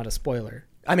and is not a spoiler.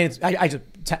 I mean,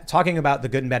 talking about the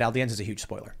good and bad Eldians is a huge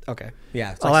spoiler. Okay.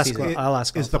 Yeah. I'll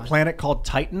ask. Is the planet called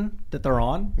Titan that they're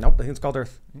on? Nope. I think it's called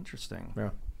Earth. Interesting. Yeah.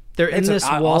 They're in this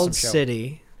walled awesome show.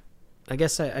 city. I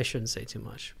guess I shouldn't say too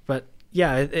much, but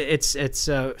yeah, it's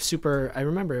super. I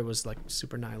remember it was like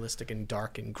super nihilistic and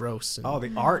dark and gross. And,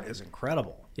 the art is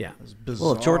incredible. Yeah. It's bizarre.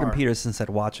 Well, if Jordan Peterson said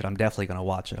watch it, I'm definitely going to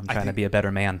watch it. I'm trying to be a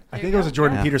better man. I think it was a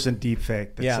Jordan Peterson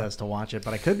deepfake that says to watch it,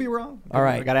 but I could be wrong. All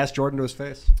right. I got to ask Jordan to his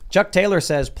face. Chuck Taylor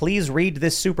says, please read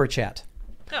this super chat.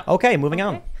 Okay, moving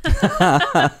on.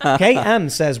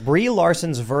 KM says, Brie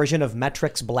Larson's version of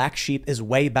Metric's Black Sheep is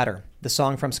way better. The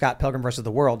song from Scott Pilgrim vs.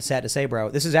 the World, sad to say, bro.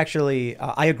 This is actually,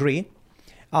 I agree.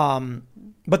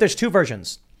 But there's two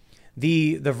versions.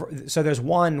 So there's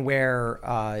one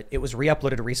where it was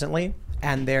re-uploaded recently,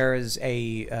 and there's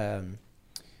a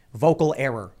vocal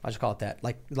error. I'll just call it that.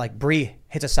 Like Brie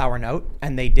hits a sour note,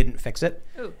 and they didn't fix it.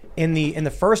 Ooh. In the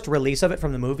first release of it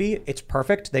from the movie, it's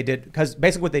perfect. They did, because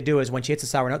basically what they do is when she hits a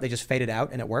sour note, they just fade it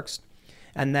out, and it works.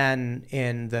 And then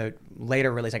in the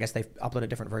later release, I guess they upload a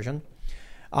different version.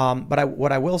 But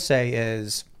what I will say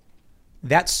is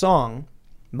that song,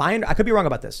 I could be wrong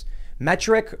about this.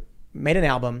 Metric made an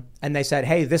album and they said,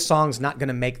 hey, this song's not going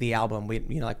to make the album. We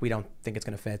don't think it's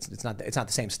going to fit. It's not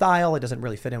the same style. It doesn't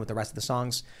really fit in with the rest of the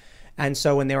songs. And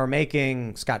so when they were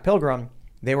making Scott Pilgrim,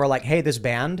 they were like, hey, this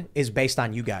band is based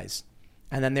on you guys.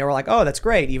 And then they were like, oh, that's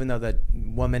great. Even though the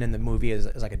woman in the movie is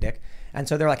like a dick. And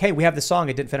so they're like, hey, we have this song.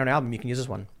 It didn't fit on our album. You can use this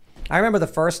one. I remember the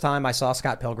first time I saw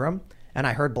Scott Pilgrim and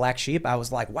I heard Black Sheep, I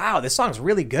was like, wow, this song's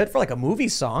really good for like a movie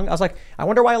song. I was like, I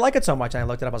wonder why I like it so much. And I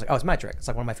looked it up. I was like, oh, it's Metric. It's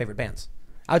like one of my favorite bands.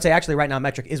 I would say actually right now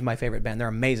Metric is my favorite band. They're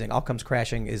amazing. All Comes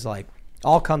Crashing is like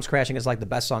the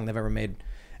best song they've ever made.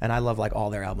 And I love like all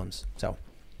their albums. So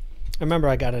I remember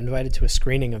I got invited to a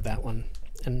screening of that one.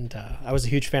 And I was a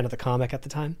huge fan of the comic at the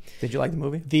time. Did you like the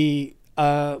movie?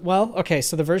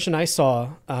 So the version I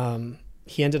saw,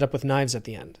 he ended up with knives at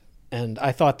the end. And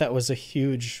I thought that was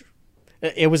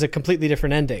it was a completely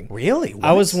different ending. Really? What?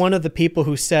 I was one of the people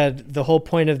who said the whole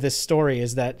point of this story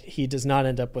is that he does not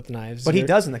end up with knives. But he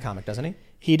does in the comic, doesn't he?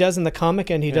 He does in the comic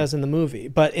and he does in the movie.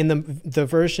 But in the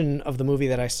version of the movie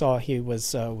that I saw, he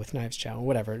was with knives, chow,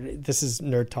 whatever. This is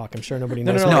nerd talk. I'm sure nobody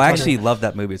knows. No, I actually love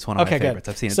that movie. It's one of my favorites.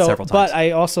 I've seen it several times. But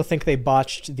I also think they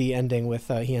botched the ending with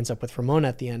he ends up with Ramona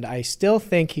at the end. I still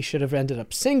think he should have ended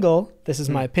up single. This is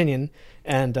my opinion.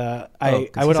 And I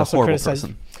would also criticize.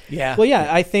 Yeah. Well,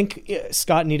 yeah, I think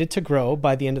Scott needed to grow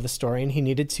by the end of the story, and he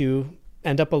needed to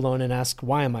end up alone and ask,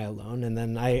 why am I alone? And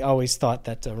then I always thought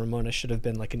that Ramona should have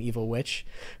been like an evil witch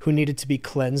who needed to be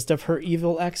cleansed of her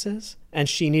evil exes. And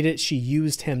she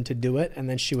used him to do it, and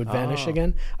then she would vanish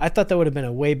again. I thought that would have been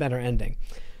a way better ending.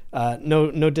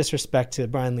 No disrespect to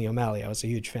Brian Lee O'Malley. I was a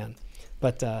huge fan.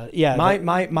 But yeah. My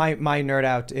nerd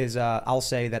out is I'll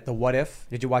say that the What If.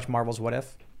 Did you watch Marvel's What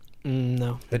If?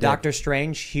 No. The Doctor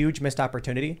Strange, huge missed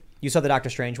opportunity. You saw the Doctor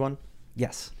Strange one?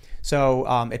 Yes.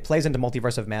 So it plays into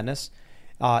Multiverse of Madness.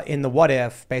 In the What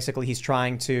If, basically he's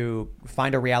trying to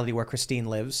find a reality where Christine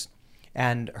lives,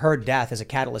 and her death is a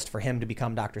catalyst for him to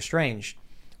become Doctor Strange.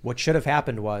 What should have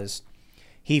happened was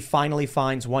he finally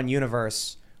finds one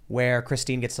universe where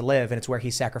Christine gets to live, and it's where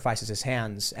he sacrifices his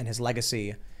hands and his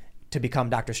legacy to become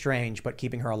Doctor Strange, but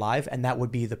keeping her alive. And that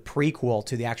would be the prequel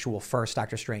to the actual first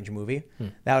Doctor Strange movie.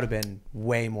 That would have been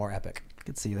way more epic. I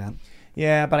could see that.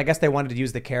 Yeah, but I guess they wanted to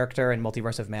use the character in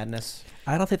Multiverse of Madness.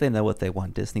 I don't think they know what they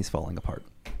want. Disney's falling apart.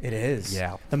 It is.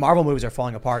 Yeah. The Marvel movies are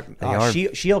falling apart. They are.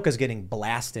 She-Hulk is getting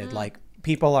blasted. Like,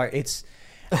 people are,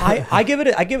 I give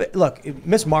it, look,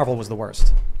 Miss Marvel was the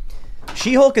worst.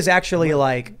 She-Hulk is actually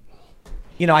like,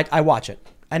 I watch it,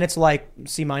 and it's like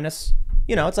C-.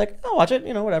 It's like, I'll watch it,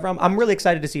 whatever. I'm really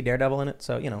excited to see Daredevil in it,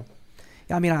 so, Yeah,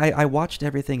 I mean, I watched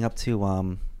everything up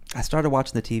to, I started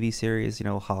watching the TV series,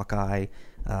 Hawkeye,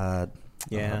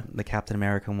 the Captain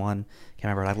American one.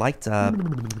 Can't remember. I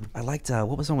liked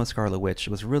what was the one with Scarlet Witch?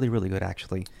 It was really, really good,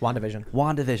 actually.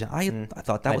 WandaVision. I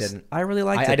thought that I really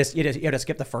liked it. You had to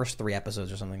skip the first 3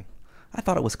 episodes or something. I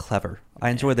thought it was clever.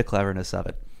 I enjoyed the cleverness of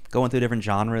it. Going through different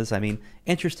genres. I mean,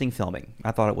 interesting filming.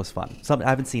 I thought it was fun. I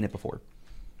haven't seen it before.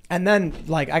 And then,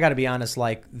 I got to be honest,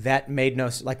 that made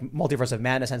Multiverse of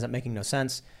Madness ends up making no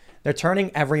sense. They're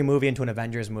turning every movie into an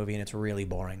Avengers movie, and it's really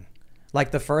boring.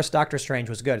 Like, the first Doctor Strange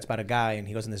was good. It's about a guy, and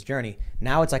he goes on this journey.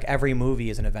 Now it's like every movie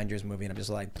is an Avengers movie, and I'm just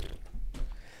like...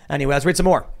 Anyway, let's read some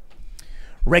more.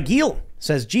 Regil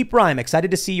says, Jeep Rhyme,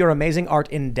 excited to see your amazing art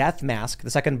in Death Mask,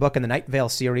 the second book in the Night Vale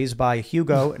series by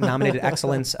Hugo-nominated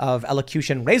excellence of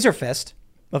elocution Razor Fist.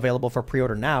 Available for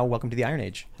pre-order now. Welcome to the Iron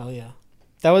Age. Hell yeah.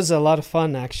 That was a lot of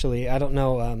fun, actually. I don't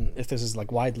know if this is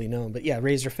like widely known, but yeah,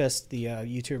 Razorfist, the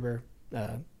YouTuber,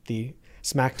 the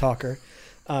smack talker,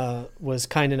 was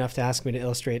kind enough to ask me to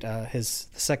illustrate the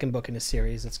second book in his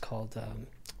series. It's called,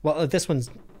 this one's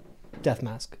Death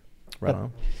Mask. Right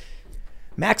on.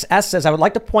 Max S. says, I would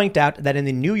like to point out that in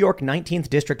the New York 19th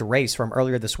District race from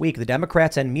earlier this week, the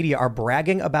Democrats and media are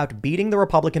bragging about beating the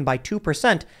Republican by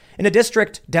 2%. In a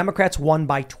district, Democrats won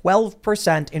by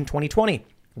 12% in 2020.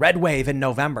 Red wave in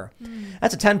November.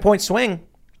 That's a 10-point swing.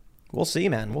 We'll see,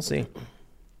 man. We'll see.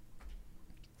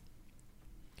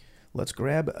 Let's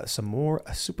grab some more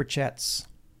super chats.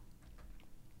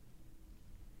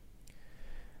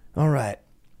 All right.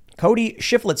 Cody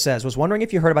Shiflett says, was wondering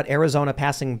if you heard about Arizona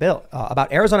passing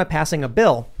a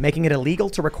bill making it illegal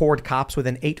to record cops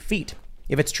within 8 feet.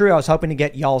 If it's true, I was hoping to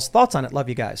get y'all's thoughts on it. Love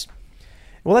you guys.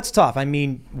 Well, that's tough. I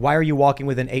mean, why are you walking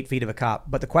within 8 feet of a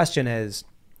cop? But the question is,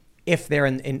 if they're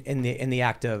in the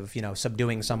act of,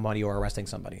 subduing somebody or arresting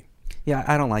somebody. Yeah,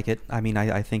 I don't like it. I mean,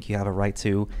 I think you have a right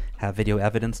to have video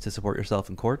evidence to support yourself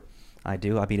in court. I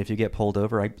do. I mean, if you get pulled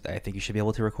over, I think you should be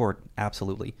able to record.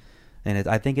 Absolutely. And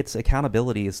I think it's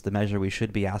accountability is the measure we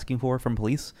should be asking for from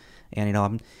police. And,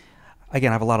 I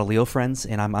have a lot of Leo friends,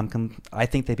 and I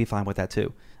think they'd be fine with that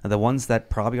too. And the ones that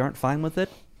probably aren't fine with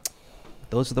it,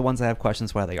 those are the ones I have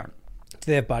questions why they aren't. Do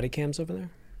they have body cams over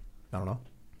there? I don't know.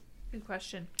 Good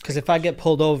question. Because if I get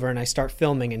pulled over and I start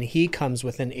filming and he comes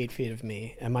within 8 feet of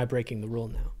me, am I breaking the rule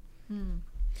now?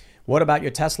 What about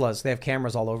your Teslas? They have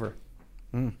cameras all over.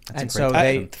 And so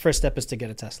the first step is to get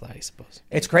a Tesla, I suppose.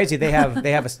 It's crazy. They have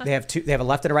a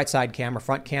left and a right side cam, a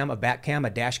front cam, a back cam, a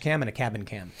dash cam, and a cabin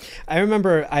cam. I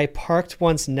remember I parked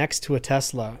once next to a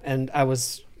Tesla and I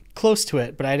was close to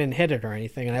it, but I didn't hit it or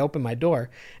anything. And I opened my door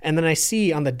and then I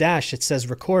see on the dash it says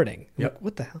recording. Yep. Like,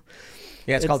 what the hell?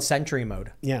 Yeah, it's called Sentry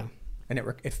mode. Yeah. And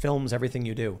it films everything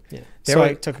you do. Yeah. So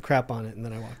I took a crap on it and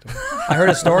then I walked away. I heard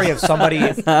a story of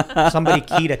somebody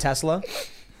keyed a Tesla.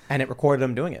 And it recorded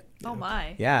them doing it. Oh,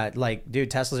 my. Yeah, dude,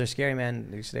 Teslas are scary,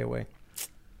 man. You stay away.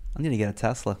 I need to get a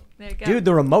Tesla. There you go. Dude,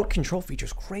 the remote control feature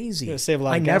is crazy. It'll save a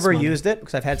lot I of gas never money. used it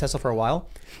because I've had a Tesla for a while.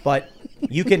 But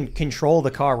you can control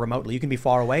the car remotely. You can be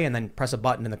far away and then press a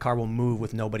button and the car will move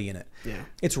with nobody in it. Yeah.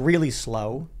 It's really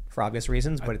slow for obvious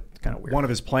reasons, but it's kind of weird. One of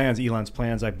his plans, Elon's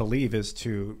plans, I believe, is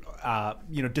to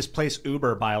displace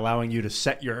Uber by allowing you to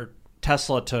set your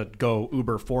Tesla to go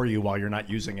Uber for you while you're not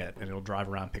using it, and it'll drive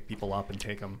around, pick people up, and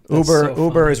take them.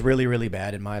 Uber is really, really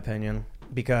bad in my opinion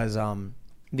because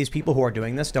these people who are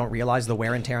doing this don't realize the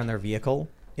wear and tear on their vehicle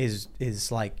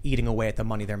is like eating away at the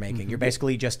money they're making. You're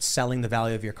basically just selling the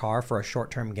value of your car for a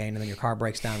short-term gain, and then your car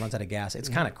breaks down, runs out of gas. It's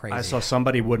kind of crazy. I saw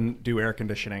somebody wouldn't do air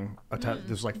conditioning. This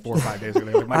was like 4 or 5 days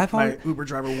ago. Like, my Uber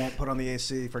driver won't put on the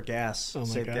AC for gas,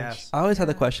 save gas. I always had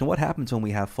the question, what happens when we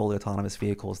have fully autonomous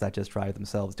vehicles that just drive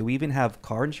themselves? Do we even have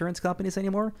car insurance companies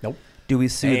anymore? Nope. Do we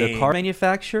sue the car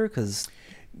manufacturer? Because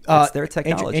it's their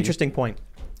technology. Interesting point.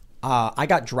 I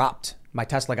got dropped. My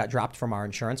Tesla got dropped from our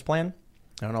insurance plan.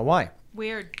 I don't know why.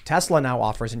 Weird. Tesla now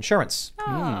offers insurance.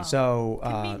 Oh, so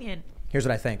convenient. Here's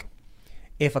what I think.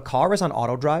 If a car is on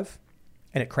auto drive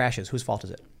and it crashes, whose fault is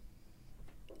it?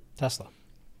 Tesla.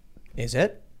 Is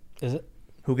it? Is it?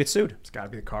 Who gets sued? It's got to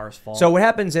be the car's fault. So what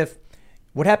happens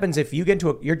if you get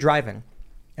into you're driving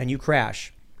and you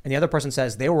crash and the other person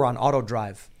says they were on auto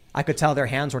drive? I could tell their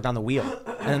hands were down the wheel.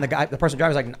 And then the person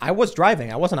driving is like, I was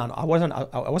driving. I wasn't on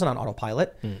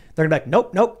autopilot. They're gonna be like,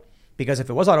 nope. Because if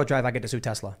it was auto drive, I get to sue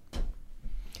Tesla.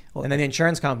 And then the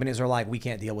insurance companies are like, we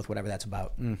can't deal with whatever that's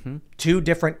about. Two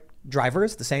different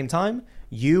drivers at the same time,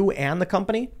 you and the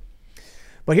company.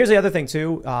 But here's the other thing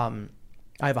too. I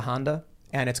have a Honda,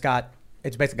 and it's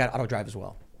basically got auto drive as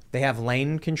well. They have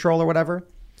lane control or whatever,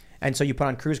 and so you put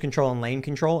on cruise control and lane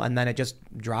control, and then it just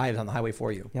drives on the highway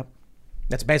for you. Yep.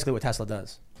 That's basically what Tesla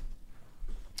does.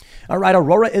 All right,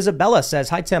 Aurora Isabella says,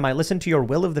 hi Tim, I listened to your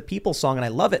Will of the People song and I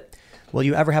love it. Will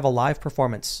you ever have a live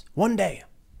performance? One day.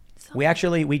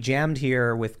 We jammed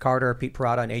here with Carter, Pete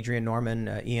Parada, and Adrian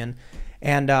Norman, Ian,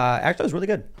 and actually it was really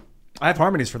good. I have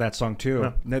harmonies for that song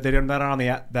too. Yeah. They're not on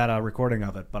that recording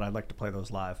of it, but I'd like to play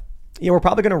those live. Yeah, we're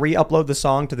probably going to re-upload the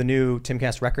song to the new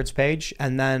Timcast Records page,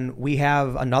 and then we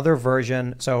have another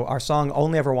version. So our song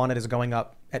Only Ever Wanted is going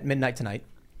up at midnight tonight,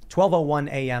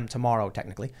 12:01 a.m. tomorrow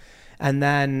technically. And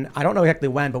then I don't know exactly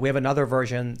when, but we have another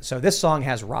version. So this song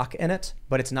has rock in it,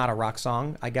 but it's not a rock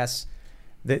song. I guess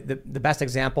the best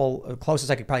example, the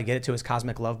closest I could probably get it to is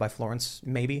Cosmic Love by Florence,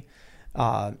 maybe.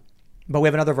 But we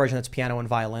have another version that's piano and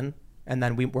violin. And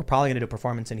then we're probably going to do a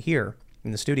performance in here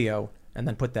in the studio and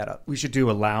then put that up. We should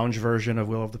do a lounge version of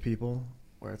Will of the People.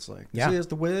 where it's like, Yeah. this is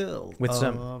the will with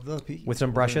of the people. with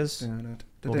some brushes.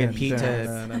 We'll get Pete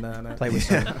to play with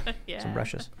some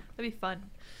brushes. That'd be fun.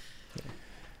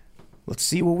 Let's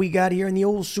see what we got here in the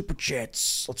old super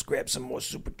chats. Let's grab some more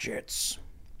super chats.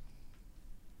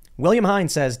 William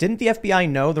Hines says, didn't the FBI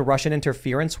know the Russian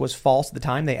interference was false at the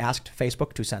time they asked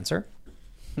Facebook to censor?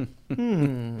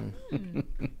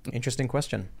 Interesting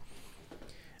question.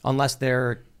 Unless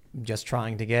they're just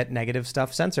trying to get negative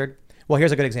stuff censored. Well,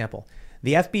 here's a good example.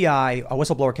 The FBI, a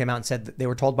whistleblower came out and said that they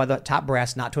were told by the top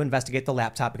brass not to investigate the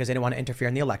laptop because they didn't want to interfere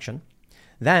in the election.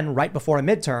 Then, right before a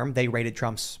midterm, they raided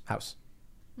Trump's house.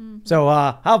 So,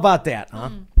 how about that, huh?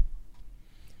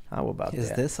 How about that?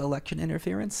 Is this election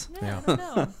interference? Yeah. I don't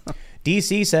know.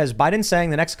 DC says Biden saying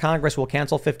the next Congress will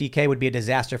cancel 50K would be a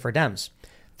disaster for Dems.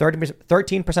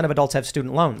 13% of adults have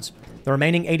student loans. The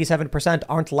remaining 87%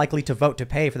 aren't likely to vote to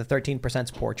pay for the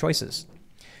 13%'s poor choices.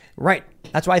 Right.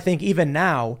 That's why I think even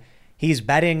now he's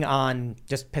betting on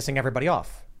just pissing everybody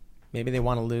off. Maybe they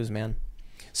want to lose, man.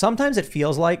 Sometimes it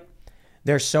feels like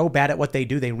they're so bad at what they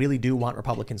do, they really do want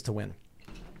Republicans to win.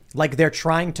 Like they're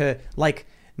trying to, like,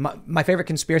 my favorite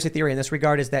conspiracy theory in this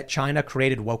regard is that China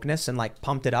created wokeness and like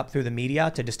pumped it up through the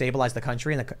media to destabilize the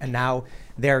country. And now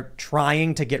they're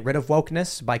trying to get rid of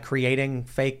wokeness by creating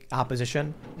fake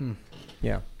opposition.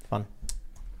 Yeah, fun.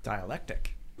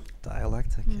 Dialectic.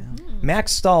 Yeah.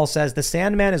 Max Stahl says the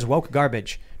Sandman is woke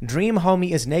garbage. Dream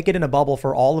Homie is naked in a bubble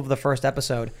for all of the first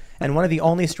episode. And one of the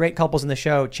only straight couples in the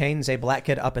show chains a black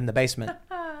kid up in the basement.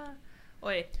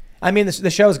 Oi. I mean,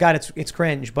 the show's got its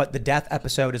cringe, but the death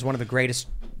episode is one of the greatest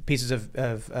pieces of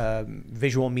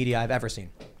visual media I've ever seen.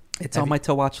 It's on my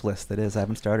to-watch list. It is. I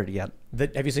haven't started it yet.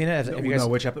 Have you seen it? Have you guys,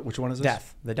 which one is this?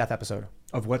 Death. The death episode.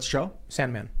 Of what show?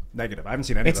 Sandman. Negative. I haven't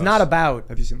seen any of It's those. not about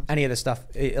Have you seen this? any of this stuff.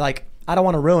 I don't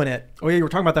want to ruin it. Oh, yeah, you were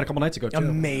talking about that a couple nights ago, too.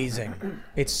 Amazing.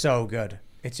 It's so good.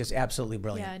 It's just absolutely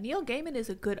brilliant. Yeah, Neil Gaiman is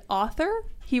a good author.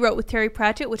 He wrote with Terry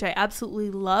Pratchett, which I absolutely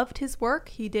loved his work.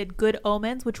 He did Good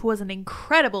Omens, which was an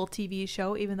incredible TV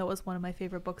show, even though it was one of my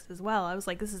favorite books as well. I was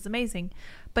like, this is amazing.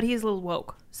 But he's a little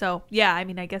woke. So, yeah, I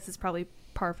mean, I guess it's probably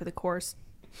par for the course.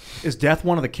 Is Death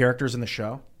one of the characters in the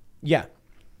show? Yeah.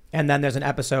 And then there's an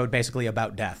episode basically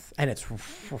about death. And it's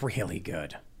really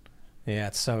good. Yeah,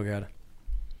 it's so good.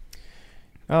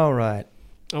 All right.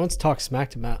 I once talked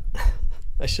smack about...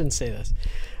 I shouldn't say this.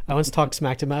 I once talked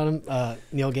smack about him,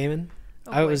 Neil Gaiman.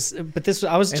 I was just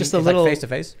a little face to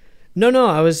face. No,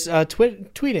 I was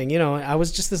tweeting. You know, I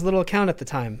was just this little account at the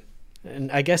time,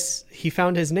 and I guess he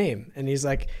found his name, and he's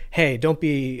like, "Hey, don't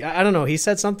be." I don't know. He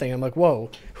said something. I'm like,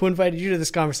 "Whoa, who invited you to this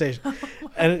conversation?"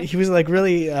 And he was like,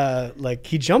 really, like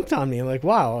he jumped on me. I'm like,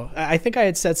 "Wow." I think I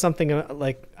had said something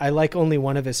like, "I like only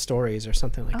one of his stories" or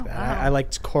something like that. Wow. I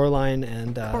liked Coraline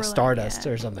and Coraline, Stardust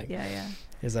yeah. or something. Yeah.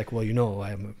 He's like, well, you know,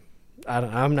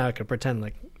 I'm not gonna pretend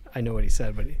like I know what he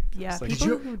said, but Yeah, like,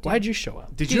 why'd you show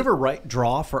up? Did you ever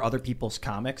draw for other people's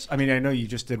comics? I mean, I know you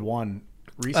just did one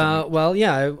recently. Well,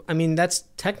 yeah. I mean, that's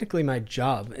technically my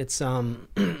job. It's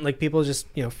like people just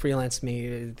freelance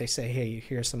me. They say, hey,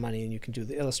 here's some money and you can do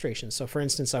the illustrations. So, for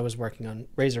instance, I was working on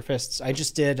Razor Fists. I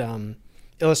just did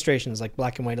illustrations, like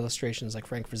black and white illustrations, like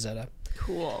Frank Frazetta.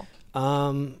 Cool.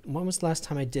 When was the last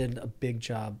time I did a big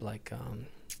job like?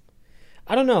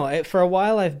 I don't know. For a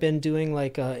while, I've been doing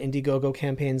like Indiegogo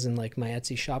campaigns and like my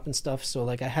Etsy shop and stuff. So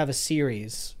like I have a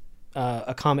series,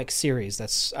 a comic series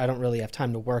that's I don't really have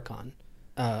time to work on.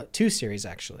 2 series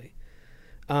actually.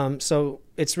 So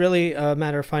it's really a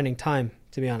matter of finding time,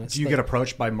 to be honest. Do you get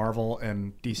approached by Marvel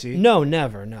and DC? No,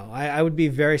 never. No, I would be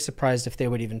very surprised if they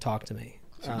would even talk to me.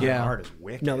 Yeah, art is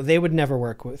wicked. No, they would never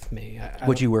work with me.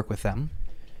 Would you work with them?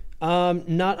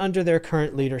 Not under their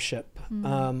current leadership.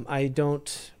 I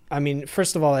don't. I mean,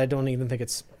 first of all, I don't even think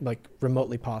it's like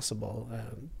remotely possible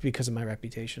because of my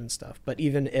reputation and stuff. But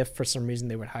even if for some reason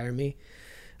they would hire me,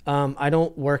 I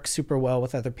don't work super well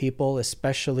with other people,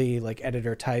 especially like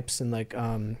editor types and like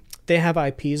they have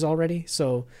IPs already.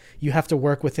 So you have to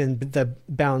work within the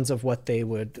bounds of what they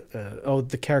would,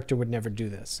 the character would never do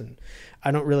this. And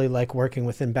I don't really like working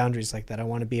within boundaries like that. I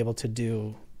want to be able to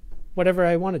do whatever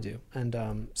I want to do.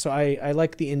 And so I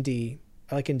like indie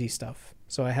stuff.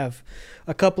 So I have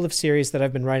a couple of series that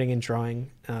I've been writing and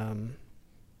drawing. I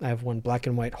have one black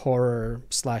and white horror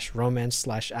 / romance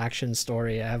 / action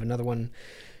story. I have another one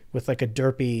with like a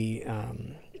derpy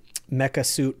mecha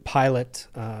suit pilot.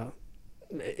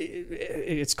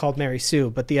 It's called Mary Sue.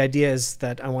 But the idea is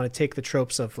that I want to take the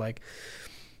tropes of like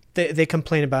they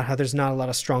complain about how there's not a lot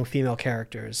of strong female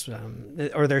characters,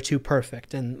 or they're too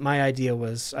perfect. And my idea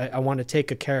was I want to take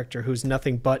a character who's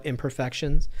nothing but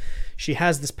imperfections. She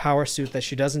has this power suit that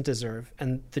she doesn't deserve.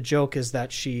 And the joke is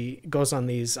that she goes on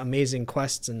these amazing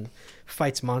quests and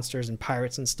fights monsters and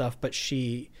pirates and stuff, but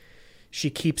she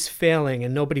keeps failing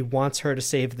and nobody wants her to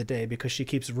save the day because she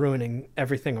keeps ruining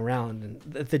everything around. And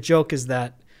the joke is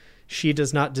that she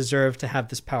does not deserve to have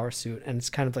this power suit, and it's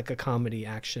kind of like a comedy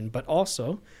action. But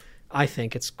also, I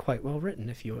think it's quite well written,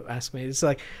 if you ask me. It's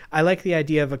like, I like the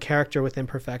idea of a character with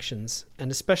imperfections,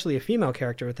 and especially a female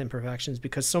character with imperfections,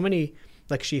 because so many,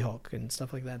 like She-Hulk and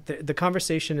stuff like that, the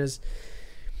conversation is,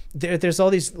 there's all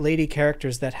these lady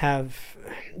characters that have,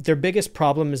 their biggest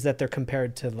problem is that they're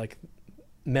compared to like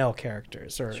male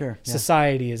characters, or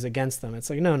society is against them. It's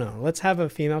like, no, let's have a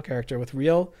female character with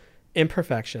real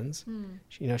imperfections.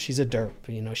 She's a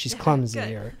derp, she's clumsy,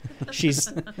 or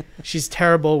she's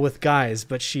terrible with guys,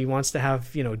 but she wants to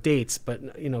have dates, but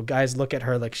guys look at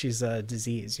her like she's a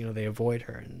disease, they avoid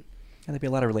her. And there'd be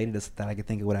a lot of relatedness that I could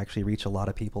think it would actually reach a lot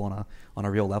of people on a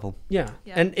real level. Yeah.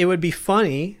 And it would be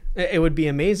funny. It would be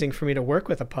amazing for me to work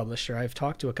with a publisher. I've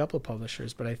talked to a couple of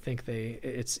publishers, but I think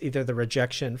it's either the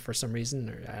rejection for some reason,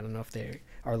 or I don't know if they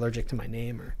are allergic to my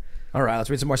name, or. All right, let's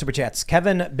read some more super chats.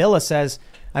 Kevin Billa says,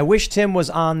 I wish Tim was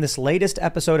on this latest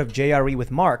episode of JRE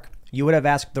with Mark. You would have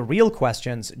asked the real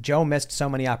questions. Joe missed so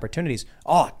many opportunities.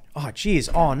 Oh, geez.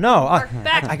 Oh, no.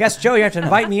 I guess, Joe, you have to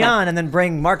invite me on and then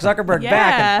bring Mark Zuckerberg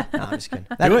back. And, no, I'm just kidding.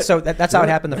 That's how it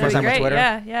happened the first time with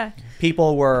Twitter. Yeah.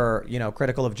 People were,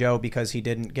 critical of Joe because he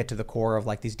didn't get to the core of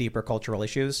like these deeper cultural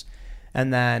issues.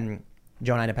 And then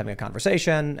Joe and I ended up having a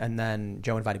conversation, and then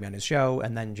Joe invited me on his show,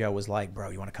 and then Joe was like, bro,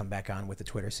 you want to come back on with the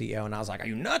Twitter CEO? And I was like, are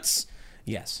you nuts?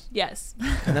 Yes.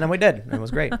 And then we did. And it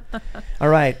was great. All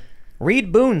right.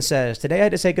 Reed Boone says, today I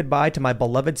had to say goodbye to my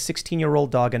beloved 16-year-old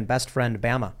dog and best friend,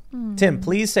 Bama. Tim,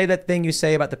 please say that thing you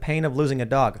say about the pain of losing a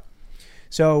dog.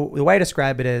 So the way I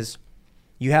describe it is,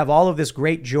 you have all of this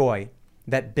great joy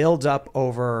that builds up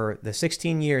over the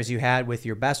 16 years you had with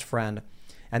your best friend.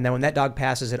 And then when that dog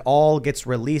passes, it all gets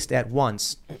released at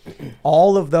once.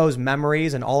 All of those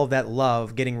memories and all of that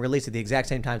love getting released at the exact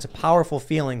same time. It's a powerful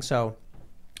feeling. So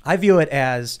I view it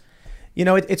as,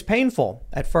 it's painful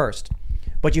at first,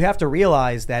 but you have to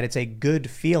realize that it's a good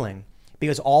feeling,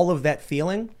 because all of that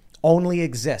feeling only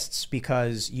exists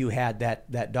because you had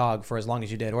that dog for as long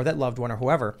as you did, or that loved one, or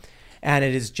whoever. And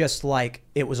it is just like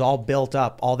it was all built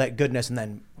up, all that goodness, and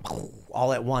then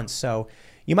all at once. So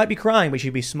you might be crying, but you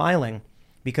should be smiling,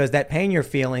 because that pain you're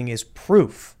feeling is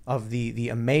proof of the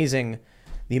amazing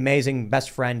best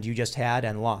friend you just had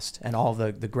and lost, and all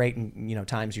the great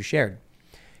times you shared.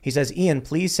 He says, Ian,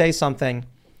 please say something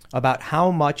about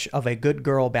how much of a good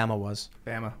girl Bama was.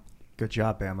 Bama. Good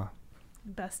job, Bama.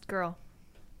 Best girl.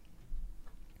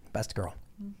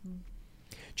 Mm-hmm.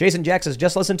 Jason Jack says,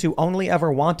 just listen to Only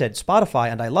Ever Wanted,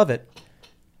 Spotify, and I love it.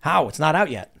 How? It's not out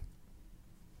yet.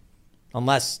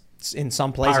 Unless in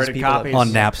some places pirated people copies. On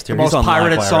Napster. The most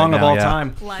pirated song of all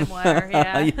time. LimeWire,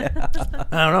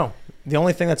 I don't know. The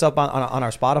only thing that's up on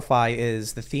our Spotify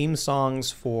is the theme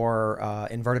songs for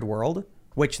Inverted World,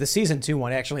 which the season 2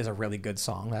 one actually is a really good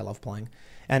song that I love playing,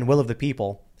 and Will of the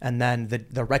People, and then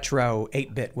the retro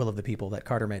 8-bit Will of the People that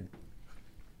Carter made.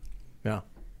 Yeah.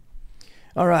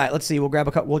 All right, let's see. We'll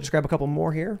just grab a couple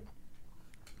more here.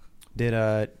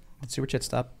 Did Super Chat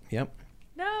stop? Yep.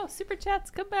 No, Super Chats,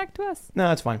 come back to us. No,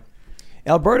 that's fine.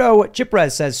 Alberto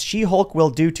Chiprez says, She-Hulk will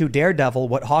do to Daredevil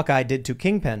what Hawkeye did to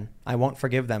Kingpin. I won't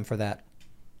forgive them for that.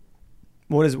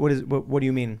 What do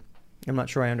you mean? I'm not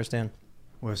sure I understand.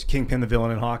 Was Kingpin the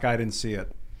villain in Hawkeye? I didn't see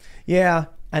it. Yeah,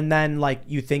 and then like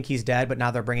you think he's dead, but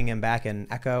now they're bringing him back in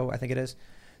Echo, I think it is.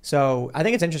 So I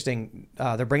think it's interesting.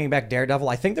 They're bringing back Daredevil.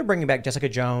 I think they're bringing back Jessica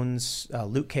Jones,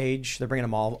 Luke Cage. They're bringing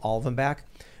them all of them back.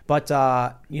 But,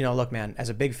 look, man, as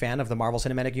a big fan of the Marvel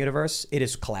Cinematic Universe, it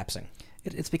is collapsing.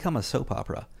 It's become a soap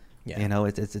opera. Yeah.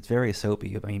 It's very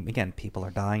soapy. I mean, again, people are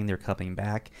dying. They're coming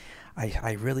back.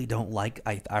 I really don't like.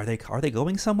 Are they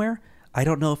going somewhere? I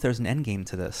don't know if there's an end game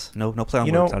to this. No play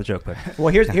on words. Not a joke, but well,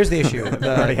 here's the issue.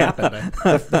 Already happened.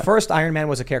 The first Iron Man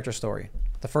was a character story.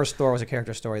 The first Thor was a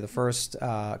character story. The first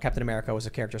Captain America was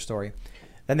a character story.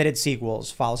 Then they did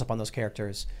sequels, follows up on those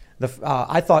characters.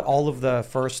 I thought all of the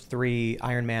first 3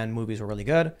 Iron Man movies were really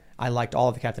good. I liked all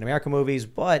of the Captain America movies,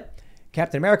 but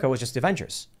Captain America was just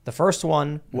Avengers. The first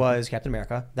one was Captain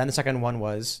America. Then the second one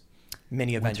was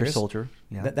mini Avengers. Winter Soldier.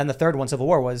 Yeah. Then the third one, Civil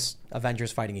War, was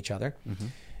Avengers fighting each other. Mm-hmm.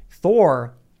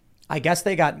 Thor, I guess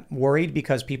they got worried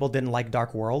because people didn't like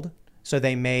Dark World. So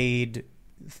they made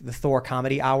the Thor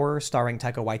Comedy Hour starring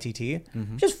Taika Waititi,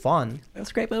 which is fun.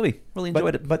 That's a great movie. Really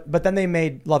enjoyed it. But then they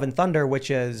made Love and Thunder,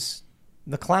 which is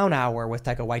the Clown Hour with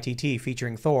Taika Waititi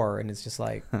featuring Thor, and it's just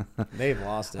like they've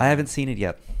lost it. I haven't seen it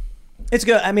yet. It's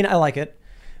good. I mean, I like it.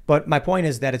 But my point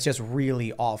is that it's just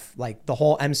really off. Like, the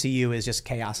whole MCU is just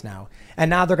chaos now. And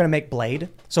now they're going to make Blade.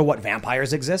 So what,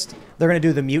 vampires exist? They're going to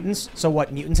do the mutants. So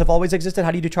what, mutants have always existed? How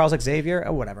do you do Charles Xavier?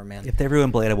 Oh, whatever, man. If they ruin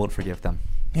Blade, I won't forgive them.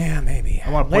 Yeah, maybe. I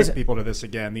want to point people to this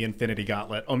again, the Infinity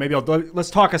Gauntlet. Oh, maybe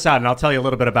let's talk us out, and I'll tell you a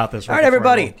little bit about this. All right,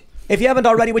 everybody. If you haven't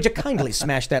already, would you kindly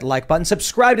smash that like button,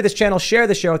 subscribe to this channel, share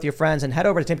the show with your friends, and head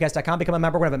over to timcast.com, become a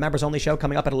member. We're going to have a members-only show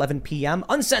coming up at 11 p.m.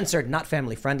 Uncensored, not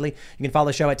family-friendly. You can follow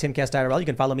the show at TimCastIRL. You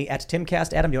can follow me at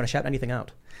TimCast. Adam, do you want to shout anything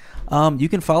out? You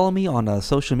can follow me on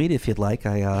social media if you'd like.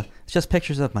 It's just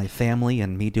pictures of my family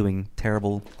and me doing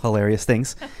terrible, hilarious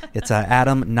things. It's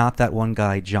Adam, not that one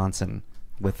guy, Johnson,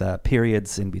 with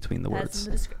periods in between the words. That's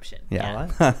in the description.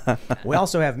 Yeah. We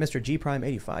also have Mr. G Prime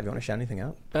 85. You want to shout anything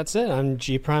out? That's it. I'm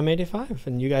G Prime 85,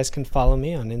 and you guys can follow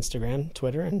me on Instagram,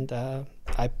 Twitter, and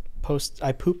I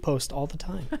poop post all the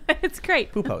time. It's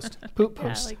great. Poop post. Poop Yeah, I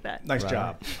post. like that. Nice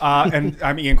job. And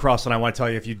I'm Ian Cross, and I want to tell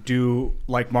you, if you do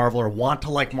like Marvel or want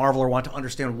to like Marvel or want to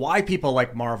understand why people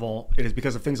like Marvel, it is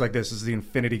because of things like this. This is the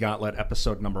Infinity Gauntlet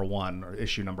episode number 1 or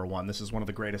issue number 1. This is one of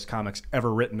the greatest comics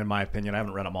ever written, in my opinion. I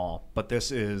haven't read them all, but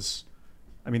this is,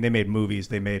 I mean, they made movies.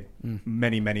 They made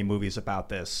many, many movies about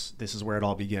this. This is where it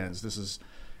all begins. This is,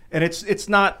 and it's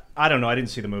not, I don't know, I didn't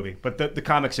see the movie, but the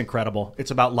comic's incredible.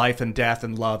 It's about life and death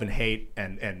and love and hate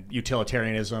and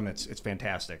utilitarianism. It's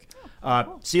fantastic.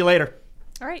 See you later.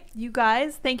 All right, you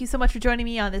guys, thank you so much for joining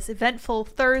me on this eventful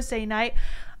Thursday night.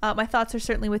 My thoughts are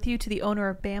certainly with you. To the owner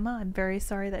of Bama, I'm very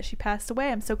sorry that she passed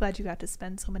away. I'm so glad you got to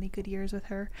spend so many good years with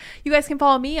her. You guys can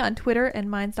follow me on Twitter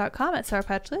and minds.com at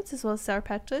sourpatchlitz, as well as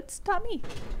sourpatchlitz.me.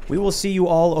 We will see you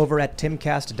all over at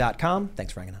timcast.com.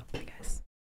 Thanks for hanging out. Bye, guys.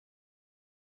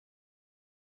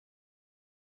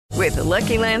 With the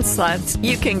Lucky Land Slots,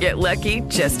 you can get lucky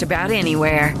just about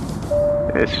anywhere.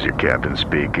 This is your captain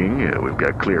speaking. We've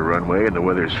got clear runway and the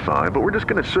weather's fine, but we're just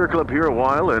going to circle up here a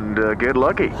while and get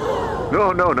lucky.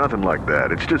 No, nothing like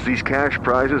that. It's just these cash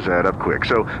prizes add up quick.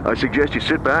 So I suggest you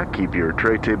sit back, keep your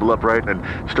tray table upright, and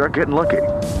start getting lucky.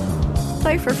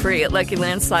 Play for free at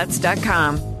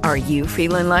LuckyLandSlots.com. Are you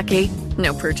feeling lucky?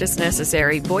 No purchase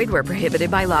necessary. Void where prohibited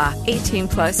by law.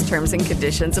 18+ terms and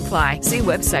conditions apply. See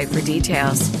website for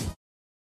details.